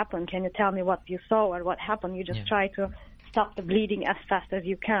did this happen? Can you tell me what you saw or what happened? You just try to stop the bleeding as fast as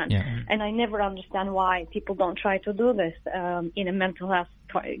you can. And I never understand why people don't try to do this in a mental health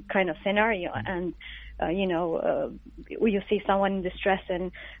kind of scenario. And you see someone in distress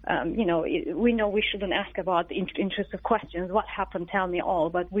and, we know we shouldn't ask about intrusive questions. What happened? Tell me all.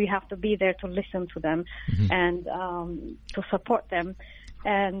 But we have to be there to listen to them and to support them.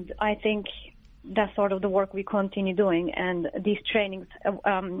 And I think that's sort of the work we continue doing. And these trainings,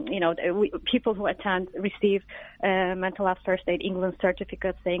 people who attend receive Mental Health First Aid England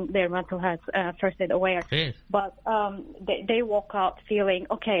certificate saying they're mental health first aid aware. But they walk out feeling,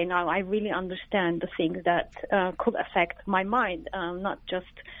 okay, now I really understand the things that could affect my mind, not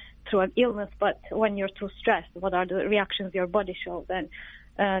just through an illness, but when you're too stressed, what are the reactions your body shows? And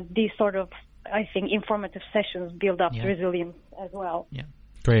these sort of, I think, informative sessions build up resilience as well.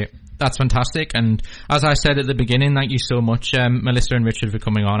 Great. That's fantastic. And as I said at the beginning, thank you so much, Melissa and Richard, for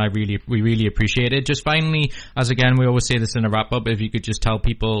coming on. We really appreciate it. Just finally, as again, we always say this in a wrap up, if you could just tell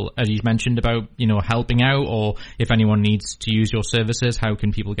people, as you mentioned, about, helping out, or if anyone needs to use your services, how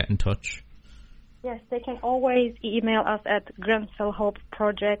can people get in touch? Yes, they can always email us at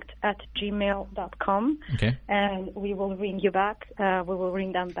grenfellhopeproject@gmail.com. Okay. And we will ring you back. We will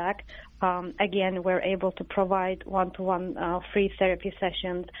ring them back. Again, we're able to provide one-to-one free therapy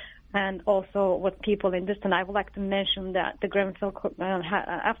sessions, and also with people in distance. I would like to mention that the Grenfell,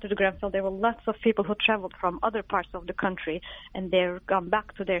 after the Grenfell, there were lots of people who traveled from other parts of the country, and they've gone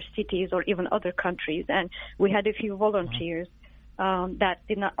back to their cities or even other countries. And we had a few volunteers that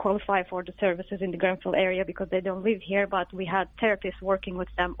did not qualify for the services in the Grenfell area because they don't live here, but we had therapists working with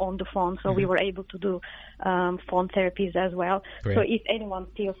them on the phone, so we were able to do phone therapies as well. Great. So if anyone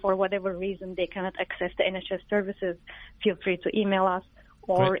feels for whatever reason they cannot access the NHS services, feel free to email us,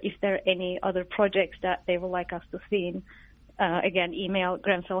 or if there are any other projects that they would like us to see in, again, email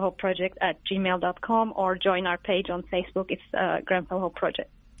grenfellhopeproject@gmail.com or join our page on Facebook. It's Grenfell Hope Project.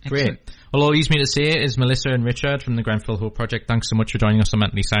 Great. Well, all leaves me to say is Melissa and Richard from the Grenfell Hope Project, thanks so much for joining us on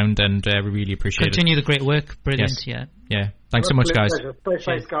Mentally Sound, and we really appreciate it. Continue the great work. Brilliant. Yeah. Thanks so much, guys. Stay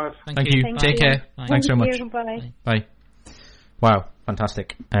safe, guys. Thank you. Take care. Bye. Thanks so much. Bye. Bye. Wow.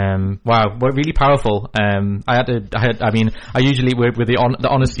 Fantastic. Wow, well, really powerful. I usually with the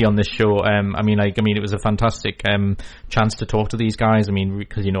honesty on this show. It was a fantastic chance to talk to these guys. I mean,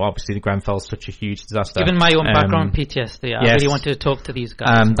 because obviously the Grenfell's such a huge disaster. Given my own background, PTSD, I really wanted to talk to these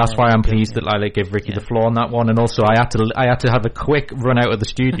guys. That's why I'm pleased that I give Ricky the floor on that one. And also, I had to have a quick run out of the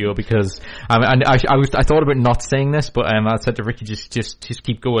studio because I thought about not saying this, but I said to Ricky just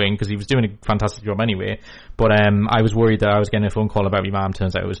keep going because he was doing a fantastic job anyway. But I was worried that I was getting a phone call about my mum.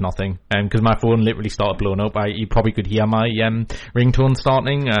 Turns out it was nothing. Because my phone literally started blowing up. You probably could hear my ringtone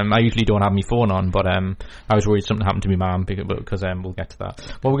starting. I usually don't have my phone on, but I was worried something happened to my mum because we'll get to that.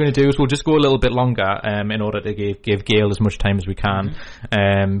 What we're going to do is we'll just go a little bit longer in order to give Gail as much time as we can.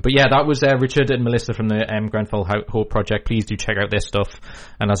 But yeah, that was Richard and Melissa from the Grenfell Hope Project. Please do check out their stuff.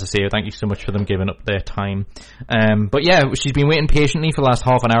 And as I say, thank you so much for them giving up their time. But yeah, she's been waiting patiently for the last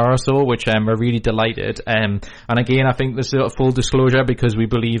half an hour or so, which we're really delighted. And again, I think this is a full disclosure because we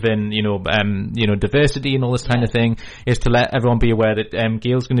believe in diversity and all this kind of thing, is to let everyone be aware that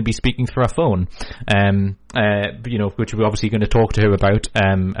Gail's going to be speaking through her phone. Which we're obviously going to talk to her about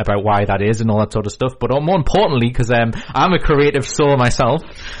why that is and all that sort of stuff. But more importantly, because I'm a creative soul myself,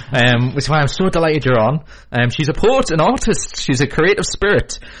 which is why I'm so delighted you're on. She's a poet, an artist. She's a creative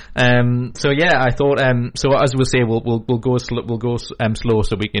spirit. So yeah, I thought. So as we'll say, we'll go slow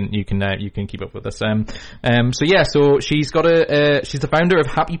so you can keep up with us. So she's the founder of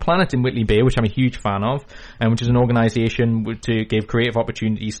Happy Planet in Whitley Bay, which I'm a huge fan of, which is an organisation to give creative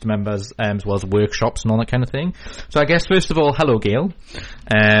opportunities to members as well as workshops and all that kind of thing. So I guess first of all, hello Gail. Do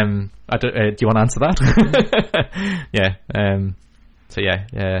you want to answer that? Yeah.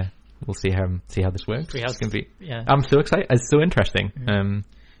 We'll see how this works. It's gonna be. Yeah. I'm so excited. It's so interesting.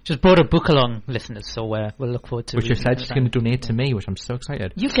 Just brought a book along, listeners, so we'll look forward to. Which you said she's going to donate to me, which I'm so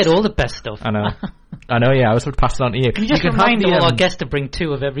excited. You get all the best stuff. I know. Yeah, I was going to pass it on to you. Can you just remind all our guests to bring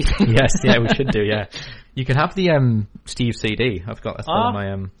 2 of everything? Yes, yeah, we should do. Yeah, you can have the Steve CD. I've got that still in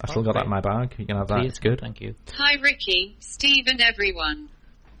my I still got that in my bag. You can have that. Please. It's good. Thank you. Hi, Ricky, Steve, and everyone.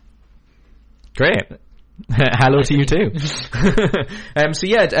 Great. Hello to you too.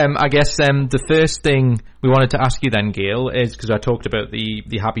 I guess the first thing we wanted to ask you then, Gail, is because I talked about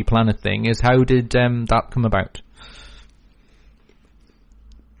the Happy Planet thing, is how did that come about?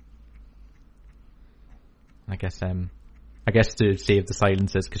 I guess to save the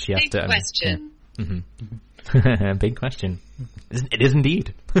silences because she has to. Big question. Yeah. Mm-hmm. Big question. It is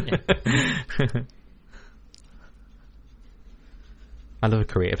indeed. Yeah. I love a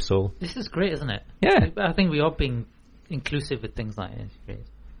creative soul. This is great, isn't it? Yeah. I think we are being inclusive with things like this. Great.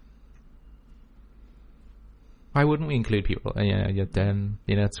 Why wouldn't we include people?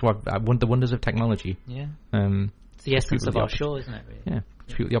 It's what the wonders of technology. Yeah. It's the essence of our show, isn't it? Really? Yeah.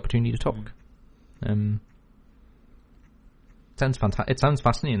 Gives people the opportunity to talk. Sounds fantastic. It sounds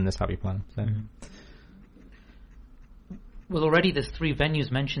fascinating, this Happy Planet. So. Well, already there's 3 venues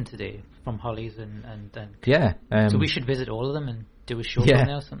mentioned today from Holly's and yeah. So we should visit all of them and do a show on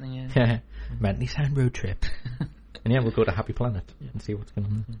there or something. Yeah. Mentally Sound road trip. And we'll go to Happy Planet and see what's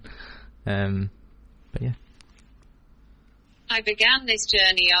going on. But yeah. I began this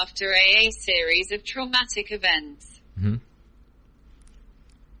journey after a series of traumatic events. Mm-hmm.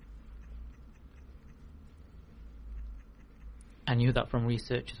 I knew that from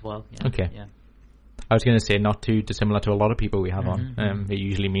research as well. Yeah. Okay. Yeah. I was going to say not too dissimilar to a lot of people we have on. It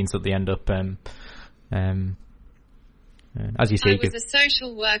usually means that they end up, as you say... I was a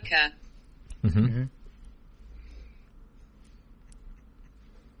social worker. Mm-hmm.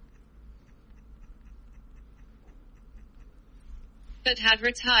 But had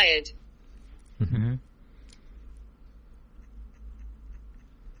retired. Mm-hmm.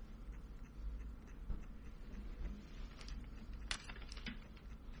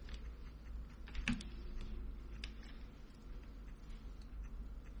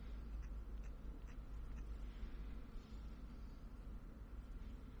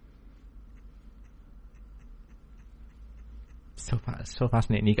 So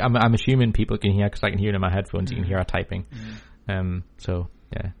fascinating. I'm assuming people can hear, because I can hear it in my headphones. You can hear her typing. So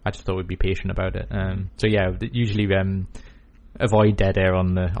yeah, I just thought we'd be patient about it. Usually avoid dead air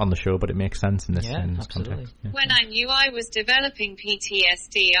on the show, but it makes sense in this context. Yeah. When I knew I was developing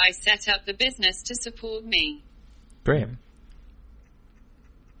PTSD, I set up the business to support me. Great.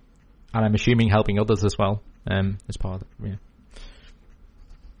 And I'm assuming helping others as well, as part of it. Yeah.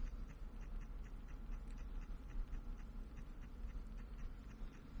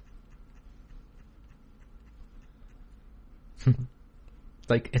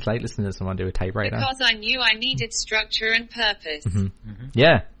 It's like listening to someone do a typewriter. Because I knew I needed structure and purpose. Mm-hmm. Mm-hmm.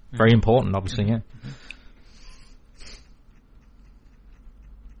 Yeah, very important, obviously. Yeah.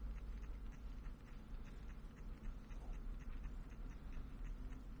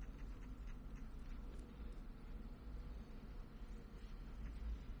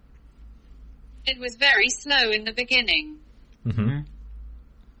 It was very slow in the beginning. Mm-hmm.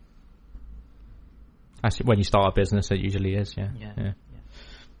 Actually, when you start a business, it usually is. Yeah.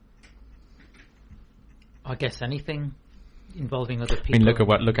 I guess anything involving other people. I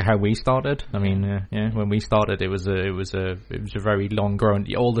mean, look at how we started. I mean, when we started, it was a very long grown.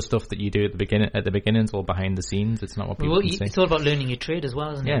 All the stuff that you do at the beginning, is all behind the scenes. It's not what people can see. It's all about learning your trade as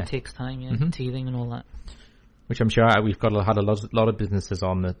well, isn't it? It takes time, teething and all that. Which I'm sure we've had a lot of businesses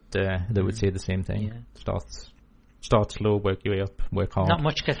on that would say the same thing. Yeah. Start slow, work your way up, work hard. Not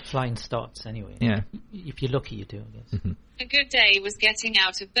much gets flying starts anyway. Yeah. If you're lucky, you do, I guess. Mm-hmm. A good day was getting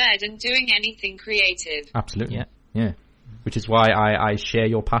out of bed and doing anything creative. Absolutely. Yeah. Which is why I share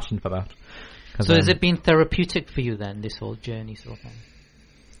your passion for that. So has it been therapeutic for you then, this whole journey so far?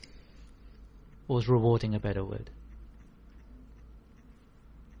 Or was rewarding a better word?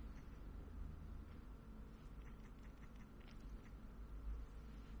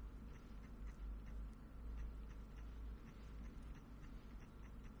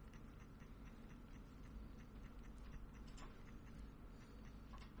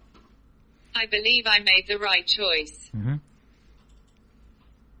 I believe I made the right choice. Mm-hmm.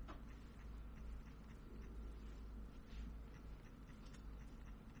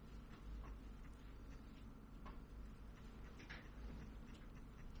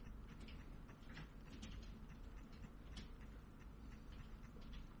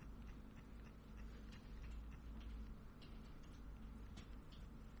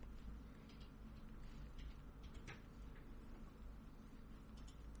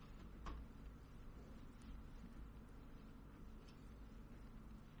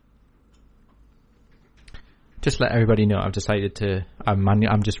 Just let everybody know I've decided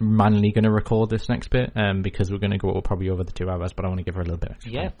I'm just manually going to record this next bit because we're going to go probably over the 2 hours, but I want to give her a little bit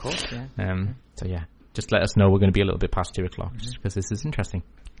extra time. Of course, yeah. So yeah, just let us know we're going to be a little bit past 2 o'clock just because this is interesting.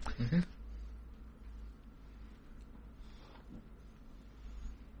 Mm-hmm.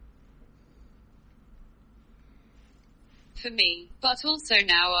 For me, but also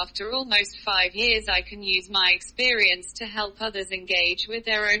now after almost 5 years I can use my experience to help others engage with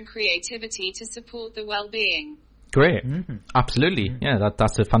their own creativity to support the well-being. Great. Mm-hmm. Absolutely. Yeah,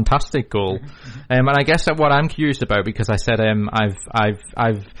 that's a fantastic goal. And I guess that what I'm curious about, because I said I've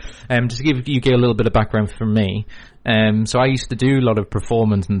just to give you a little bit of background from me. So I used to do a lot of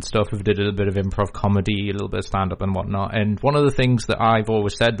performance and stuff. I did a little bit of improv comedy, a little bit of stand-up and whatnot. And one of the things that I've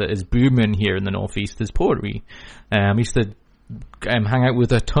always said that is booming here in the Northeast is poetry. I used to hang out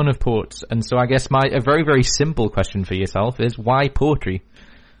with a ton of poets. And so I guess a very, very simple question for yourself is, why poetry?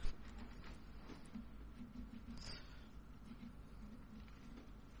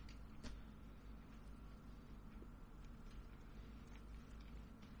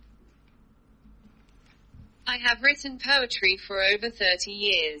 I have written poetry for over 30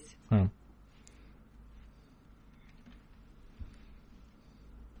 years.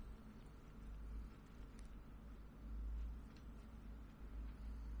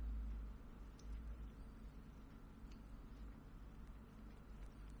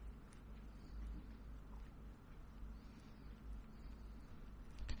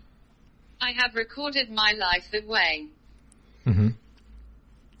 I have recorded my life that way. Mm-hmm.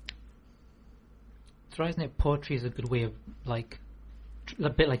 That's right, isn't it? Poetry is a good way of, a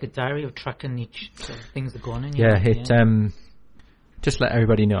bit like a diary of tracking each sort of things that go on in your life. Just let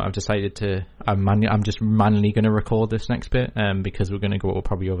everybody know I've decided I'm just manually going to record this next bit because we're going to go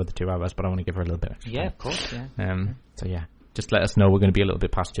probably over the 2 hours, but I want to give her a little bit extra time. Of course, yeah. So yeah, just let us know we're going to be a little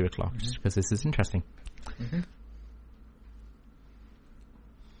bit past 2 o'clock just because this is interesting. Mm-hmm.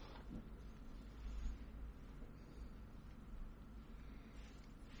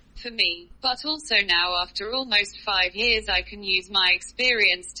 For me, but also now after almost 5 years I can use my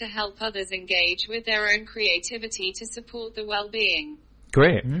experience to help others engage with their own creativity to support the well-being.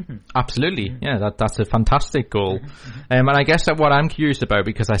 Great. Mm-hmm. Absolutely. Yeah, that's a fantastic goal. And I guess that what I'm curious about,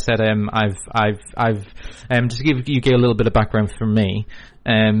 because I said I've just to give you a little bit of background from me.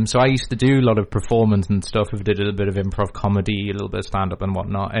 So I used to do a lot of performance and stuff. I did a little bit of improv comedy, a little bit of stand-up and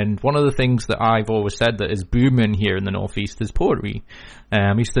whatnot. And one of the things that I've always said that is booming here in the Northeast is poetry.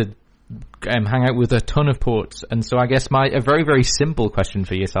 I used to hang out with a ton of poets. And so I guess a very, very simple question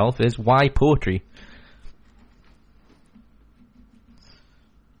for yourself is, why poetry?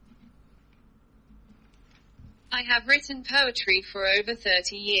 I have written poetry for over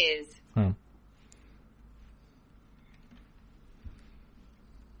 30 years.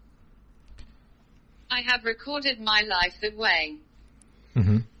 I have recorded my life that way.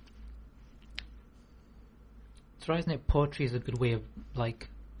 Mm-hmm. That's right, isn't it? Poetry is a good way of,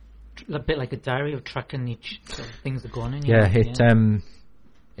 a bit like a diary of tracking each sort of things that go on in your life.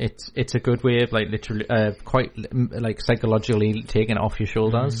 it's a good way of like literally quite like psychologically taking it off your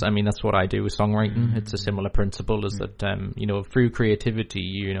shoulders. I mean, that's what I do with songwriting. It's a similar principle as that through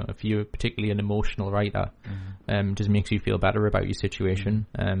creativity, if you're particularly an emotional writer, just makes you feel better about your situation.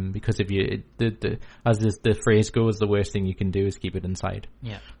 Because if you as the phrase goes, the worst thing you can do is keep it inside.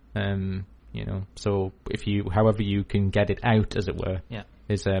 So if however you can get it out, as it were,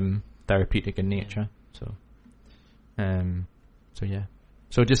 is therapeutic in nature.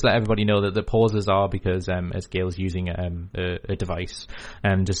 So just let everybody know that the pauses are because as Gail's using a device,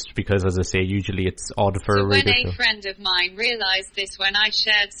 and just because, as I say, usually it's odd for a radio show. When a friend of mine realised this when I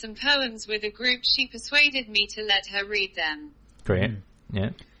shared some poems with a group, she persuaded me to let her read them. Great,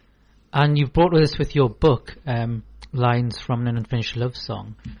 yeah. And you've brought with us with your book, Lines from an Unfinished Love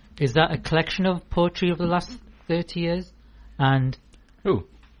Song. Is that a collection of poetry of the last 30 years? And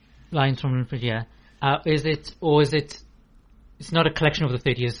Lines from an Unfinished, is it, or is it? It's not a collection of the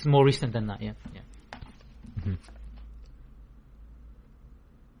 30 years. It's more recent than that.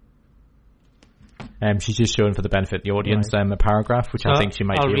 She's just showing for the benefit of the audience a paragraph, which I think she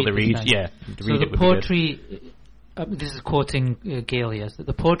might be able to read. So the poetry. This is quoting Gail here.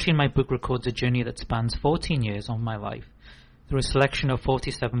 The poetry in my book records a journey that spans 14 years of my life through a selection of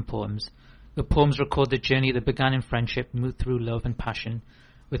 47 poems. The poems record the journey that began in friendship, moved through love and passion,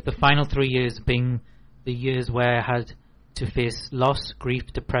 with the final 3 years being the years where I had to face loss,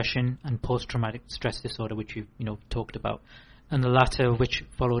 grief, depression, and post-traumatic stress disorder, which you've talked about, and the latter of which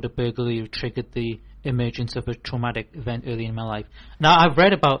followed a burglary which triggered the emergence of a traumatic event early in my life. Now, I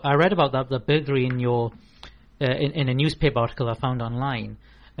read about that the burglary in your in a newspaper article I found online,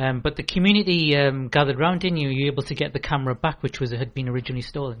 but the community gathered round in you. You were able to get the camera back, which had been originally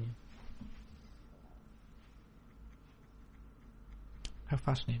stolen. How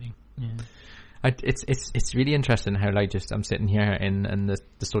fascinating! Yeah. It's really interesting how I'm sitting here and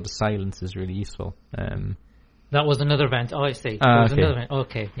the sort of silence is really useful. That was another event. Oh, I see. Was another event.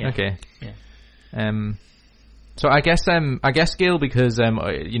 Okay. Yeah. Okay. Yeah. So I guess Gail, because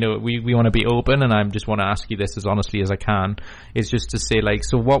we want to be open, and I just want to ask you this as honestly as I can, is just to say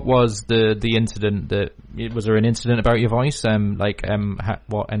so what was the incident was there an incident about your voice?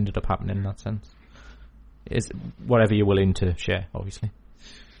 What ended up happening in that sense? Is whatever you're willing to share, obviously.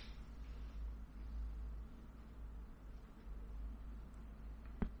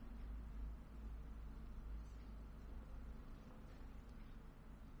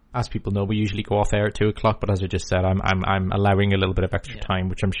 As people know, we usually go off air at 2:00, but as I just said, I'm allowing a little bit of extra time,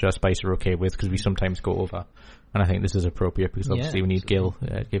 which I'm sure Spice are okay with, because we sometimes go over, and I think this is appropriate because obviously we need give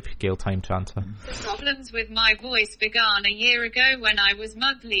Gail time to answer. The problems with my voice began a year ago when I was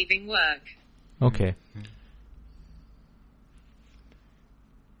mugged leaving work. Okay.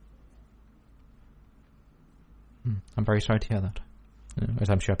 I'm very sorry to hear that, as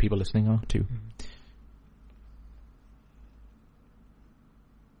I'm sure people listening are too.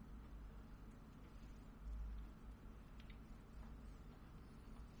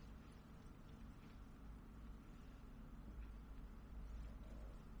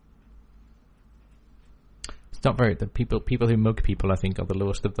 It's not very the people who mug people, I think, are the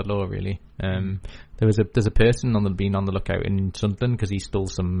lowest of the low, really. There's a person being on the lookout in Sunderland because he stole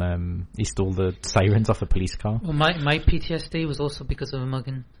the sirens off a police car. Well, my PTSD was also because of a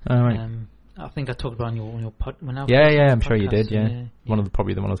mugging. Oh, right. I think I talked about on your pod. I'm sure you did. Yeah.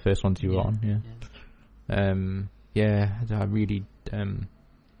 Probably one of the first ones you were on. I really.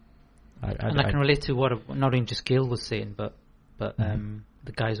 I can relate to what not only just Gail was saying, but the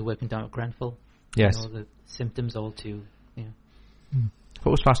guys who are working down at Grenfell. Yes. The symptoms all too. Yeah.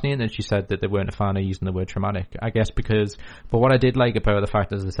 What was fascinating that she said that they weren't a fan of using the word traumatic. I guess but what I did like about the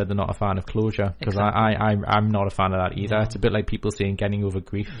fact, as I said, they're not a fan of closure, because I'm not a fan of that either. No. It's a bit like people saying getting over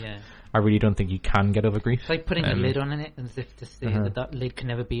grief. Yeah. I really don't think you can get over grief. It's like putting a lid on it, as if to say that lid can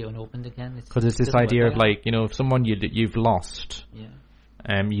never be unopened again. Because it's this idea of if someone you've lost. Yeah.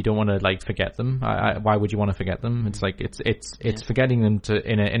 You don't want to forget them. Why would you want to forget them? It's it's forgetting them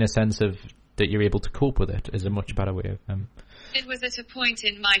in a sense of that you're able to cope with it is a much better way of. It was at a point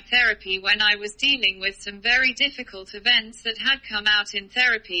in my therapy when I was dealing with some very difficult events that had come out in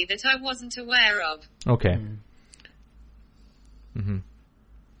therapy that I wasn't aware of. Okay.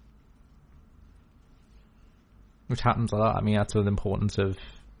 Which happens a lot. I mean, that's the importance of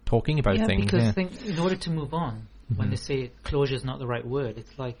talking about things. Because in order to move on, when they say closure is not the right word,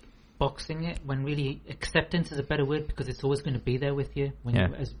 it's like boxing it, when really acceptance is a better word, because it's always going to be there with you when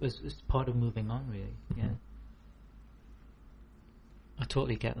you as part of moving on, really. Yeah. I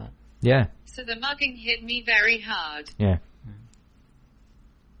totally get that. Yeah. So the mugging hit me very hard. Yeah.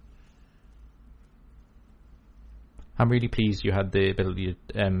 I'm really pleased you had the ability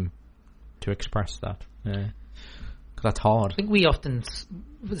to express that. Because that's hard. I think we often,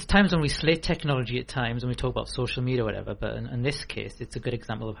 there's times when we slate technology at times, and we talk about social media or whatever, but in this case, it's a good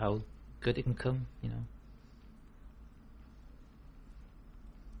example of how good it can come, you know.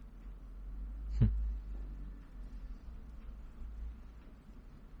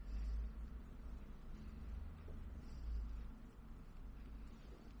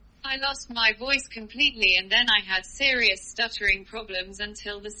 I lost my voice completely and then I had serious stuttering problems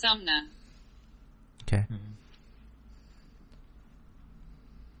until the summer. Okay.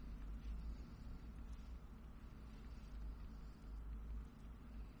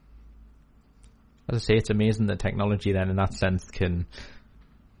 As I say, it's amazing that technology then in that sense can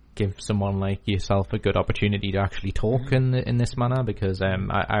give someone like yourself a good opportunity to actually talk in this manner, because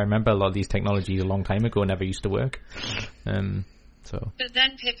I remember a lot of these technologies a long time ago never used to work. So. But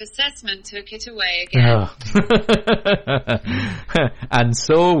then PIP assessment took it away again. And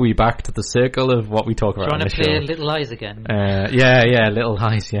so we back to the circle of what we talk about. Trying on to the play show. Little Lies again. Yeah, Little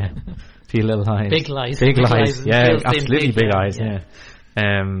Lies, yeah. Few Little Lies. Big Lies. Big Lies, yeah, Bill's saying absolutely big eyes, yeah.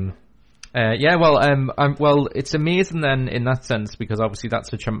 Well, it's amazing then in that sense, because obviously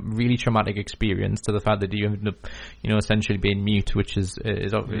that's a really traumatic experience, to the fact that you end up, essentially being mute, which is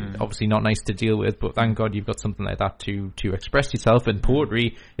obviously not nice to deal with. But thank God you've got something like that to express yourself, and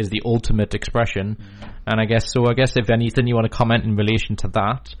poetry is the ultimate expression. And I guess if anything you want to comment in relation to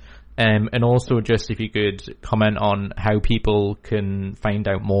that, and also just if you could comment on how people can find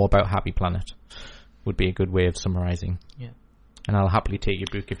out more about Happy Planet, would be a good way of summarising. Yeah. And I'll happily take your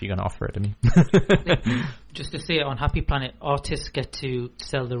book if you're going to offer it to me. Just to say, on Happy Planet, artists get to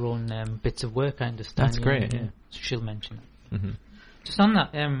sell their own bits of work, I understand. That's great, yeah. So she'll mention it. Mm-hmm. Just on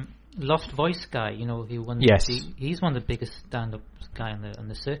that, Lost Voice guy, he won. Yes. He's one of the biggest stand-up guy on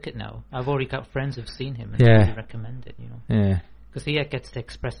the circuit now. I've already got friends who've seen him and really recommend it, Yeah. Because he gets to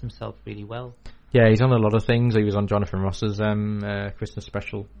express himself really well. Yeah, he's on a lot of things. He was on Jonathan Ross's Christmas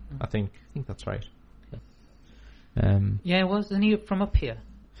special, I think that's right. Yeah, wasn't he from up here?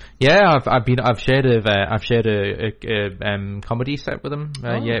 Yeah, I've shared a comedy set with him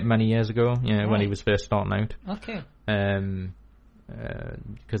many years ago. Yeah, when he was first starting out. Okay.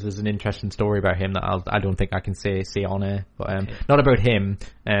 Because there's an interesting story about him that I don't think I can say on air, but not about him.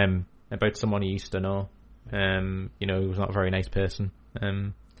 About someone he used to know. He was not a very nice person.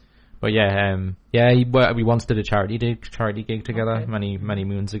 But we once did a charity gig together many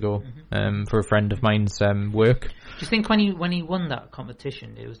moons ago, for a friend of mine's work. Do you think when he won that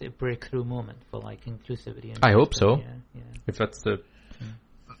competition, it was a breakthrough moment for like inclusivity? I hope so. Yeah. If that's the,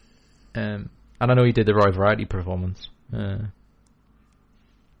 and I know he did the Roy Variety performance as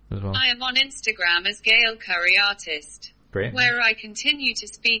well. I am on Instagram as Gail Curry Artist, Great. where I continue to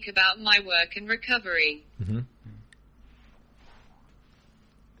speak about my work and recovery. Mm-hmm.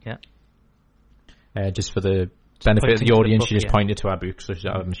 Yeah. Just for the benefit of the audience, she just pointed to our book, so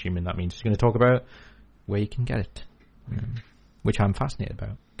I'm assuming that means she's going to talk about where you can get it, which I'm fascinated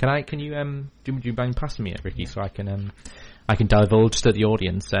about. Can you do you mind passing me it, Ricky, so I can divulge to the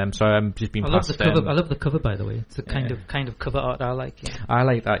audience? So I'm just being passed. I love the cover, by the way. It's the kind of cover art I like. Yeah. I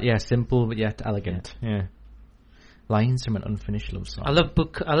like that. Yeah, simple but yet elegant. Yeah. Lines from an unfinished love song. I love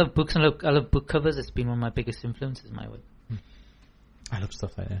books and I love book covers. It's been one of my biggest influences in my way. I love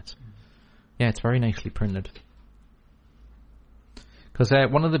stuff like that. Yeah, it's very nicely printed. Because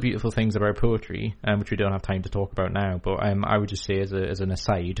one of the beautiful things about poetry, which we don't have time to talk about now, but I would just say as an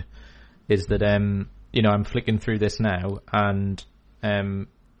aside, is that I'm flicking through this now, and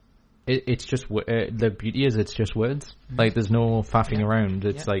it's just the beauty is it's just words. Like there's no faffing around.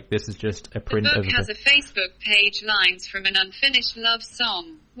 It's like this is just a print. The book has a Facebook page, Lines from an Unfinished Love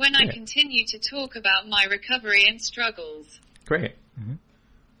Song, when I continue to talk about my recovery and struggles. Great.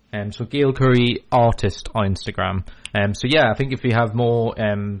 So Gail Curry Artist on Instagram. So yeah, I think if you have more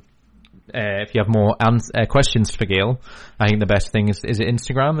questions for Gail, I think the best thing is it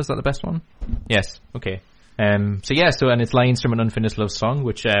Instagram? Is that the best one? Yes. Okay. And it's Lines from an Unfinished Love Song,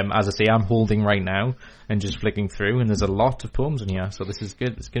 which, as I say, I'm holding right now and just flicking through, and there's a lot of poems in here, so this is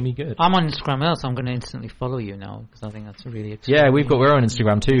good. It's going to be good. I'm on Instagram now, so I'm going to instantly follow you now, because I think that's really exciting. Yeah, we're on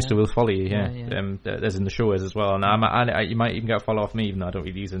Instagram too, so we'll follow you, as in the show is as well, and you might even get a follow off me, even though I don't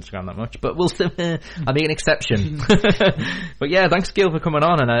really use Instagram that much, but we'll still, I'll make an exception. But yeah, thanks Gail for coming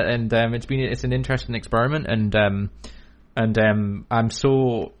on, and it's an interesting experiment, and I'm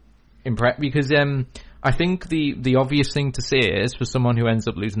so impressed, because, I think the obvious thing to say is, for someone who ends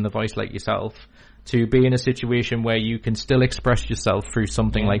up losing the voice like yourself, to be in a situation where you can still express yourself through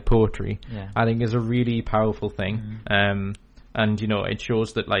something like poetry, I think is a really powerful thing. and it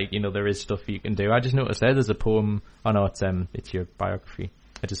shows that there is stuff you can do. I just noticed there's a poem. Oh no, it's your biography.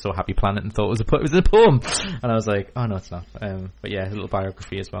 I just saw Happy Planet and thought it was a poem, and I was like, oh no, it's not. But yeah, a little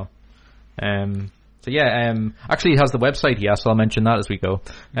biography as well. Actually it has the website here, so I'll mention that as we go.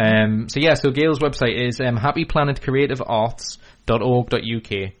 So Gail's website is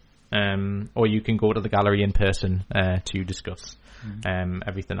happyplanetcreativearts.org.uk, or you can go to the gallery in person to discuss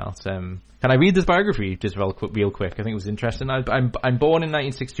everything else. Can I read this biography just real quick? I think it was interesting. I'm born in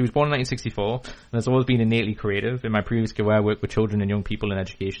 1962. I was born in 1964, and has always been innately creative. In my previous career, I worked with children and young people in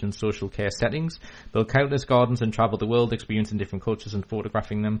education and social care settings, built countless gardens and travelled the world, experiencing different cultures and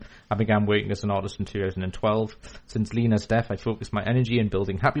photographing them. I began working as an artist in 2012. Since Lena's death, I focused my energy in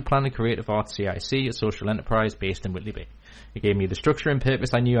building Happy Planet Creative Arts CIC, a social enterprise based in Whitley Bay. It gave me the structure and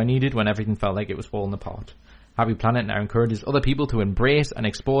purpose I knew I needed when everything felt like it was falling apart. Happy Planet now encourages other people to embrace and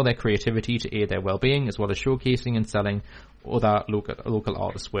explore their creativity to aid their well-being, as well as showcasing and selling other local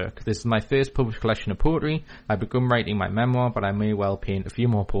artists' work. This is my first published collection of poetry. I've begun writing my memoir, but I may well paint a few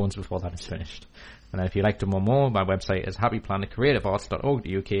more poems before that is finished. And if you'd like to know more, my website is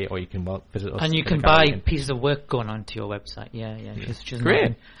happyplanetcreativearts.org.uk, or you can visit us. And you can buy pieces of work going onto your website. Yeah.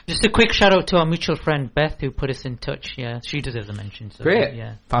 Great. Just a quick shout out to our mutual friend Beth, who put us in touch. Yeah, she deserves a mention. So, great.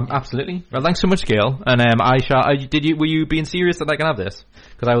 Yeah. Absolutely. Well, thanks so much, Gail. And were you being serious that I can have this?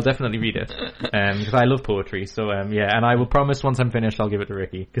 Because I will definitely read it. Because I love poetry. So and I will promise once I'm finished, I'll give it to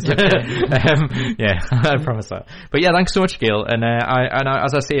Ricky. I promise that. But yeah, thanks so much, Gail. And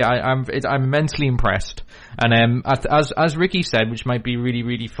as I say, I'm immensely impressed. And as Ricky said, which might be a really,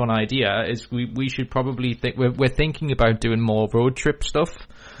 really fun idea, is we should probably we're thinking about doing more road trip stuff.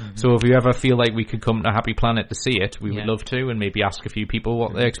 Mm-hmm. So if you ever feel like we could come to Happy Planet to see it, we would love to, and maybe ask a few people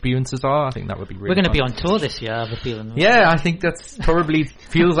what their experiences are. I think that would be really We're going to fun. be on tour this year, I have a feeling. Yeah, I think that's probably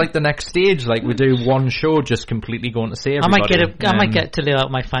feels like the next stage. Like we do one show just completely going to see everybody. I might get to live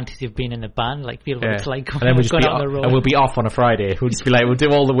out my fantasy of being in a band, like feel what it's like and then we'll just going on the road. And we'll be off on a Friday. We'll just be like, we'll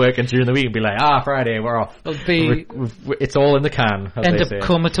do all the work, and during the week we'll be like, Friday, we're off. It's all in the can. End up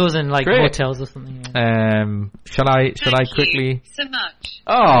comatose in hotels or something. Yeah. Shall I quickly? So much.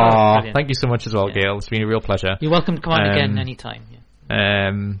 Oh, thank you so much as well, Gail. It's been a real pleasure. You're welcome to come on again anytime.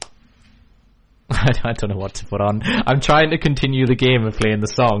 I don't know what to put on. I'm trying to continue the game of playing the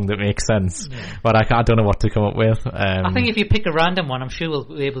song that makes sense, but I don't know what to come up with. I think if you pick a random one, I'm sure we'll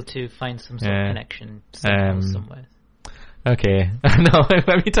be able to find some sort of connection somewhere. Okay. No,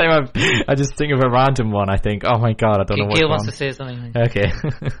 every time I just think of a random one, I think, oh my god, I don't know what. Gail wants to say something. Okay.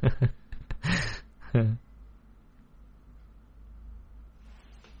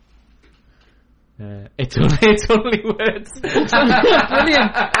 It's only words. Brilliant.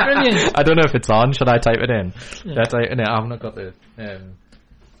 I don't know if it's on. Should I type it in? Yeah. I've not got the.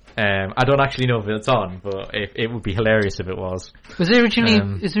 I don't actually know if it's on, but it would be hilarious if it was. Was it originally?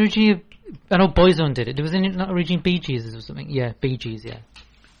 I know Boyzone did it. Was it not originally Bee Gees or something? Yeah, Bee Gees. Yeah.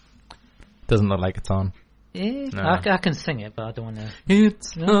 Doesn't look like it's on. Yeah, no. I can sing it, but I don't want to.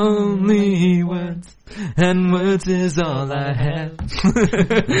 It's only words, and words is all I have.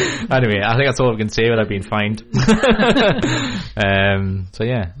 Anyway, I think that's all we can say without being fined.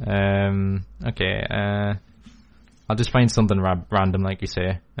 Okay. I'll just find something random, like you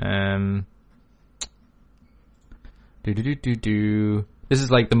say. This is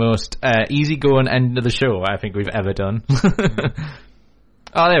like the most easygoing end of the show I think we've ever done.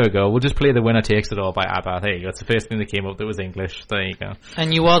 Oh, there we go. We'll just play The Winner Takes It All by ABBA. There you go. It's the first thing that came up that was English. There you go.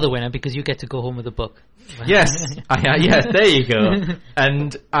 And you are the winner because you get to go home with a book. Yes. Yes, there you go.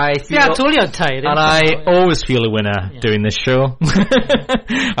 And I feel... Yeah, I told you I'm tired. And I always feel a winner doing this show.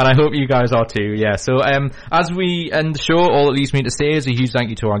 And I hope you guys are too, yeah. So as we end the show, all that leaves me to say is a huge thank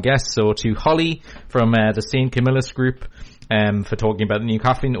you to our guests. So to Holly from the St. Camillus group, for talking about the new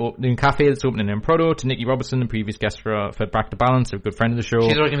cafe that's opening in Proto, to Nikki Robertson, the previous guest for Back to Balance, a good friend of the show.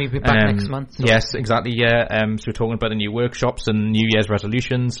 She's already going to be back next month. So. Yes, exactly, yeah. So we're talking about the new workshops and New Year's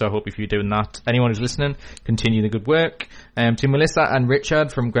resolutions, so I hope if you're doing that, anyone who's listening, continue the good work. To Melissa and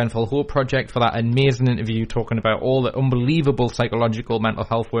Richard from Grenfell Hope Project for that amazing interview talking about all the unbelievable psychological mental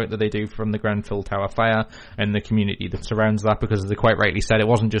health work that they do from the Grenfell Tower fire and the community that surrounds that, because as they quite rightly said, it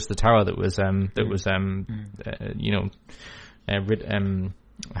wasn't just the tower that was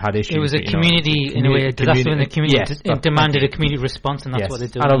had issues. It was a community, in a way, a disaster in the community. It demanded a community response, and that's what they're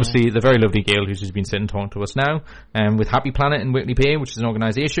doing. And obviously, the very lovely Gail, who's just been sitting talking to us now, with Happy Planet in Whitley Bay, which is an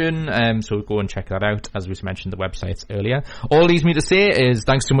organisation. So go and check that out, as we mentioned the websites earlier. All leaves me to say is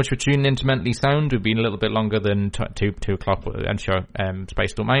thanks so much for tuning in to Mentally Sound. We've been a little bit longer than 2 o'clock, but I'm sure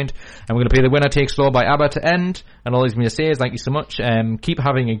Spice don't mind. And we're going to play The Winner Takes It All by ABBA to end. And all leaves me to say is thank you so much. Keep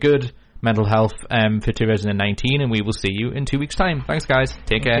having a good, mental health for 2019, and we will see you in 2 weeks' time. Thanks, guys.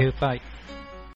 Take care. Thank you. Bye.